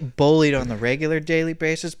would get bullied on the regular daily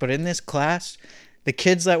basis, but in this class, the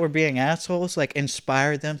kids that were being assholes like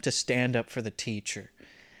inspired them to stand up for the teacher.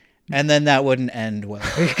 And then that wouldn't end well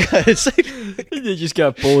because they just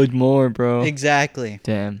got bullied more, bro. Exactly.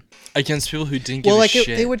 Damn. Against people who didn't give a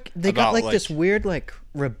shit. They got like this weird like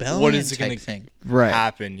rebellion what is type thing.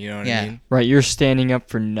 Happen, you know what I mean? Right, you're standing up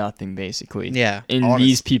for nothing basically. Yeah. In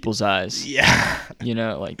these people's eyes. Yeah. You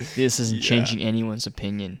know, like this isn't changing anyone's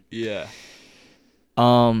opinion. Yeah.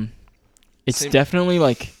 It's definitely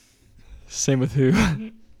like same with who?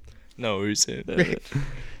 No, what are you saying?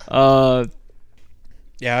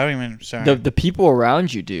 Yeah, I don't even. Sorry. The people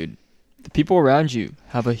around you, dude. The people around you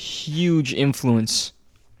have a huge influence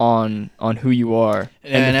on who you are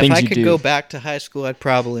and the things you do. And if I could go back to high school, I'd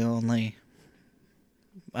probably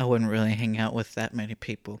I wouldn't really hang out with that many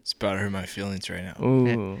people. It's about to hurt my feelings right now.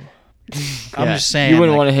 Ooh. I'm just saying. You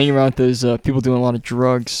wouldn't want to hang around with those people doing a lot of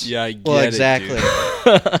drugs. Yeah, I get it, exactly.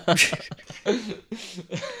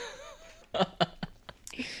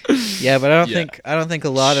 Yeah, but I don't think a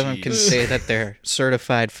lot of them can say that they're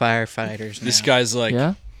certified firefighters now. This guy's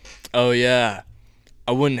like, oh yeah,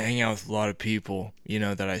 I wouldn't hang out with a lot of people, you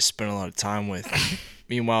know, that I spent a lot of time with.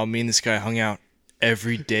 Meanwhile, me and this guy hung out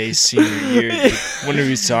every day senior year, dude, whenever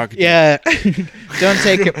he was talking to me. Don't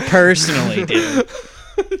take it personally, dude.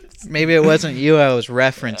 Maybe it wasn't you I was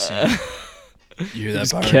referencing. You hear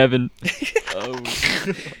that, Byron? Kevin.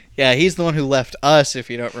 Yeah, he's the one who left us, if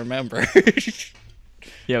you don't remember.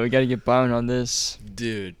 Yeah, we gotta get Byron on this,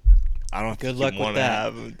 dude. I don't Good think luck you want with to that.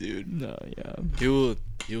 have him, dude. No, yeah.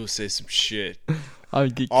 He will say some shit. I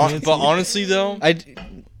would get canceled. But honestly, though, that'd be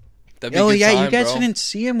a good you time, guys bro. didn't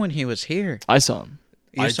see him when he was here. I saw him.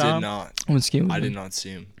 I did not. I went skiing with I him. did not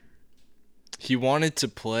see him. He wanted to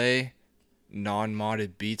play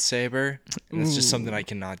non-modded Beat Saber, and that's just something I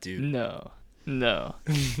cannot do. No.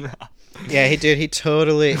 Yeah, he did. He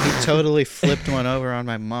totally flipped one over on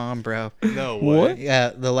my mom, bro. No way. What? Yeah,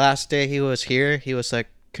 the last day he was here, he was like,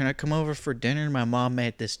 "Can I come over for dinner?" My mom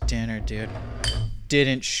made this dinner, dude.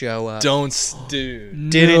 Didn't show up.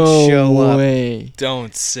 Didn't show up. Way.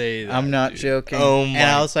 Don't say that. I'm not dude. joking. Oh my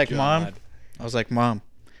And I was like, God. Mom,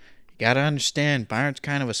 you gotta understand, Byron's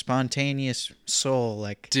kind of a spontaneous soul.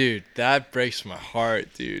 Like, dude, that breaks my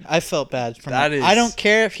heart, dude. I felt bad for that. I don't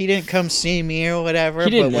care if he didn't come see me or whatever. He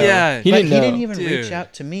didn't know. Yeah, he didn't even dude. reach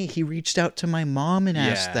out to me. He reached out to my mom and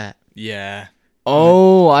asked that. Yeah.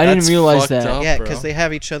 Oh, I didn't That's realize fucked that. up. Yeah, bro. because they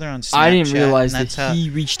have each other on Snapchat. I didn't realize and that that's he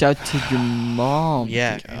reached out to your mom.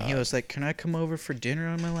 Yeah, God. and he was like, "Can I come over for dinner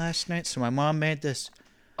on my last night?" So my mom made this,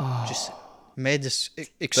 That makes you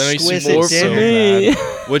exquisite more dinner. so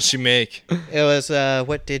mad. What'd she make? It was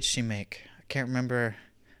what did she make? I can't remember.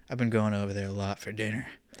 I've been going over there a lot for dinner.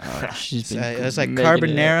 She's So been it was like making it up.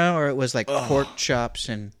 carbonara, or it was like pork chops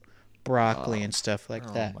and broccoli and stuff like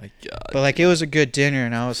that. Oh my god. But like it was a good dinner,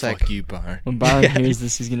 and I was Fuck like, you, Byron. When Byron Yeah. hears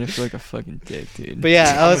this, he's gonna feel like a fucking dick, dude. but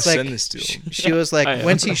yeah, I I'm was gonna like, send this to him. she was I like, am.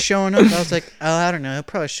 when's he showing up? I was like, oh, I don't know. He'll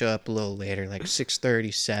probably show up a little later, like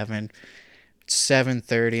 6:37,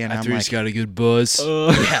 7:30, and I'm After he's like, got a good buzz.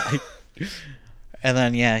 yeah. And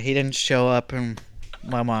then yeah, he didn't show up, and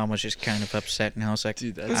my mom was just kind of upset, and I was like,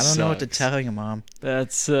 Dude, that I don't know what to sucks. tell you, Mom.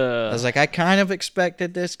 That's I was like, I kind of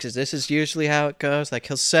expected this because this is usually how it goes. Like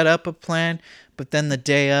he'll set up a plan, but then the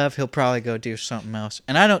day of, he'll probably go do something else.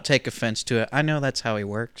 And I don't take offense to it. I know that's how he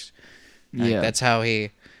works. Like, yeah, that's how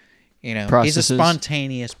he, he's a Processes.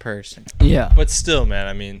 spontaneous person. yeah. But still, man,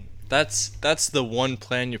 I mean, that's the one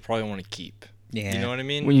plan you probably want to keep. Yeah. You know what I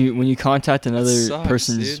mean? When you contact another sucks,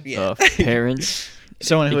 person's dude. Yeah. parents,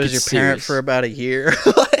 Someone who It was your gets parent serious. for about a year.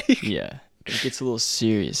 yeah, it gets a little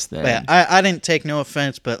serious then. But yeah, I didn't take no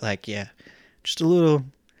offense, but like, yeah, just a little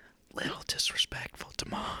disrespectful to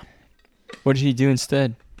Mom. What did he do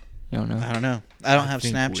instead? You don't know. I don't know. I don't have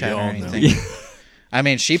think we Snapchat or all know. anything. I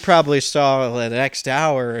mean, she probably saw the next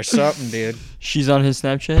hour or something, dude. She's on his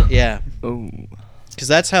Snapchat. Yeah, Oh, because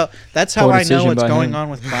that's how Poor I know decision what's by going him. on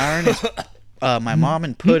with Byron. Is my mom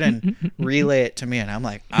and Puddin relay it to me, and I'm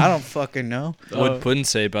like, I don't fucking know. What'd Puddin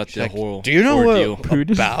say about the Like, whole do you know ordeal?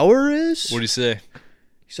 what a bower is? What'd he say?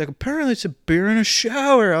 He's like, apparently it's a beer in a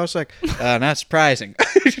shower. I was like, not surprising.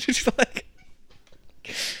 Like,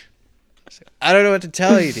 I don't know what to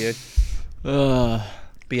tell you, dude. uh,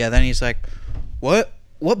 But yeah, then he's like, what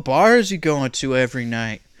bar is he going to every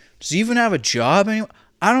night? Does he even have a job anymore?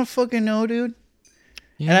 I don't fucking know, dude.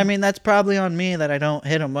 yeah. And I mean, that's probably on me that I don't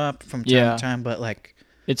hit him up from time Yeah. to time, but like,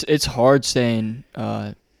 it's hard staying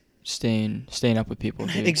up with people.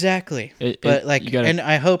 Dude. exactly. But Like, you gotta, and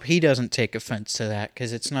I hope he doesn't take offense to that,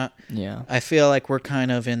 because it's not, yeah, I feel like we're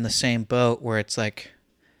kind of in the same boat where it's like,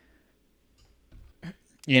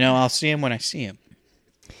 I'll see him when I see him.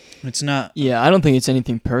 It's not yeah. I don't think it's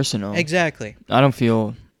anything personal. exactly. I don't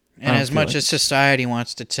feel. I And don't as feel much like- as society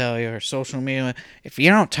wants to tell you, or social media, if you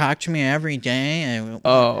don't talk to me every day,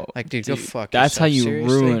 Oh, like, dude, go fuck That's how yourself. you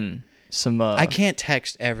Seriously? ruin some. I can't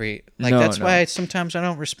text every. Like, No, that's no. why sometimes I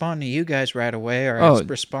don't respond to you guys right away, or Oh. I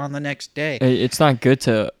respond the next day. It's not good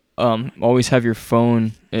to always have your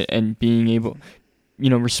phone and being able,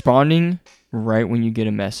 responding right when you get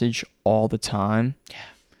a message all the time. Yeah.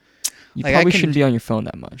 You Like, I probably can- shouldn't be on your phone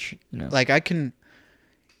that much. Like, I can,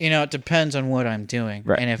 it depends on what I'm doing.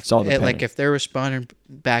 Right, And if, it's all like, dependent. if they're responding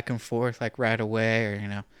back and forth, like, right away,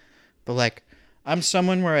 or, but, like, I'm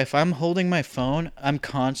someone where if I'm holding my phone, I'm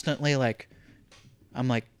constantly, like,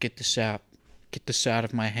 get this out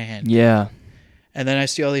of my hand. Yeah. And then I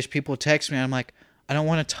see all these people text me, and I'm like, I don't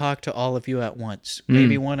want to talk to all of you at once.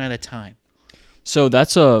 Maybe one at a time. So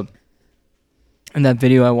that's in that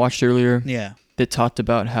video I watched earlier Yeah. that talked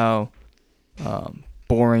about how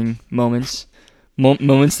boring moments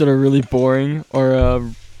that are really boring or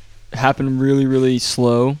happen really, really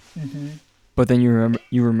slow, but then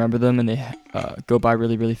you remember them and they go by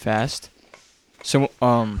really, really fast. So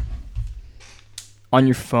on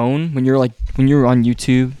your phone, when you're on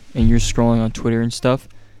YouTube and you're scrolling on Twitter and stuff,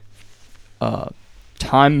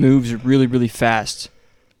 time moves really, really fast.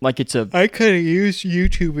 Like it's a I could have used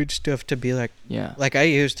YouTube and stuff to be like I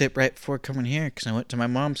used it right before coming here, because I went to my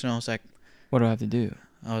mom's and I was like, what do I have to do?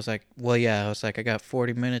 I I got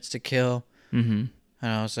 40 minutes to kill. Mm-hmm.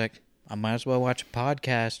 And I was like, I might as well watch a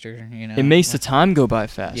podcast, or, It makes the time go by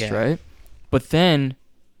fast, Yeah. right? But then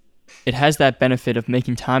it has that benefit of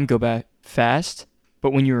making time go by fast.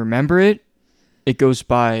 But when you remember it, it goes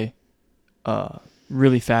by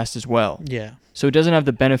really fast as well. Yeah. So it doesn't have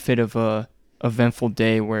the benefit of a eventful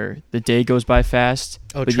day where the day goes by fast.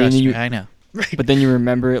 Oh, but trust then me, I know. But then you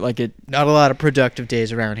remember it like it. Not a lot of productive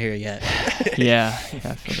days around here yet. Yeah, I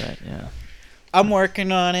feel that. Yeah. I'm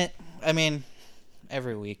working on it. I mean,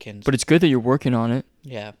 every weekend. But it's good that you're working on it.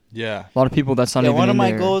 yeah. Yeah. A lot of people that's not even One of in my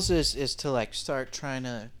their- goals is to like start trying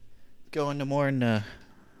to go into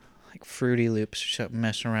like Fruity Loops or something,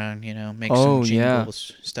 mess around, make Oh, some yeah.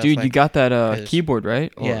 jingles, stuff Dude, like you got that 'cause- keyboard,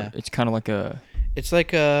 right? Or Yeah. It's kind of like a. It's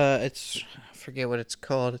like I forget what it's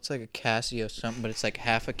called. It's like a Casio something, but it's like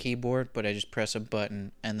half a keyboard, but I just press a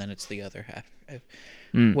button and then it's the other half.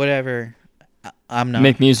 Mm. Whatever. I'm not.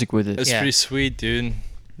 Make music with it. That's Yeah. pretty sweet, dude.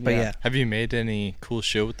 But yeah. Have you made any cool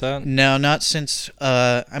shit with that? No, not since.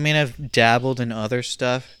 I mean, I've dabbled in other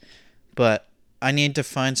stuff, but I need to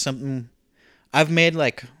find something. I've made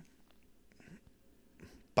like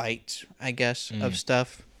bites, I guess, of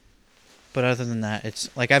stuff, but other than that, it's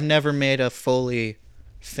like I've never made a fully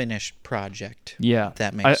finished project. Yeah, if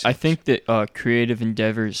that makes sense. I think that creative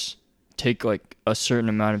endeavors take like a certain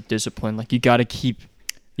amount of discipline. Like you gotta keep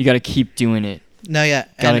doing it. No, yeah,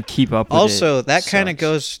 Gotta keep up with also, it. that kind of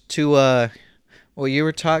goes to what you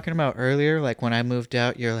were talking about earlier. Like when I moved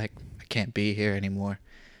out, you're like, I can't be here anymore.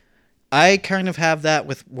 I kind of have that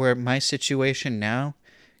with where my situation now,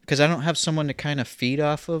 because I don't have someone to kind of feed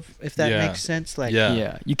off of, if that makes sense. Like,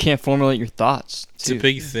 yeah, you can't formulate your thoughts. It's a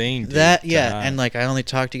big thing, dude. And like I only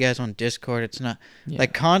talk to you guys on Discord. It's not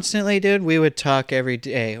like constantly, dude. We would talk every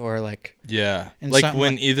day, or like like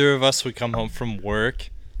when either of us would come home from work.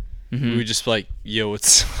 We would just be like, yo,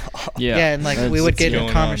 what's up? Yeah, and like we would get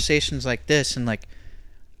into conversations like this, and like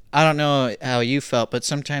I don't know how you felt, but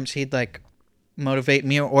sometimes he'd like motivate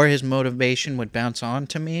me, or his motivation would bounce on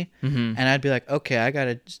to me, and I'd be like, okay, I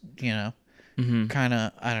gotta, kind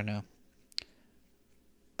of, I don't know,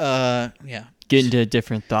 get into a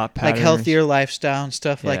different thought pattern, like healthier lifestyle and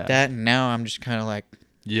stuff like that. And now I'm just kind of like,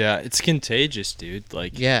 it's contagious, dude.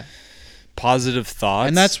 Like, positive thoughts,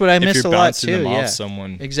 and that's what I miss a lot too. Them off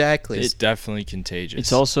someone, exactly. It's definitely contagious.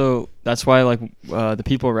 It's also that's why like the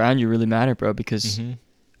people around you really matter, bro. Because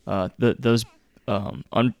those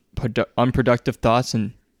unproductive thoughts,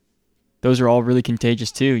 and those are all really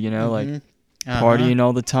contagious too. You know, like partying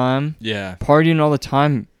all the time. Yeah, partying all the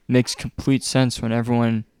time makes complete sense when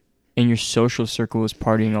everyone in your social circle is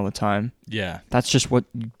partying all the time. Yeah, that's just what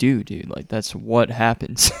you do, dude. Like that's what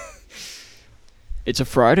happens. It's a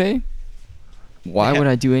Friday. Why would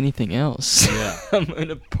I do anything else? Yeah. I'm in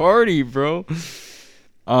a party, bro.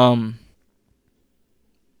 Well,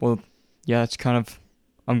 yeah, it's kind of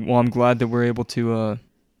I'm glad that we're able to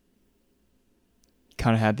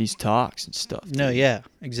kind of have these talks and stuff. No, yeah,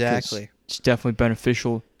 exactly. It's definitely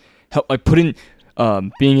beneficial. Help like putting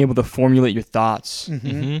being able to formulate your thoughts.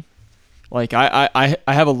 Like I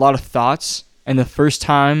have a lot of thoughts, and the first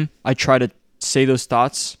time I try to say those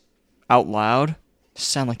thoughts out loud, I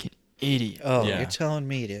sound like an idiot. Oh, you're telling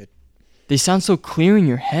me, dude. They sound so clear in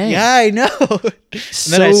your head. Yeah, I know. And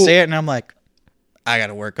then I say it, and I'm like, I got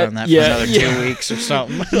to work on that for another 2 weeks or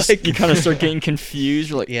something. Like you kind of start getting confused.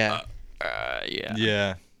 You're like, yeah.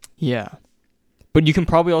 But you can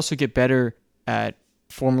probably also get better at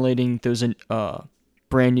formulating those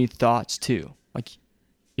brand new thoughts too. Like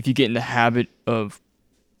if you get in the habit of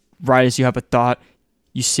right as you have a thought,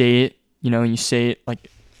 you say it, and you say it like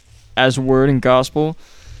as word and gospel.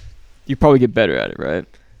 You probably get better at it, right?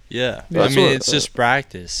 Yeah. I mean, it's just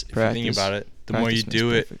practice. If you think about it, the more you do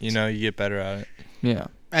it, you get better at it. Yeah.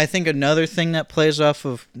 I think another thing that plays off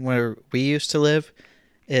of where we used to live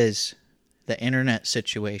is the internet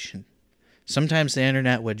situation. Sometimes the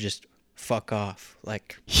internet would just fuck off.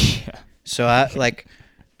 Like, so I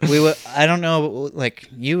don't know, like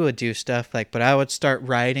you would do stuff like, but I would start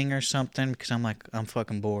writing or something because I'm like, I'm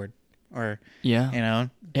fucking bored. Or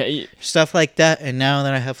stuff like that. And now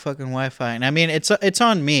that I have fucking Wi-Fi, and I mean it's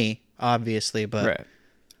on me obviously, but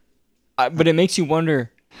but it makes you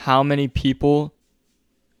wonder how many people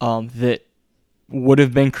that would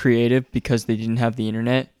have been creative because they didn't have the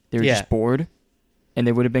internet. They were just bored, and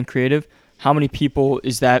they would have been creative. How many people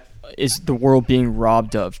is the world being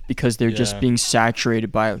robbed of because they're just being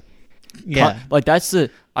saturated by like that's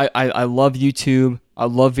I love YouTube, I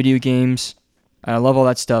love video games, and I love all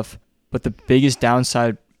that stuff. But the biggest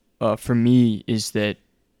downside for me is that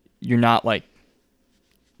you're not really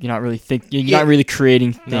not really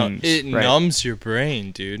creating things. It numbs your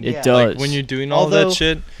brain, dude. It does. Like when you're doing all that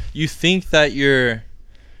shit, you think that you're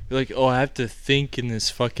like, oh, I have to think in this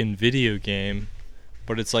fucking video game,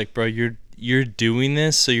 but it's like, bro, you're doing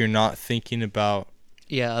this so you're not thinking about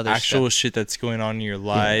other actual stuff. Shit that's going on in your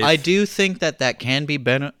life. I do think that can be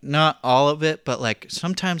not all of it, but like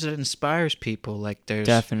sometimes it inspires people. Like there's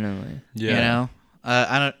definitely,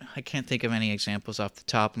 I can't think of any examples off the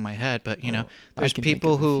top of my head, but there's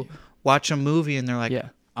people who watch a movie and they're like,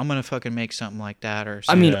 I'm gonna fucking make something like that or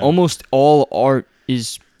something. I mean, almost all art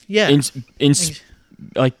is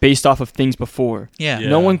like based off of things before.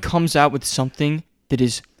 No one comes out with something that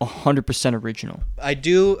is 100% original. I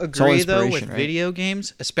do agree though with video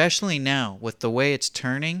games, especially now with the way it's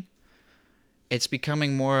turning. It's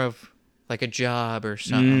becoming more of like a job or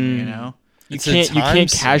something, You can't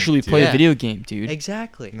casually play a video game, dude.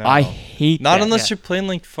 Exactly. No. I hate Not that. unless you're playing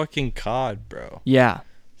like fucking COD, bro. Yeah.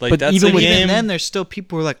 Like but that's even a game. Even then, there's still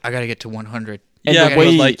people who are like, I gotta get to 100. And yeah, the but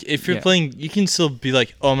way- like if you're yeah. playing, you can still be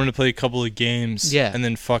like, oh, I'm gonna play a couple of games, Yeah. and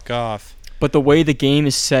then fuck off. But the way the game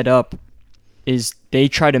is set up is they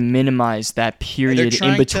try to minimize that period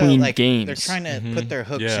in between games. They're trying to Mhm. put their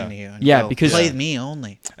hooks Yeah. into you. And Yeah, go, because- play Yeah. me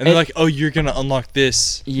only. And they're like, oh, you're gonna unlock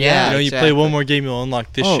this. Yeah, you know, you play exactly. one more game, you'll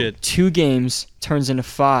unlock this oh, shit. 2 games turns into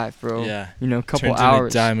 5, bro. Yeah. You know, a couple Turns hours.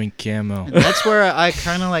 into diamond camo. And that's where I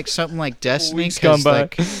kind of like something like Destiny, Weeks gone because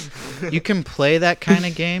by. like you can play that kind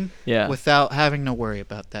of game Yeah. without having to worry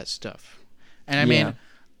about that stuff. And I Yeah. mean,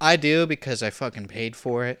 I do because I fucking paid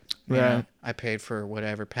for it. You Right. know? I paid for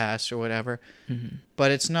whatever pass or whatever. Mhm. But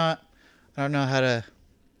it's not. I don't know how to.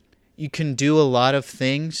 You can do a lot of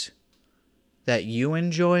things that you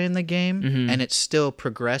enjoy in the game, Mhm. and it still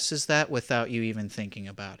progresses that without you even thinking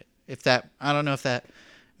about it. If that, I don't know if that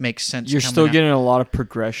makes sense. You're coming still out. getting a lot of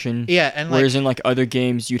progression. Yeah, and Whereas like, in like other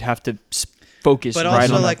games, you'd have to focus but right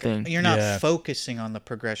also on like that thing. you're not Yeah. focusing on the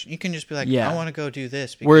progression. You can just be like, Yeah. I want to go do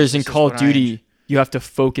this. because Whereas in this is Call of what I enjoy. Duty, you have to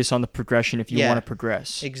focus on the progression if you Yeah. want to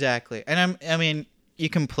progress. Exactly, and I mean, you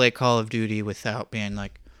can play Call of Duty without being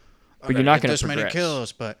like, But you're not going gonna to this many progress.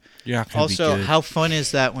 kills. But You're not gonna also, be good. how fun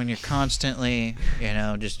is that when you're constantly,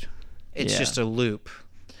 just it's Yeah. just a loop.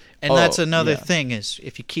 And Oh, that's another yeah. thing is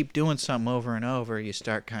if you keep doing something over and over, you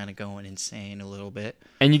start kind of going insane a little bit.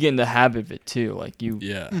 And you get in the habit of it too. Like you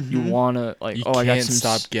Yeah. Mm-hmm. you want to like You I got can't some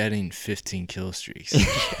stop getting 15 kill streaks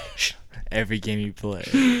every game you play.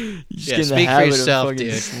 You just Yeah, get in the speak for habit of yourself, fucking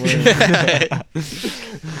dude. sweating.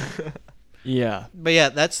 Yeah. But yeah,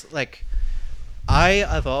 that's like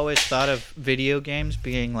I've always thought of video games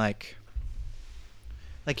being like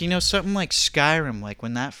something like Skyrim, like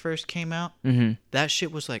when that first came out, Mhm. that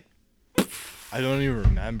shit was like I don't even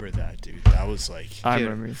remember that, dude. That was like I Dude,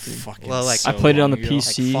 remember it, dude. fucking. Well, like- so I played it on long the ago.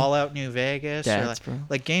 PC. like Fallout New Vegas or Dads, bro.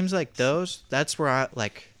 like games like those. That's where I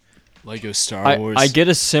like Lego Star I, Wars. I get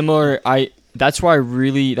a similar that's why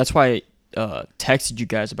I texted you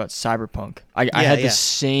guys about Cyberpunk. I had yeah. the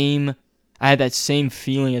same I had that same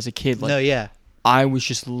feeling as a kid. Like no, yeah. I was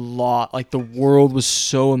just lost. Like the world was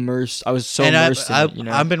so immersed. I was so And immersed in it, you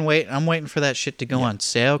know. I'm waiting for that shit to go on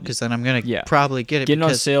sale because then I'm gonna Yeah. probably get it. Getting on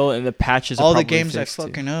because sale and the patches are all the probably games I fixed, too.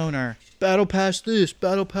 fucking own are Battle Pass this,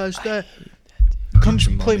 Battle Pass that. Come Get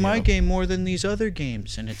your play money my up. game more than these other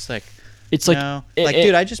games, and it's like It's like no. it- Like, it-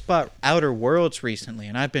 dude, I just bought Outer Worlds recently,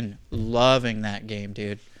 and I've been loving that game,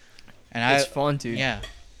 dude. And it's fun, dude. yeah,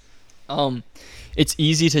 It's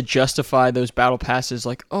easy to justify those battle passes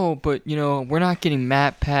like, oh, but you know, we're not getting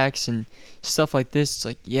map packs and stuff like this. It's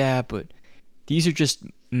like, yeah, but these are just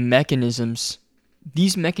mechanisms.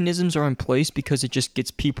 These mechanisms are in place because it just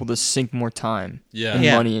gets people to sink more time Yeah. and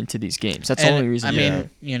Yeah. money into these games. That's And, the only reason. I yeah. mean,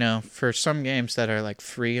 you know, for some games that are like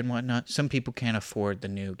free and whatnot, some people can't afford the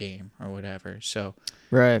new game or whatever. So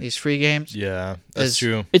right. these free games, Yeah, that's Is-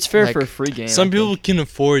 true. It's fair like, for a free game. Some I people think. can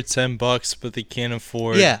afford $10, but they can't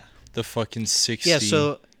afford yeah, the fucking 60. yeah.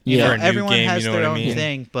 So Yeah. you For know, a new everyone game, has you know their what I own mean?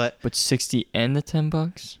 thing, but But 60 and the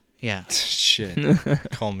 $10? yeah. Shit,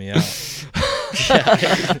 call me out.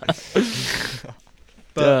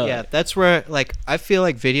 But Duh. yeah, that's where like I feel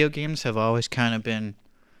like video games have always kind of been.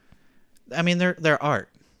 I mean, they're art.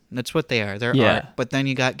 That's what they are. They're Yeah. art. But then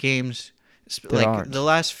you got games, They're like art. the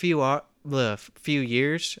last few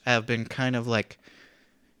years have been kind of like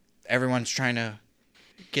everyone's trying to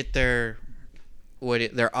get their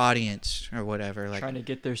their audience or whatever. Like Trying to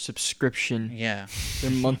get their subscription, yeah,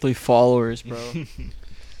 their monthly followers, bro.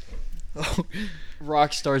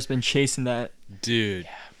 Rockstar's been chasing that. Dude,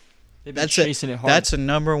 They've been That's chasing it hard. that's a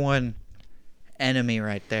number one enemy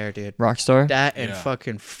right there, dude. Rockstar. That and Yeah.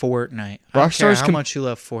 fucking Fortnite. I don't care Rockstar's how com- much you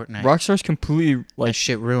love Fortnite. Rockstar's completely That like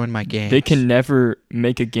shit ruined my game. they can never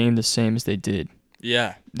make a game the same as they did.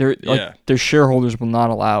 yeah, They're like Yeah. their shareholders will not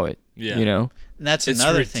allow it. yeah. You know. And that's It's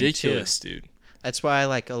another ridiculous, thing too. dude. That's why I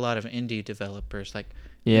like a lot of indie developers, like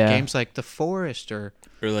Yeah. games like The Forest or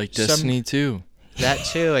Or like Some- Destiny 2. that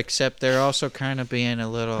too. Except they're also kind of being a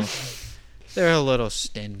little, they're a little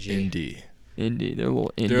stingy. Indie. Indie. They're a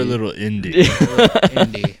little indie. They're a little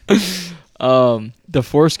indie. Indie. The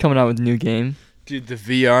Force coming out with a new game. Dude, the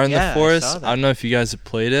VR in Yeah, I the forest, saw that. I don't know if you guys have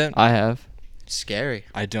played it. I have. Scary.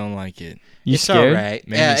 I don't like it. You It's scared? alright.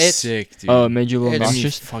 Made Yeah, me it's sick, dude. Oh, it made you a little It's- Made me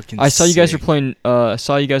nauseous. fucking I saw you guys were sick.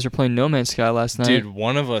 playing. No Man's Sky last night. Dude,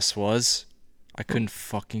 one of us was. I couldn't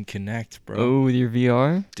fucking connect, bro. Oh, with your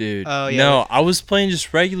VR. Dude. Oh, yeah. No, I was playing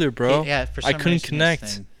just regular, bro. Yeah, for I some couldn't reason, this connect.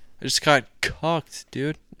 thing. I just got cocked,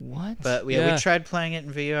 dude. What? But we Yeah. tried playing it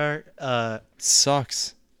in VR.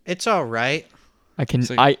 Sucks. It's all right. I can. It's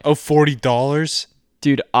like, $40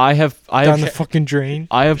 Dude, I have down the fucking drain.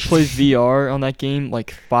 I have played VR on that game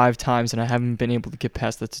like 5 times, and I haven't been able to get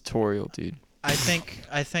past the tutorial, dude. I think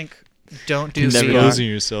don't do Never VR. Exposing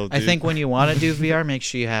yourself, dude. I think when you want to do VR, make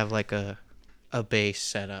sure you have like a base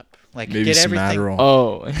set up. Like maybe get some everything. Adderall.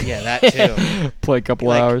 Oh. Yeah, that too. Play a couple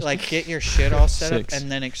hours. Like get your shit all set 6. up and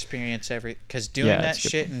then experience because doing Yeah, that that's good.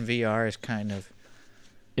 shit in VR is kind of.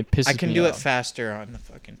 It pisses I can me do it off. faster on the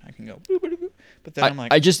fucking. I can go. Boop, boop, boop, but then I'm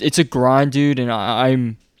like, it's a grind, dude, and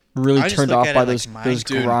I'm really I just turned look off at by it like those Minecraft,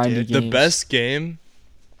 grindy dude. games. The best game.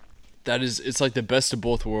 It's like the best of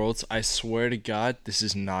both worlds. I swear to God, this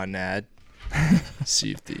is not an ad.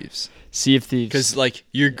 Sea of Thieves. Sea of Thieves. Because like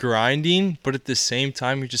you're grinding, but at the same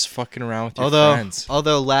time you're just fucking around with your friends.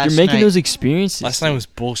 although last you're making night, those experiences. Last night was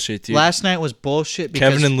bullshit, dude. last night was bullshit because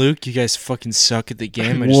Kevin and Luke, you guys fucking suck at the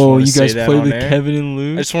game. I just Whoa, want to you say guys that play on with air. Kevin and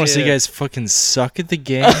Luke? I just want to say you Dude. guys fucking suck at the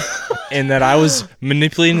game, and that I was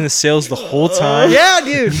manipulating the sales the whole time, yeah,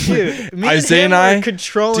 dude. Me Isaiah and and him I- were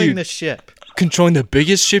controlling dude. the ship. controlling the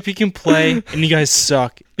biggest ship you can play, and you guys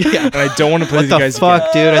suck. Yeah. And I don't want to play What with the you guys fuck,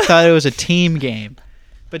 again. dude? I thought it was a team game.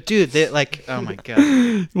 But dude, they like, oh my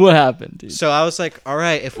god. What happened, dude? So I was like, all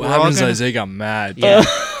right, if What we're all happens? gonna, Isaiah got mad. yeah,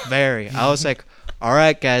 very. I was like, all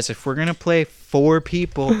right, guys, if we're gonna play 4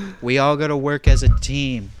 people, we all gotta work as a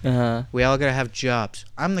team. Uh-huh. We all gotta have jobs.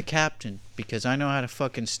 I'm the captain because I know how to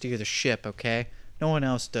fucking steer the ship. Okay, no one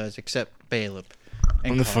else does except Baleb.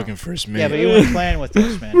 and I'm the Carl. fucking first mate. Yeah, but you weren't playing with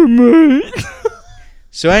us, man.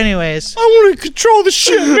 So, anyways, I want to control the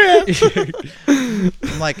ship, man.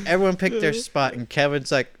 I'm like, everyone picked their spot, and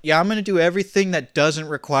Kevin's like, yeah, I'm gonna do everything that doesn't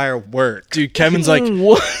require work. Dude, Kevin's like,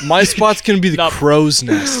 What? my spot's gonna be the Not- crow's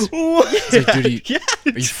nest. It's like, dude,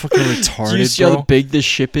 are you fucking Do you retarded, see how bro? big this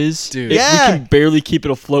ship is? Dude. Yeah. We can barely keep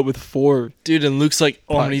it afloat with 4. Dude, and Luke's like,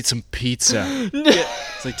 oh, I'm Fuck. gonna eat some pizza.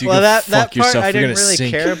 It's like, dude, Well, go that fuck part yourself. I You're didn't gonna really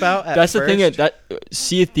sink. care about. At That's the thing first. that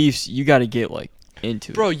Sea of Thieves, you got to get like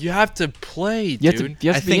into. Bro, you have to play, you have dude. to.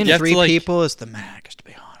 You have I to be think in you it. have to, 3 like- people is the max, to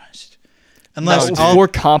be honest. Unless dude. all 4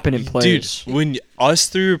 competent players. Dude, when us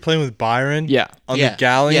 3 were playing with Byron Yeah, on Yeah, the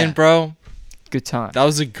galleon, yeah. bro, good time. that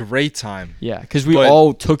was a great time. Yeah, because we But-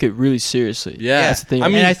 all took it really seriously. Yeah. That's the thing. I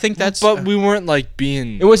mean, and I think that's But we weren't like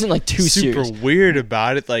being it wasn't like too super serious. weird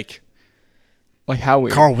about it. Like, Like how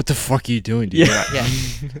weird. Carl, what the fuck are you doing, dude? Yeah. yeah.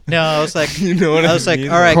 No, I was like, You know what I was like, mean?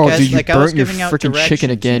 all right, Carl, guys. dude, you Like I was burnt your giving out frickin' chicken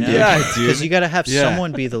directions, again, dude. Yeah, dude. Because you gotta have Yeah.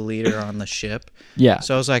 someone be the leader on the ship. Yeah.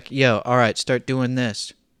 So I was like, yo, all right, start doing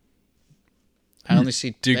this. I only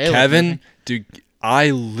see Dude, Bailey Kevin, moving. dude, I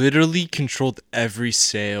literally controlled every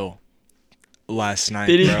sail last night,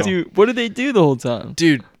 They bro. didn't do. What did they do the whole time?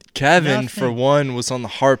 Dude, Kevin, for Nothing. one, was on the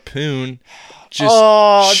harpoon, just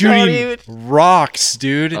Oh, don't shooting even- rocks,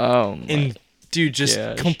 dude. Oh my. And, dude, just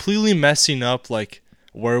gosh. completely messing up, like,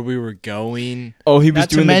 where we were going. Oh, he was Not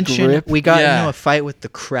to doing the mention, grip. we got Yeah. into a fight with the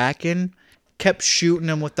Kraken. Kept shooting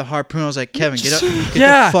him with the harpoon. I was like, Kevin, get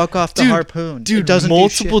Yeah, the fuck off the dude, harpoon. Dude, it doesn't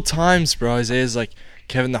multiple do shit. times, bro. Isaiah's like,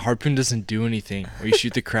 Kevin, the harpoon doesn't do anything. Or you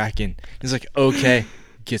shoot the Kraken. He's like, okay.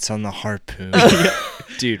 Gets on the harpoon.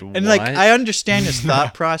 Dude, And what? like, I understand his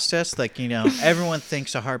thought process. Like, you know, everyone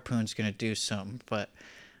thinks a harpoon's gonna do something, but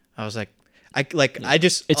I was like, I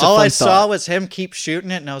just It's a all fun I saw thought. was him keep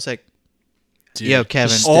shooting it, and I was like, Dude. yo, Kevin.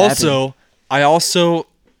 Just stab Also,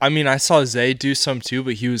 I mean, I saw Zay do some too,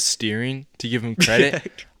 but he was steering to give him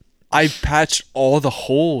credit. I patched all the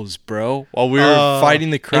holes, bro, while we were fighting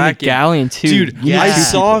the and Kraken. the galleon too. Dude, You need yeah.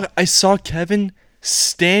 two I saw Kevin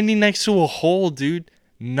standing next to a hole, dude,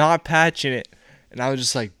 not patching it, and I was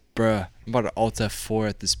just like, bruh, I'm about to alt F4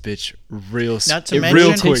 at this bitch real Not to it mention, real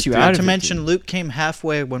takes quick, you dude. out not of to it, mention, dude. Luke came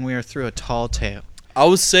halfway when we were through a tall tale. I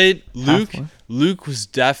would say Luke Halfway. was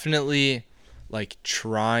definitely like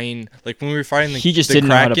trying, like when we were fighting He just the didn't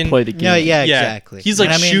know how to Kraken, play the game. No, yeah, exactly. He's like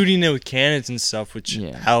And I mean, shooting it with cannons and stuff, which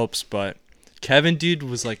Yeah. helps. But Kevin, dude,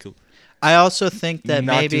 was like I also think that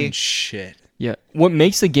not maybe doing shit. Yeah. What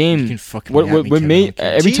makes the You game? can fucking What be at me, what Kevin, made I don't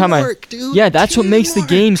care. every time I? Teamwork, dude. Yeah, that's what makes the Teamwork.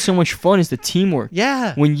 game so much fun is the teamwork.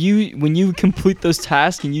 Yeah. When you complete those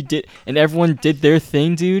tasks and everyone did their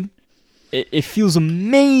thing, dude, it feels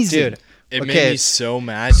amazing. Dude, It Okay, made me so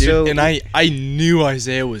mad, dude. so- and I knew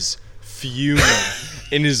Isaiah was fuming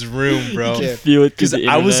in his room, bro. Dude. Feel it Because through the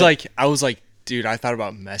I was internet. like, dude, I thought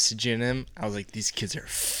about messaging him. I was like, these kids are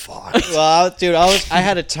fucked. well, dude, I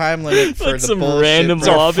had a time limit for Like the some bullshit. random bro. It's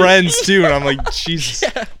our Lobby. friends too, and I'm like, Jesus,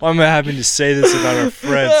 why am I having to say this about our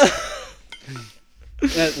friends?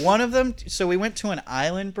 One of them. So we went to an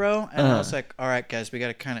island, bro, and I was Uh-huh. like, all right, guys, we got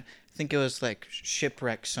to kind of. I think it was like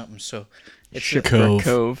shipwreck something. So it's Shipwreck Cove.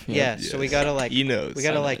 Cove. Yeah, so we gotta like He knows. we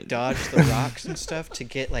gotta like dodge the rocks and stuff to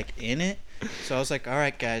get like in it. So I was like, all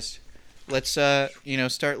right, guys, let's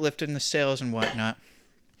start lifting the sails and whatnot.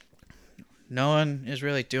 No one is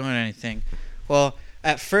really doing anything. Well,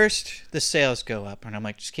 at first the sails go up, and I'm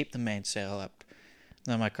like, just keep the mainsail up.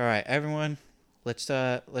 And I'm like, all right, everyone, let's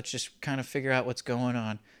just kind of figure out what's going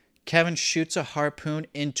on. Kevin shoots a harpoon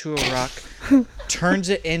into a rock, turns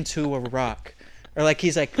it into a rock. Or like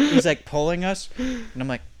he's like pulling us, and I'm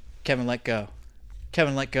like, Kevin, let go.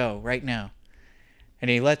 Kevin, let go right now. And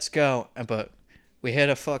he lets go, but we hit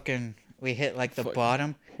like the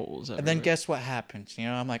bottom. Holes and then guess what happens? You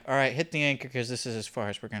know, I'm like, all right, hit the anchor because this is as far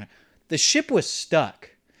as we're gonna. The ship was stuck,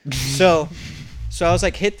 so I was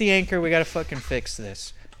like, hit the anchor. We gotta fucking fix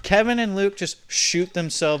this. Kevin and Luke just shoot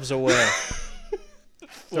themselves away.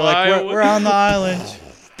 They're like, we're on the island.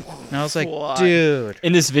 And I was like, dude.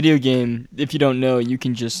 In this video game, if you don't know, you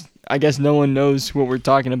can just. I guess no one knows what we're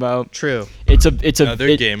talking about. True. It's a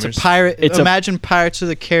gamers. It's a pirate. Imagine Pirates of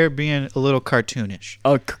the Caribbean, a little cartoonish.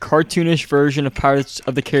 A cartoonish version of Pirates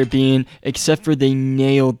of the Caribbean, except for they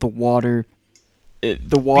nailed the water.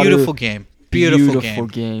 The water. Beautiful game. Beautiful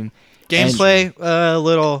game. Gameplay, a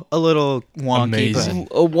little wonky. Amazing.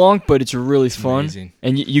 A wonk, but it's really fun. Amazing.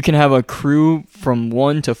 And you can have a crew from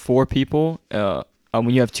 1 to 4 people.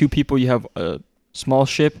 When you have 2 people, you have a small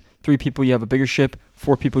ship. 3 people, you have a bigger ship.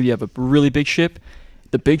 4 people, you have a really big ship.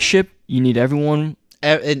 The big ship, you need everyone.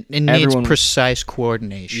 It needs precise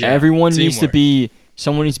coordination. Yeah. Everyone needs to be.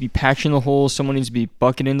 Someone needs to be patching the holes. Someone needs to be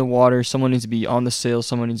bucketing the water. Someone needs to be on the sail.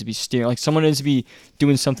 Someone needs to be steering. Like someone needs to be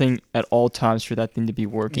doing something at all times for that thing to be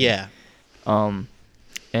working. Yeah.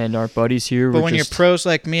 And our buddies here. But when you're pros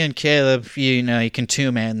like me and Caleb, you know you can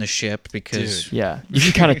 2-man the ship because. Dude. Yeah, you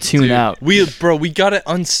can kind of tune out. We got it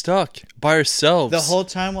unstuck by ourselves the whole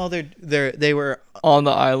time while they were on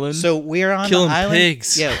the island. So we're on killing the island.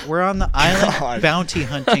 Pigs. Yeah, we're on the island bounty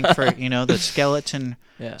hunting for the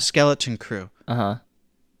skeleton crew.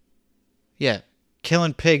 Yeah,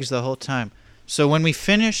 killing pigs the whole time. So when we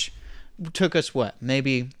finish, it took us what?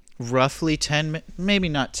 Maybe roughly 10 minutes, maybe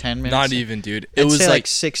not 10 minutes. Not even, dude. It was like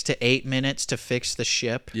 6 to 8 minutes to fix the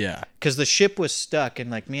ship. Yeah. Because the ship was stuck,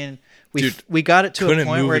 and like we got it to a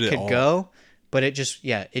point where it could go, but it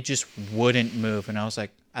just wouldn't move, and I was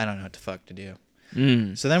like, I don't know what the fuck to do.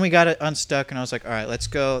 So then we got it unstuck, and I was like, all right, let's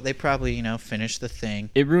go. They probably finished the thing.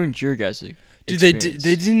 It ruined your guys' experience. Dude,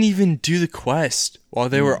 they didn't even do the quest while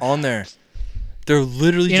they were on there. They're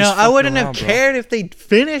literally just I wouldn't have cared if they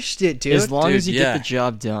finished it, dude. As long as you get the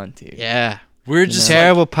job done, dude. Yeah. We're just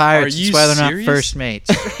terrible pirates. That's why they're serious? not first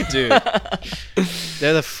mates. Dude.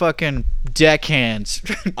 They're the fucking deckhands.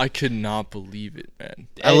 I could not believe it, man.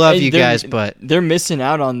 I love you guys, but they're missing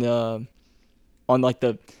out on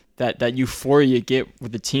that euphoria you get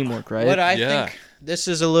with the teamwork, right? What I think, this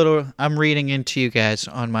is a little, I'm reading into you guys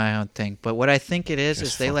on my own thing, but what I think it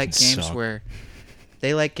is they like games where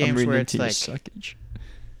it's like suckage.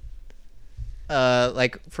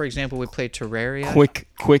 Like for example, we played Terraria.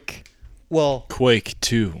 Quick. Well, Quake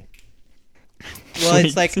 2. Well,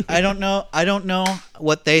 it's like I don't know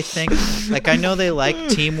what they think. Like I know they like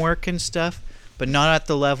teamwork and stuff, but not at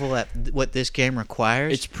the level at what this game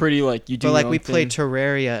requires. It's pretty like you do. But like we play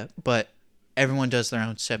Terraria, but everyone does their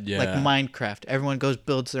own separate. Like Minecraft, everyone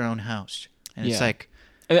builds their own house, and it's like.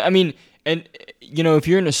 I mean, and if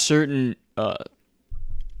you're in a certain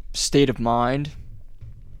state of mind,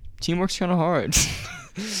 teamwork's kind of hard.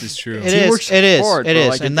 This is true. It is,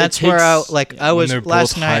 like, and that's where I was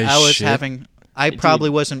last night. I probably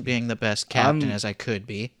wasn't being the best captain as I could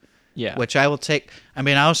be. Yeah. Which I will take. I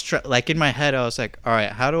mean, I was in my head, I was like, all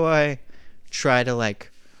right, how do I try to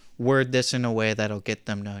like word this in a way that'll get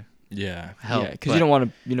them to help? Yeah, because you don't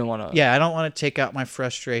want to. Yeah, I don't want to take out my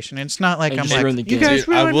frustration. It's not like I'm like, you guys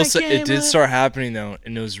ruined I will say it did start happening though,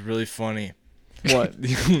 and it was really funny. What,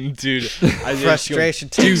 dude? Frustration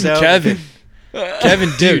takes out. Kevin,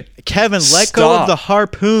 dude. Kevin, let go of the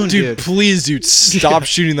harpoon, dude. Please, dude, stop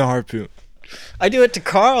shooting the harpoon. I do it to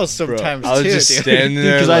Carl sometimes, I was just standing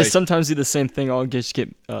there. Because I sometimes do the same thing. I'll just get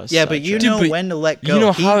yeah, but you know when to let go. You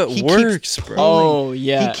know how it works, bro. Oh,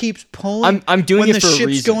 yeah. He keeps pulling. I'm doing it for a reason. When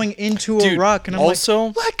the ship's going into a rock, and I'm also,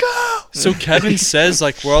 like, let go! So Kevin says,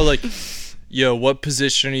 like, we're all like, yo, what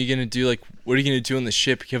position are you going to do? Like, what are you going to do on the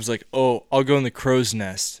ship? Kevin's like, oh, I'll go in the crow's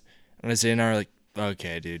nest. And Isaiah and I are like,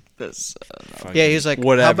 okay, dude. Yeah, he's like,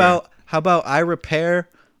 whatever. How about I repair,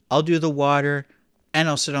 I'll do the water, and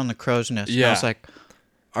I'll sit on the crow's nest. Yeah. And I was like,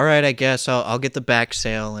 all right, I guess I'll get the back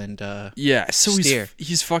sail and so steer.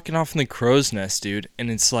 he's fucking off in the crow's nest, dude. And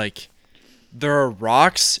it's like, there are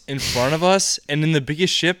rocks in front of us, and in the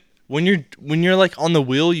biggest ship, when you're like on the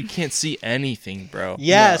wheel, you can't see anything, bro.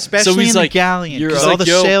 Yeah, especially in the galleon, because all the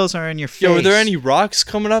sails are in your face. Yo, are there any rocks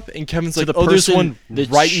coming up? And Kevin's like, there's one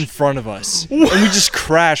right in front of us. And we just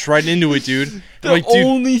crash right into it, dude. The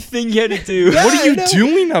only thing you had to do. What are you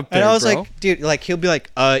doing up there, And I was bro? like, dude, like he'll be like,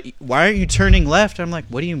 why aren't you turning left? I'm like,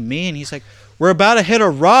 what do you mean? He's like, we're about to hit a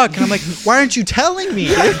rock. And I'm like, why aren't you telling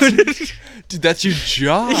me, dude? Dude, that's your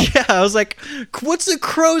job. Yeah, I was like, what's the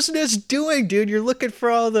crow's nest doing, dude? You're looking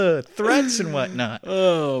for all the threats and whatnot.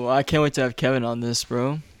 Oh, I can't wait to have Kevin on this,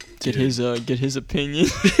 bro. Get his opinion.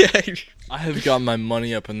 I have got my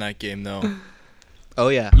money up in that game, though. Oh,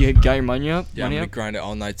 yeah. You got your money up? Yeah, I'm going to grind it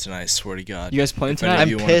all night tonight, I swear to God. You guys playing tonight?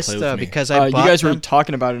 I'm pissed, though, because I bought you guys them. were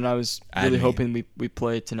talking about it, and I was really hoping we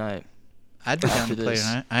play it tonight. I'd be down to play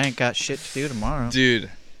tonight. I ain't got shit to do tomorrow. Dude.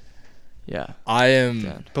 Yeah. I am.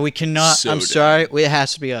 Down. But we cannot. So I'm sorry. It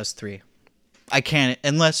has to be us three. I can't.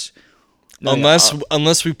 Unless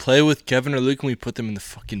we play with Kevin or Luke and we put them in the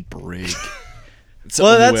fucking brig.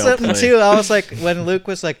 Well, that's something too. I was like, when Luke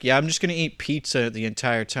was like, "Yeah, I'm just gonna eat pizza the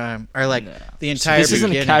entire time," or like the entire. This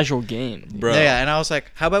isn't a casual game, bro. Yeah, and I was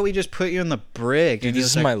like, "How about we just put you in the brig?" Dude, and he this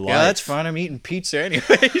was is like, my life. "Yeah, that's fine. I'm eating pizza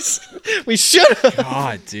anyways." We should have.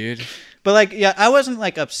 God, dude. But like, yeah, I wasn't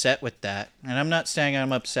like upset with that, and I'm not saying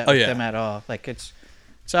I'm upset with yeah. them at all. Like, it's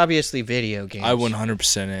obviously video games. I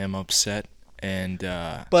 100% am upset, and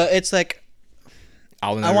but it's like,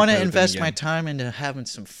 I want to invest my time into having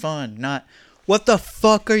some fun, not what the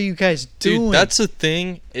fuck are you guys doing? Dude, that's the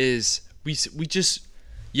thing is we just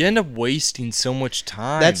you end up wasting so much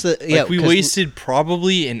time. That's the like we wasted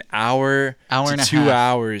probably an hour and to a 2 half.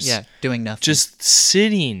 hours. Yeah, doing nothing. Just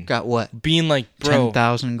sitting. Got what? Being like, bro,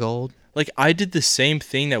 10,000 gold. Like I did the same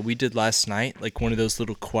thing that we did last night, like one of those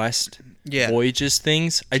little quest voyages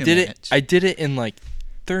things. I did it in like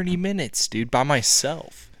 30 minutes, dude, by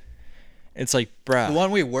myself. It's like, bruh. The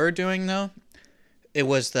one we were doing though, it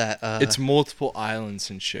was that it's multiple islands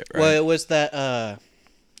and shit, right? Well, it was that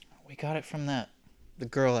we got it from the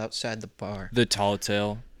girl outside the bar. The tall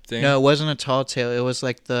tale thing? No, it wasn't a tall tale. It was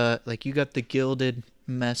like you got the gilded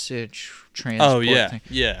message transport thing.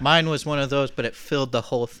 Yeah. Mine was one of those, but it filled the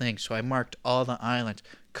whole thing, so I marked all the islands.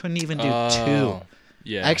 Couldn't even do 2.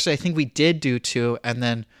 Yeah. Actually, I think we did do 2, and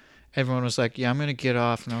then everyone was like, "Yeah, I'm gonna get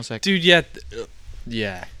off," and I was like, "Dude, yeah,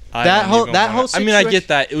 yeah." That whole I mean, I get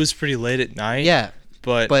that it was pretty late at night. Yeah.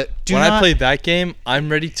 But when I played that game, I'm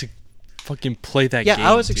ready to fucking play that game.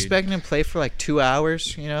 Yeah, I was dude. expecting to play for like 2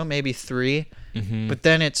 hours, maybe 3. Mm-hmm. But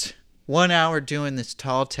then it's 1 hour doing this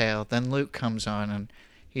tall tale. Then Luke comes on and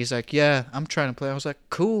he's like, "Yeah, I'm trying to play." I was like,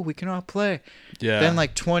 "Cool, we can all play." Yeah. Then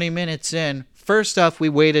like 20 minutes in, first off, we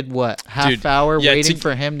waited half hour waiting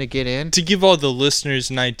for him to get in. To give all the listeners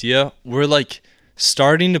an idea, we're like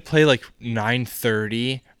starting to play like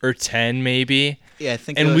 9:30 or 10 maybe. Yeah, I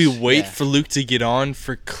think. And we wait for Luke to get on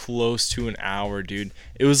for close to an hour, dude.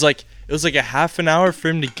 It was like a half an hour for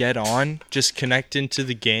him to get on, just connect into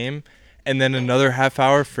the game, and then another half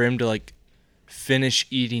hour for him to like finish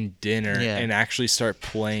eating dinner and actually start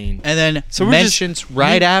playing. And then mentions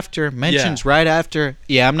right after.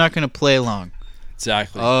 Yeah, I'm not gonna play long.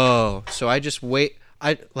 Exactly. Oh, so I just wait.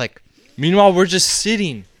 Meanwhile, we're just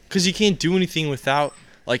sitting because you can't do anything without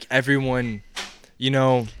like everyone,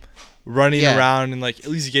 running around and like at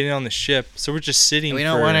least getting on the ship. So we're just sitting. We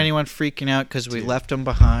don't want anyone freaking out because we left them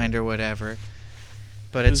behind or whatever.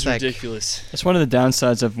 But it's like ridiculous. That's one of the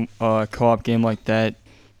downsides of a co-op game like that.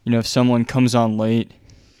 If someone comes on late,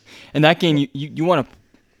 in that game, you want to,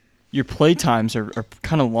 your play times are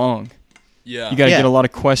kind of long. Yeah. You got to get a lot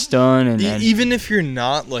of quests done, and even if you're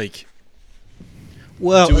not like.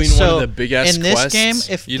 Well, doing one of the big ass in this quests, game,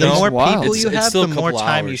 if the more people you have, the more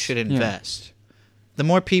time you hours. should invest. Yeah. The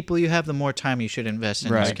more people you have, the more time you should invest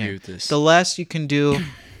in this game. I agree with this. The less you can do,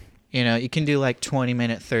 you can do like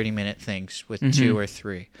 20-minute, 30-minute things with 2 or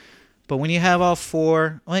 3. But when you have all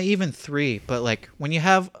 4, well, even 3, but like when you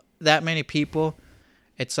have that many people,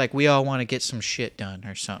 it's like we all want to get some shit done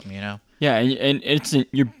or something, Yeah, and it's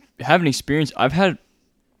you have an experience. I've had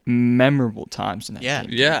memorable times in that game.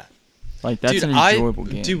 Yeah. Like, that's an enjoyable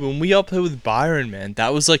game. Dude, when we all played with Byron, man,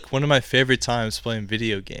 that was like one of my favorite times playing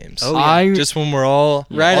video games. Oh, yeah. Just when we're all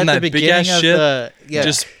right on at that the big ass ship,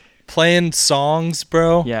 just playing songs,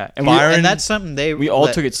 bro. Yeah, and Byron, and that's something we all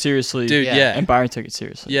took it seriously, dude. Yeah, and Byron took it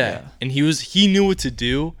seriously. Yeah, and he knew what to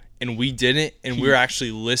do, and we didn't, and we were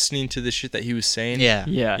actually listening to the shit that he was saying. Yeah,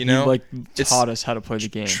 he taught us how to play the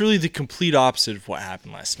game. Truly, the complete opposite of what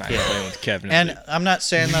happened last night playing with Kevin. And I'm not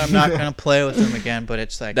saying that I'm not gonna play with him again, but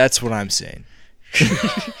it's like that's what I'm saying.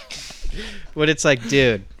 But it's like,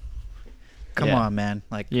 dude, come on, man.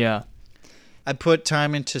 Like, I put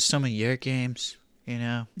time into some of your games,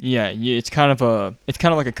 Yeah, it's kind of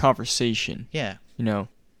like a conversation. Yeah.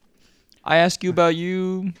 I ask you about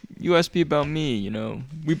you, you ask me about me,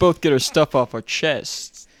 We both get our stuff off our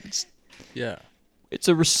chests. It's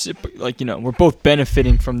a reciprocal, we're both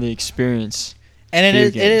benefiting from the experience. And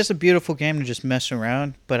it is a beautiful game to just mess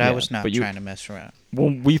around, but I was not trying to mess around.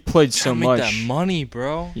 Well, we've played so Gotta much. Make that money,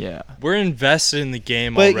 bro. Yeah. We're invested in the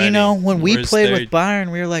game But already. you know, when we Whereas played they're- with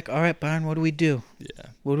Bayern, we were like, all right, Bayern, what do we do? Yeah.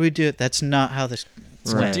 What do we do? That's not how this.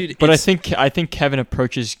 Right. Dude, but it's- I think Kevin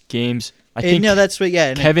approaches games. I think no, that's what. Yeah,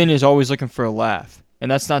 and Kevin is always looking for a laugh, and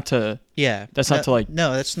that's not to yeah, that's not to, like-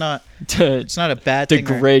 No, that's not. to It's not a bad thing.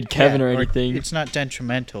 degrade Kevin or yeah, anything. It's not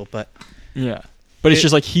detrimental, but yeah. But it's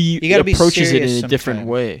just like he you gotta be approaches it in serious a different sometimes.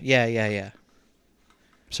 way. Yeah.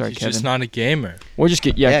 Sorry, He's Kevin. just not a gamer. We'll just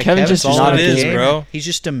get Kevin's Kevin's just all not a it is, gamer. bro. He's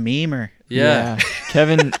just a memer. Yeah.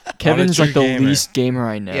 Kevin's true like the gamer. least gamer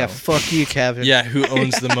I know. Yeah, fuck you, Kevin. Yeah, who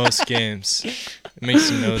owns the most games? It makes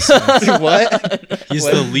no sense. What? He's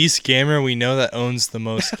What? the least gamer we know that owns the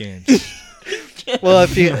most games. Well,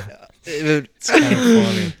 if you It's kind of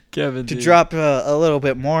funny. Kevin. to dude. drop a little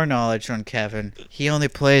bit more knowledge on Kevin, he only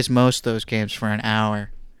plays most of those games for an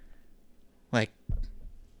hour. Like,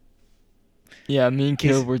 Yeah, me and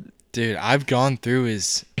Caleb were Dude, I've gone through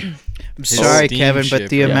his... I'm sorry, Steam Kevin, but shit,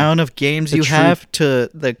 the bro. amount of games The you truth. have to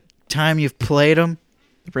the time you've played them,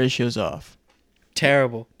 the ratios off.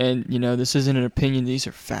 terrible. And you know, this isn't an opinion; these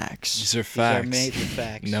are facts. These are These are facts. major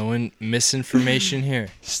facts. No one misinformation here.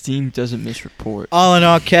 Steam doesn't misreport. All in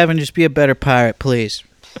all, Kevin, just be a better pirate, please.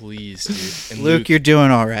 Please, dude. And Luke, you're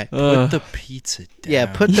doing all right. put the pizza down. Yeah,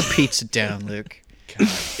 put the pizza down, Luke. God,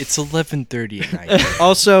 it's 11:30 at night.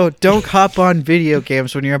 Also, don't hop on video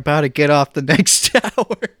games when you're about to get off the next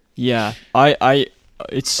hour. Yeah, I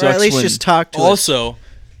it Or sucks at least when just talk to us. Also,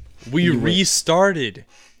 we You would. restarted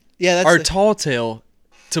Yeah, that's our the- Tall Tale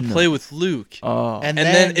to play with Luke. oh And And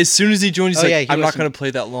then as soon as he joined, he's Oh, like, yeah, he I'm not wasn't- going to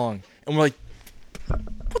play that long. And we're like,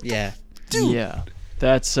 yeah. dude. yeah,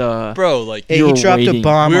 that's bro, like, Hey, You he were dropped a waiting.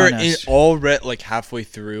 bomb we were on in us. already like halfway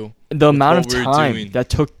through. the amount what of we were time doing. that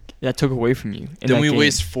took away from you. In Then that we game.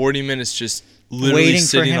 waste 40 minutes just literally Waiting for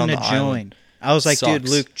sitting him on to the join. island. I was like, dude,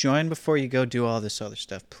 Sucks. Luke, join before you go do all this other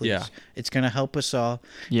stuff, please. Yeah. It's going to help us all.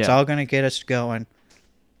 Yeah, It's all going to get us going.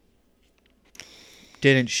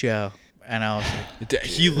 Didn't show. And I was like,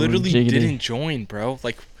 He literally Jiggity. didn't join, bro.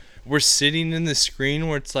 Like, we're sitting in the screen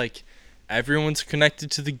where it's like everyone's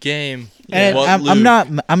connected to the game. and But I'm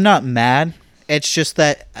Luke, not mad. It's just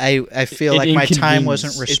that I feel It like my time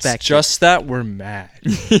wasn't inconvenienced. it's respected. just that we're mad.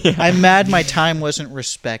 I'm mad my time wasn't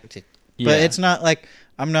respected. But Yeah. it's not like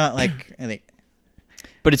I'm not like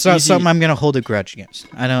but it's not easy. something I'm gonna hold a grudge against.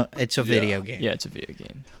 I know it's a video game. Yeah, it's a video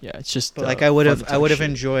game. Yeah, it's just. But like I would fun have to I talk would have shit.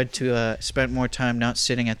 enjoyed to spend more time not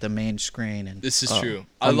sitting at the main screen and This is Oh, true.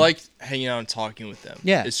 I I'm- like hanging out and talking with them.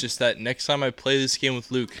 Yeah. It's just that next time I play this game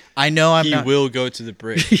with Luke, I know I'm he not will go to the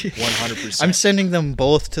brig 100%. I'm sending them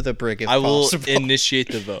both to the brig if I will possible.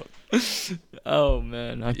 initiate the vote. Oh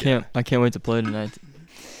man, I can't wait to play tonight.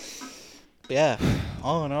 Yeah.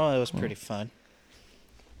 All in all, it was pretty fun.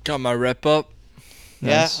 Got my rep up.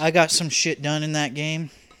 Nice. Yeah, I got some shit done in that game.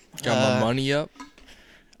 Got my money up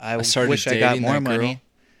I started wish I got dating more that girl. money.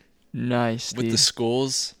 Nice, with dude. the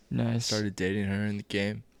schools. Nice. Started dating her in the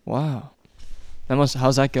game. Wow.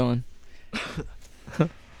 How's that going?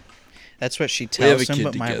 That's what she have tells a him, kid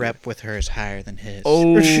but my together. rep with her is higher than his.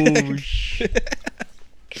 Oh shit.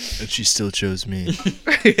 And she still chose me.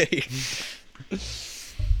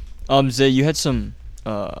 Zay, you had some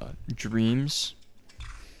dreams.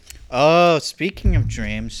 Oh, speaking of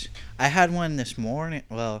dreams, I had one this morning.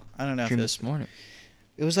 Well, I don't know if Dream it was, this morning.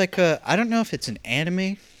 it was like I don't know if it's an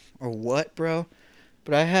anime or what, bro,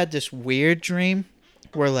 but I had this weird dream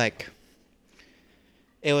where like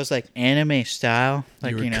it was like anime style,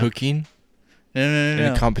 like you were know. cooking No, in no, a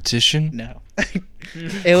no, competition. no.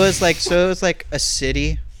 It was like it was like a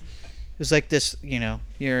city. It was like this,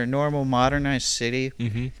 your normal modernized city.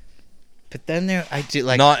 Mm-hmm. But then I did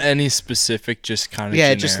like Not any specific, just kind of.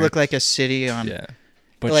 it just looked like a city on Yeah.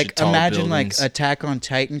 Bunch like of tall imagine buildings. like Attack on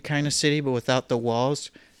Titan kind of city, but without the walls,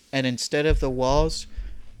 and instead of the walls,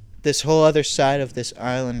 this whole other side of this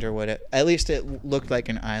island or whatever. At least it looked like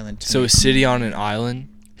an island. To So me. a city on an island.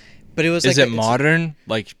 But it was Is like it modern?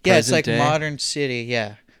 Like Yeah, it's present like day? modern city.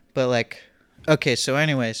 Yeah, but like okay. So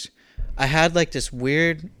anyways, I had like this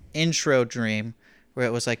weird intro dream where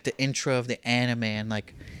it was like the intro of the anime and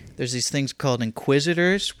like. There's these things called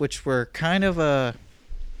Inquisitors, which were kind of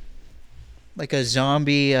like a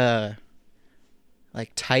zombie,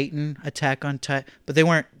 like Titan Attack on Titan, but they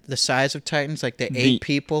weren't the size of Titans. Like they ate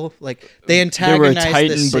people. Like they They were a antagonized the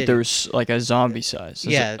titan, city. but there was like a zombie size.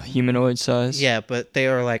 There's Yeah. a humanoid size. Yeah, but they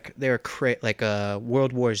were like a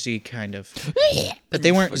World War Z kind of. But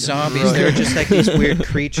they weren't zombies. They were just like these weird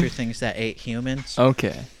creature things that ate humans.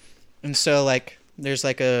 Okay. And so like there's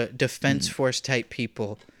like a defense force type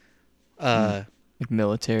people like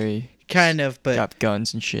military. Kind of, but got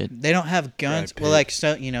guns and shit. They don't have guns. Brad Well, like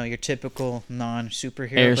so, your typical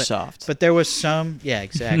non-superhero. Airsoft. But there was some. Yeah,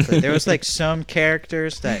 exactly. There was like some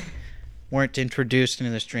characters that weren't introduced into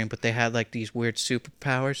this dream, but they had like these weird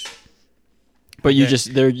superpowers. But you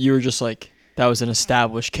were just like that was an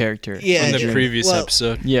established character. Yeah, in the previous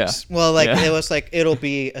episode. Yeah. Well, like it was like it'll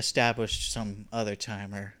be established some other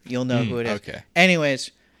time, or you'll know who it is. Okay.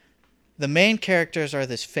 Anyways, the main characters are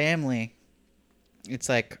this family. It's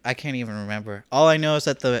like I can't even remember. All I know is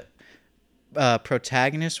that the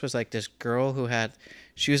protagonist was like this girl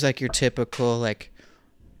she was like your typical like.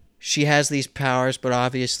 She has these powers, but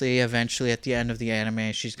obviously, eventually, at the end of the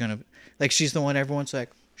anime, she's gonna she's the one everyone's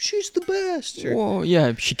like, she's the best. Or, well,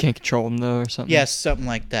 yeah, she can't control them though, or something. yes, something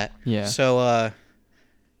like that. Yeah. So, I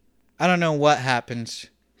don't know what happens,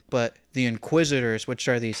 but the Inquisitors, which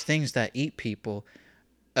are these things that eat people,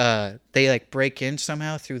 they like break in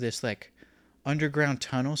somehow through this like underground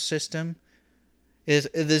tunnel system. Is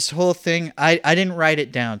this whole thing? I didn't write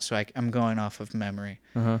it down, so I'm going off of memory.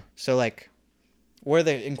 So like. Where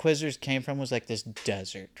the Inquisitors came from was like this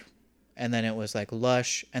desert. And then it was like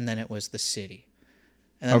lush, and then it was the city.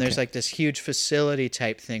 And then there's like this huge facility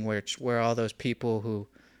type thing where all those people who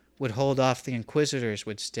would hold off the Inquisitors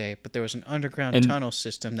would stay. But there was an underground tunnel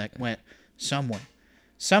system that went somewhere.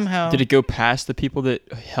 Somehow. Did it go past the people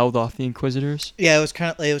that held off the Inquisitors? Yeah, it was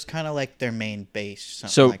kind of like their main base.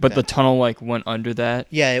 The tunnel like went under that?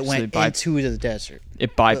 Yeah, it went into the desert.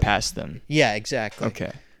 It bypassed them. Yeah, exactly.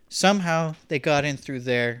 Okay. Somehow they got in through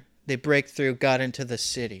there. They break through, got into the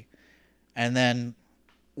city. And then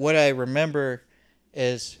what I remember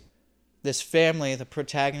is this family, the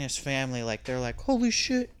protagonist family, like they're like, holy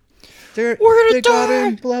shit. They got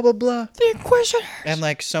in, blah, blah, blah. The Inquisitors. And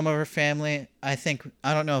like some of her family, I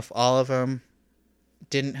don't know if all of them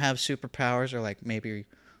didn't have superpowers or like maybe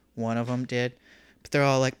one of them did. But they're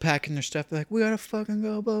all like packing their stuff. They're like, we gotta fucking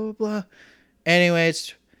go, blah, blah, blah.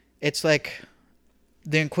 Anyways, it's like...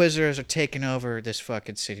 The Inquisitors are taking over this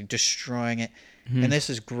fucking city, destroying it, and this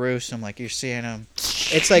is gruesome. Like you're seeing them,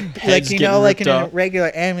 it's like in a regular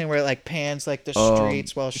anime where it like pans like the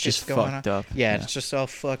streets while shit's going on. Up. Yeah, it's just all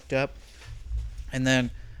fucked up. And then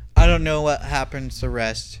I don't know what happens the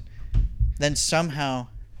rest. Then somehow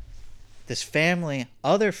this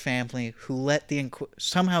other family who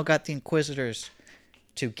somehow got the Inquisitors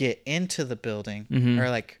to get into the building, or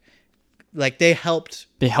like they helped.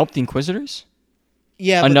 They helped the Inquisitors.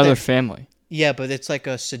 Yeah, another family. Yeah, but it's like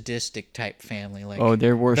a sadistic type family. Like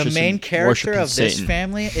they're worshiping. The main character of this Satan.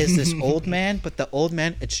 family is this old man, but the old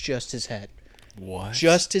man, it's just his head. What?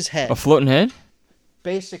 Just his head. A floating head?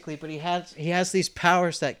 Basically, but he has these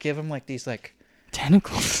powers that give him like these like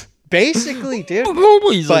tentacles. Basically, dude.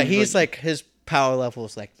 But he's like his power level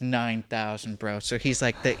is like 9,000, bro. So he's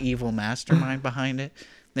like the evil mastermind behind it.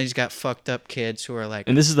 Then he's got fucked up kids who are like.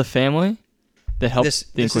 And this is the family that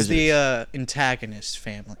helped the Inquisitors. This is the antagonist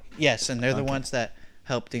family. Yes, and they're the ones that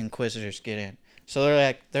helped the Inquisitors get in. So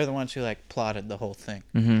they're the ones who like plotted the whole thing.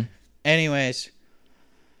 Mm-hmm. Anyways,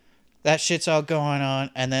 that shit's all going on,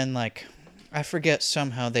 and then like I forget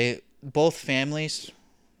somehow both families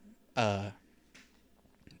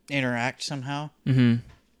interact somehow. Mm-hmm.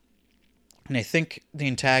 And I think the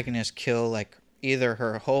antagonist kill like either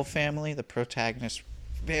her whole family, the protagonist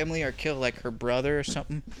family, or kill like her brother or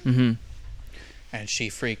something. Mm-hmm. And she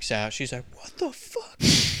freaks out. She's like, what the fuck?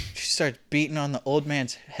 She starts beating on the old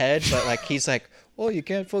man's head, but like he's like, oh, you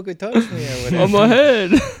can't fucking touch me or whatever. On my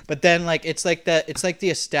head. But then like it's like the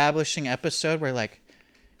establishing episode where like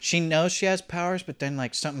she knows she has powers, but then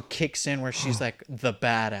like something kicks in where she's like the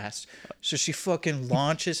badass. So she fucking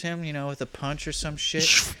launches him, with a punch or some shit.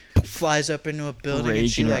 Flies up into a building and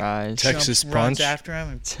she like Texas runs punch after him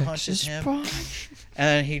and punches him. And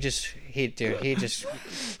then he just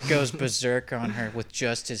goes berserk on her with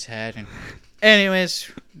just his head. And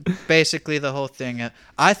anyways, basically the whole thing.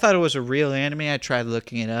 I thought it was a real anime. I tried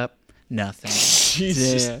looking it up. Nothing.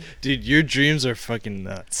 Jesus. Yeah. Dude, your dreams are fucking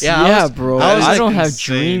nuts. Yeah, bro. I don't have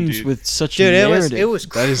insane, dreams dude. with such a narrative. It was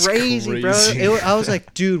crazy, bro. I was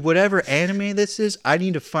like, dude, whatever anime this is, I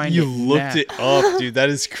need to find it. You looked it up, dude. That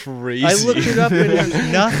is crazy. I looked it up and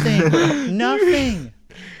there's nothing.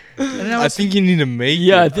 And I think you need to make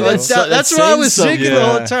it. I think that's what I was thinking the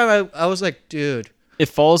whole time. I was like, dude. It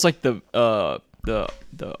follows like the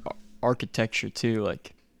architecture too,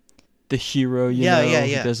 like the hero, who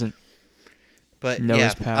doesn't. But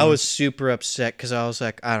yeah, I was super upset because I was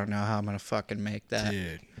like, I don't know how I'm gonna fucking make that.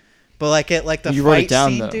 Dude. But like the you wrote fight it down,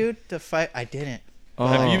 scene, though. dude. The fight, I didn't. Oh.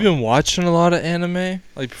 Have you been watching a lot of anime,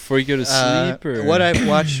 like before you go to sleep? Or what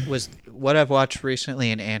I've watched recently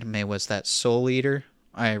in anime was that Soul Eater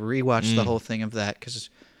I rewatched the whole thing of that because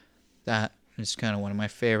that is kind of one of my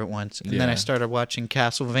favorite ones. And then I started watching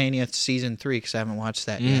Castlevania Season 3 because I haven't watched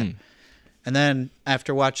that yet. And then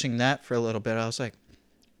after watching that for a little bit, I was like,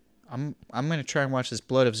 I'm gonna try and watch this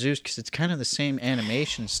Blood of Zeus because it's kind of the same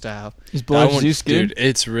animation style. Is Blood of Zeus good? Dude,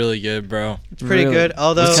 it's really good, bro. It's pretty good.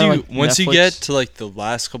 Although once you get to like the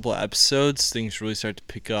last couple of episodes, things really start to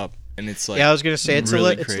pick up, and it's like I was gonna say it's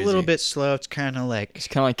really it's a little bit slow. It's kind of like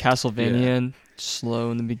Castlevania,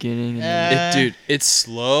 slow in the beginning. And dude, it's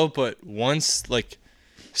slow, but once like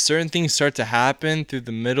certain things start to happen through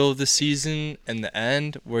the middle of the season and the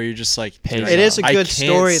end, where you're just like, it is a good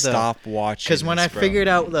story though. Stop watching. Because when I figured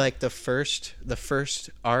out like the first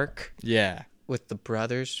arc, with the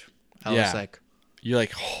brothers, I was like, you're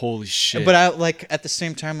like, holy shit. But I like at the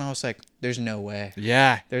same time, I was like, there's no way.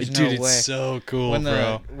 Yeah, there's no way. It's so cool,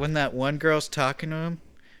 bro. When that one girl's talking to him, and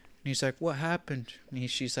he's like, "What happened?" And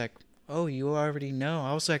she's like, "Oh, you already know."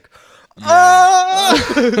 I was like,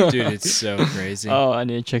 dude, it's so crazy. Oh, I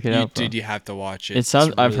need to check it out, bro. Dude, you have to watch it. It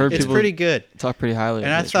sounds. I've heard people. It's pretty good. Talk pretty highly.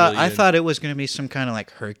 And I thought it was gonna be some kind of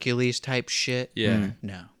like Hercules type shit. Yeah.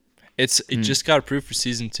 No. It just got approved for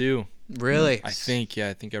season 2. Really? I think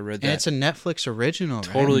I read that. And it's a Netflix original.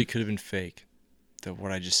 Totally could have been fake.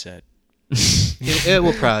 What I just said. it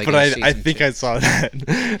will probably. But I think I saw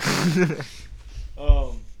that.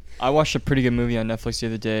 I watched a pretty good movie on Netflix the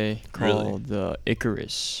other day called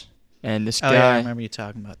Icarus. And this guy, I remember you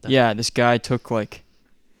talking about that. Yeah, this guy took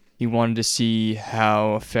he wanted to see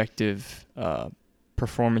how effective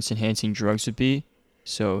performance-enhancing drugs would be.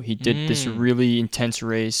 So he did this really intense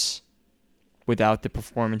race without the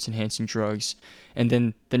performance-enhancing drugs. And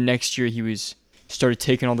then the next year he started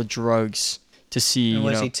taking all the drugs to see. And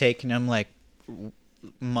was he taking them like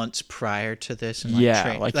months prior to this? And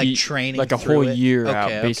training like a whole year out,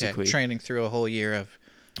 basically. Training through a whole year of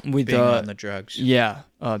being on the drugs. Yeah,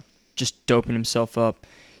 just doping himself up.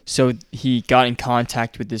 So he got in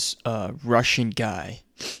contact with this Russian guy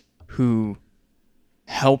who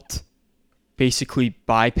helped basically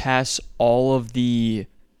bypass all of the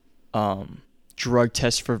drug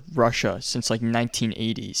tests for Russia since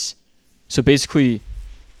 1980s. So basically,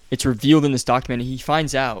 it's revealed in this documentary. He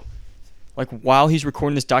finds out, while he's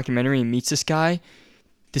recording this documentary and meets this guy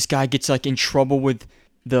gets in trouble with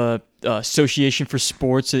the Association for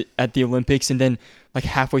Sports at the Olympics, and then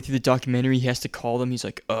halfway through the documentary he has to call them. He's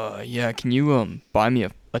like, yeah, can you buy me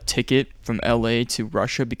a ticket from LA to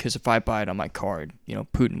Russia, because if I buy it on my card,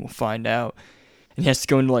 Putin will find out. And he has to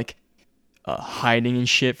go into hiding and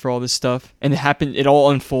shit for all this stuff. And it all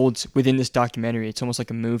unfolds within this documentary. It's almost like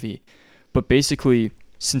a movie. But basically,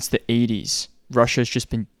 since the 80s, Russia's just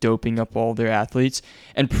been doping up all their athletes,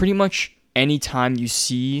 and pretty much any time you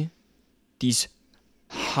see these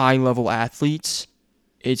high-level athletes,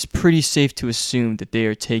 it's pretty safe to assume that they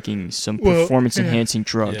are taking some performance-enhancing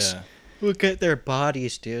drugs. Yeah. Look at their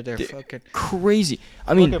bodies, dude. They're fucking crazy.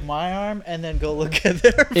 I mean, look at my arm, and then go look at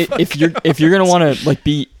their. If you're gonna want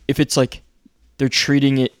to if it's they're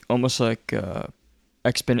treating it almost like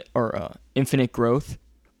exponent or infinite growth.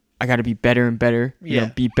 I got to be better and better.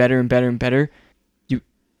 Be better and better and better.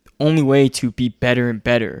 Only way to be better and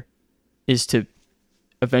better is to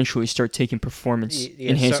eventually start taking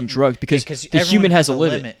performance-enhancing drugs, because the human has a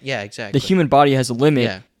limit. Yeah, exactly. The human body has a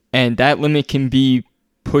limit, and that limit can be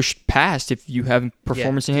pushed past if you have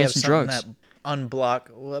performance-enhancing drugs.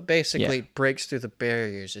 That basically breaks through the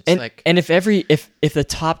barriers. It's and if the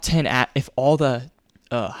top 10 if all the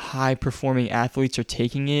high-performing athletes are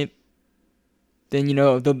taking it, then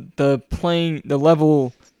the playing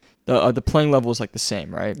level is the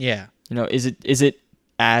same, right? Yeah. Is it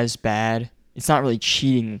as bad? It's not really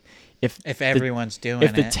cheating if everyone's doing it.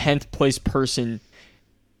 If the 10th place person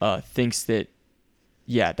thinks that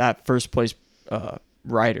that first place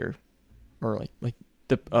rider or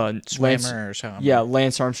the swimmer or something. Yeah,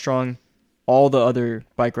 Lance Armstrong, all the other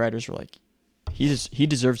bike riders were like, he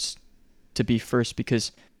deserves to be first,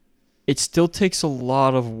 because it still takes a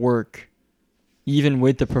lot of work. Even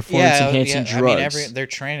with the performance-enhancing drugs. I mean, they're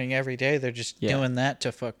training every day. They're just doing that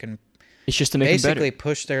to fucking... It's just to make them better. Basically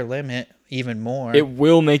push their limit even more. It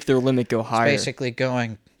will make their limit go higher. It's basically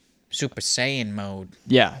going Super Saiyan mode.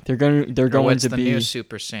 Yeah, they're going to be... What's the new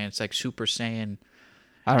Super Saiyan? It's like Super Saiyan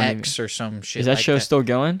X or some shit. Is that show still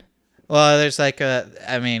going? Well, there's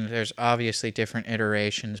there's obviously different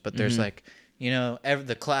iterations, but there's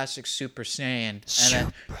the classic Super Saiyan,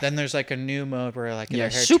 and then there's a new mode where their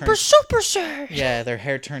hair Super Saiyan. Yeah, their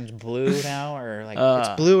hair turns blue now, or it's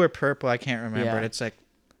blue or purple. I can't remember. Yeah. It's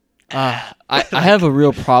I have a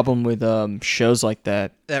real problem with shows like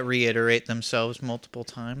that reiterate themselves multiple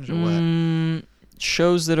times, or what?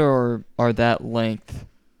 shows that are that length,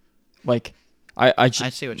 like I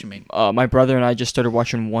see what you mean. My brother and I just started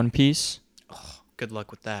watching One Piece. Oh, good luck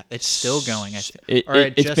with that. It's still going. It's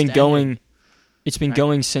just been ended. going. It's been Right.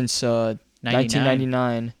 going since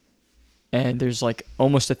 1999, and there's like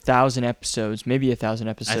almost 1,000 episodes, maybe 1,000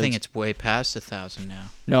 episodes. I think it's way past 1,000 now.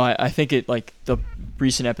 No, I think it like the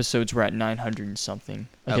recent episodes were at 900 and something.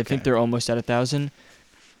 Like, I think Okay. they're almost at 1,000.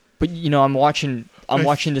 But I'm watching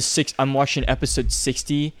episode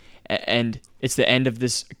 60, and it's the end of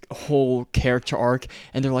this whole character arc,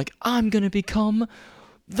 and they're like, I'm gonna become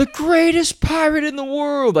the greatest pirate in the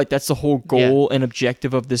world. Like, that's the whole goal and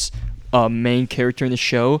objective of this main character in the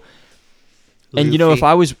show. And if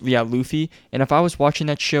I was Luffy, and if I was watching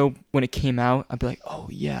that show when it came out, I'd be like, oh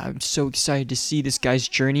yeah, I'm so excited to see this guy's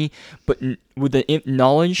journey. But with the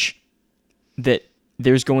knowledge that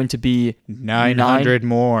there's going to be 900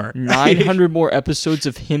 more 900 more episodes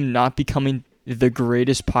of him not becoming the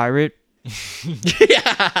greatest pirate. Dude,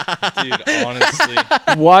 honestly,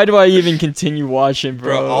 Why do I even continue watching,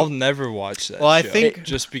 bro? I'll never watch that. Well, I show think-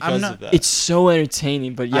 just because not- of that. It's so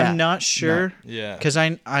entertaining, but yeah, I'm not sure yeah. because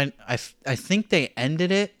I think they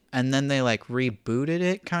ended it and then they like rebooted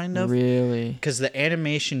it kind of really. because the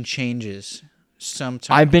animation changes sometimes.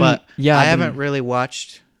 I've haven't really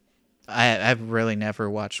watched. I've really never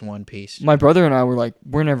watched One Piece. My brother and I were like,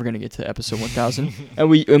 we're never gonna get to episode 1,000, and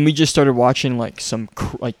we just started watching like some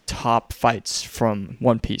like top fights from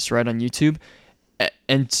One Piece right on YouTube,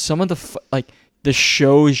 and some of the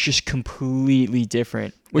show is just completely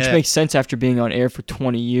different, which Yeah. makes sense after being on air for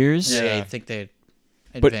 20 years. Yeah, Yeah. I think they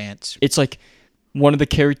But- advance. It's like one of the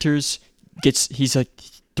characters he's like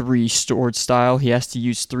 3 sword style. He has to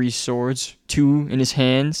use 3 swords, 2 in his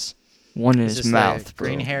hands, 1 in Is his this mouth. the bro.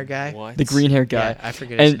 green hair guy? What? The green hair guy. Yeah, I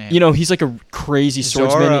forget his And name. he's like a crazy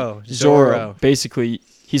swordsman. Zoro. Basically,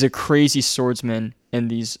 he's a crazy swordsman in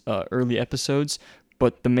these early episodes.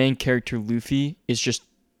 But the main character Luffy is just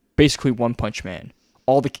basically One Punch Man.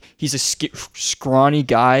 He's a scrawny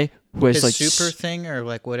guy who has his like super thing or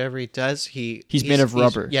like whatever he does, he's made of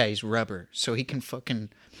rubber. He's rubber, so he can fucking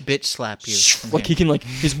bitch slap you. from like here. he can like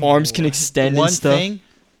his arms can extend One and stuff. thing,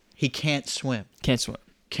 he can't swim. Can't swim.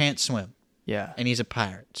 Can't swim, Yeah. and he's a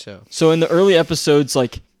pirate. So So in the early episodes,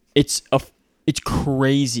 like it's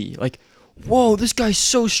crazy. Like, whoa, this guy's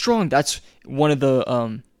so strong. That's one of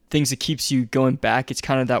the things that keeps you going back. It's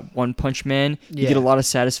kind of that One Punch Man. You get a Yeah. lot of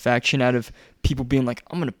satisfaction out of people being like,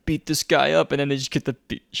 I'm gonna beat this guy up, and then they just get the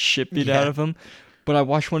shit beat out Yeah. of him. But I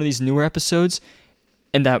watched one of these newer episodes,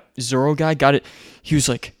 and that Zoro guy got it. He was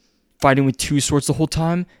like fighting with 2 swords the whole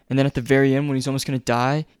time, and then at the very end, when he's almost gonna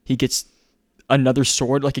die, he gets another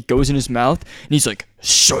sword, like it goes in his mouth, and he's like,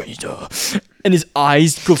 Shida. And his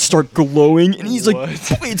eyes start glowing, and he's like,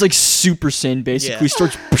 it's like Super Saiyan basically. Yeah.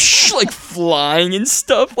 Starts like flying and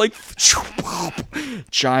stuff, like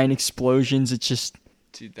giant explosions. It's just,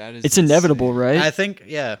 Dude, that is it's inevitable, right? I think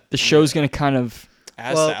the show's gonna kind of, It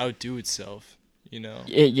has to outdo itself, you know.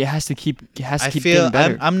 it has to keep I getting feel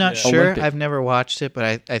better. I'm not Yeah. sure. Olympic. I've never watched it,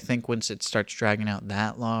 but I think once it starts dragging out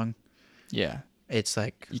that long, Yeah, it's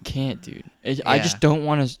like. you can't, dude. I Yeah. just don't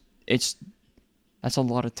want to. That's a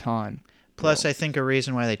lot of time. Plus, I think a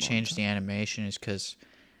reason why they changed the animation is because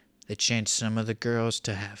they changed some of the girls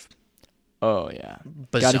to have Oh yeah,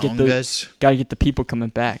 Gotta get the- bazongas. gotta get the people coming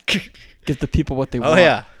back. Give the people what they want. Oh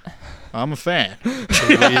yeah, I'm a fan.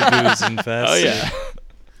 Booze and fast. Oh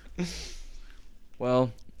yeah.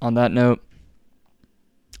 Well, on that note,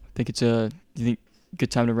 I think it's a good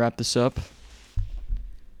time to wrap this up.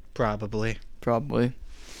 Probably. Probably.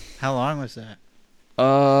 How long was that?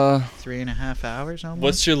 3.5 hours almost.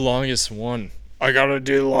 What's your longest one? I gotta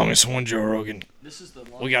do the longest one, Joe Rogan. This is the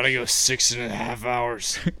We gotta go 6.5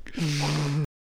 hours.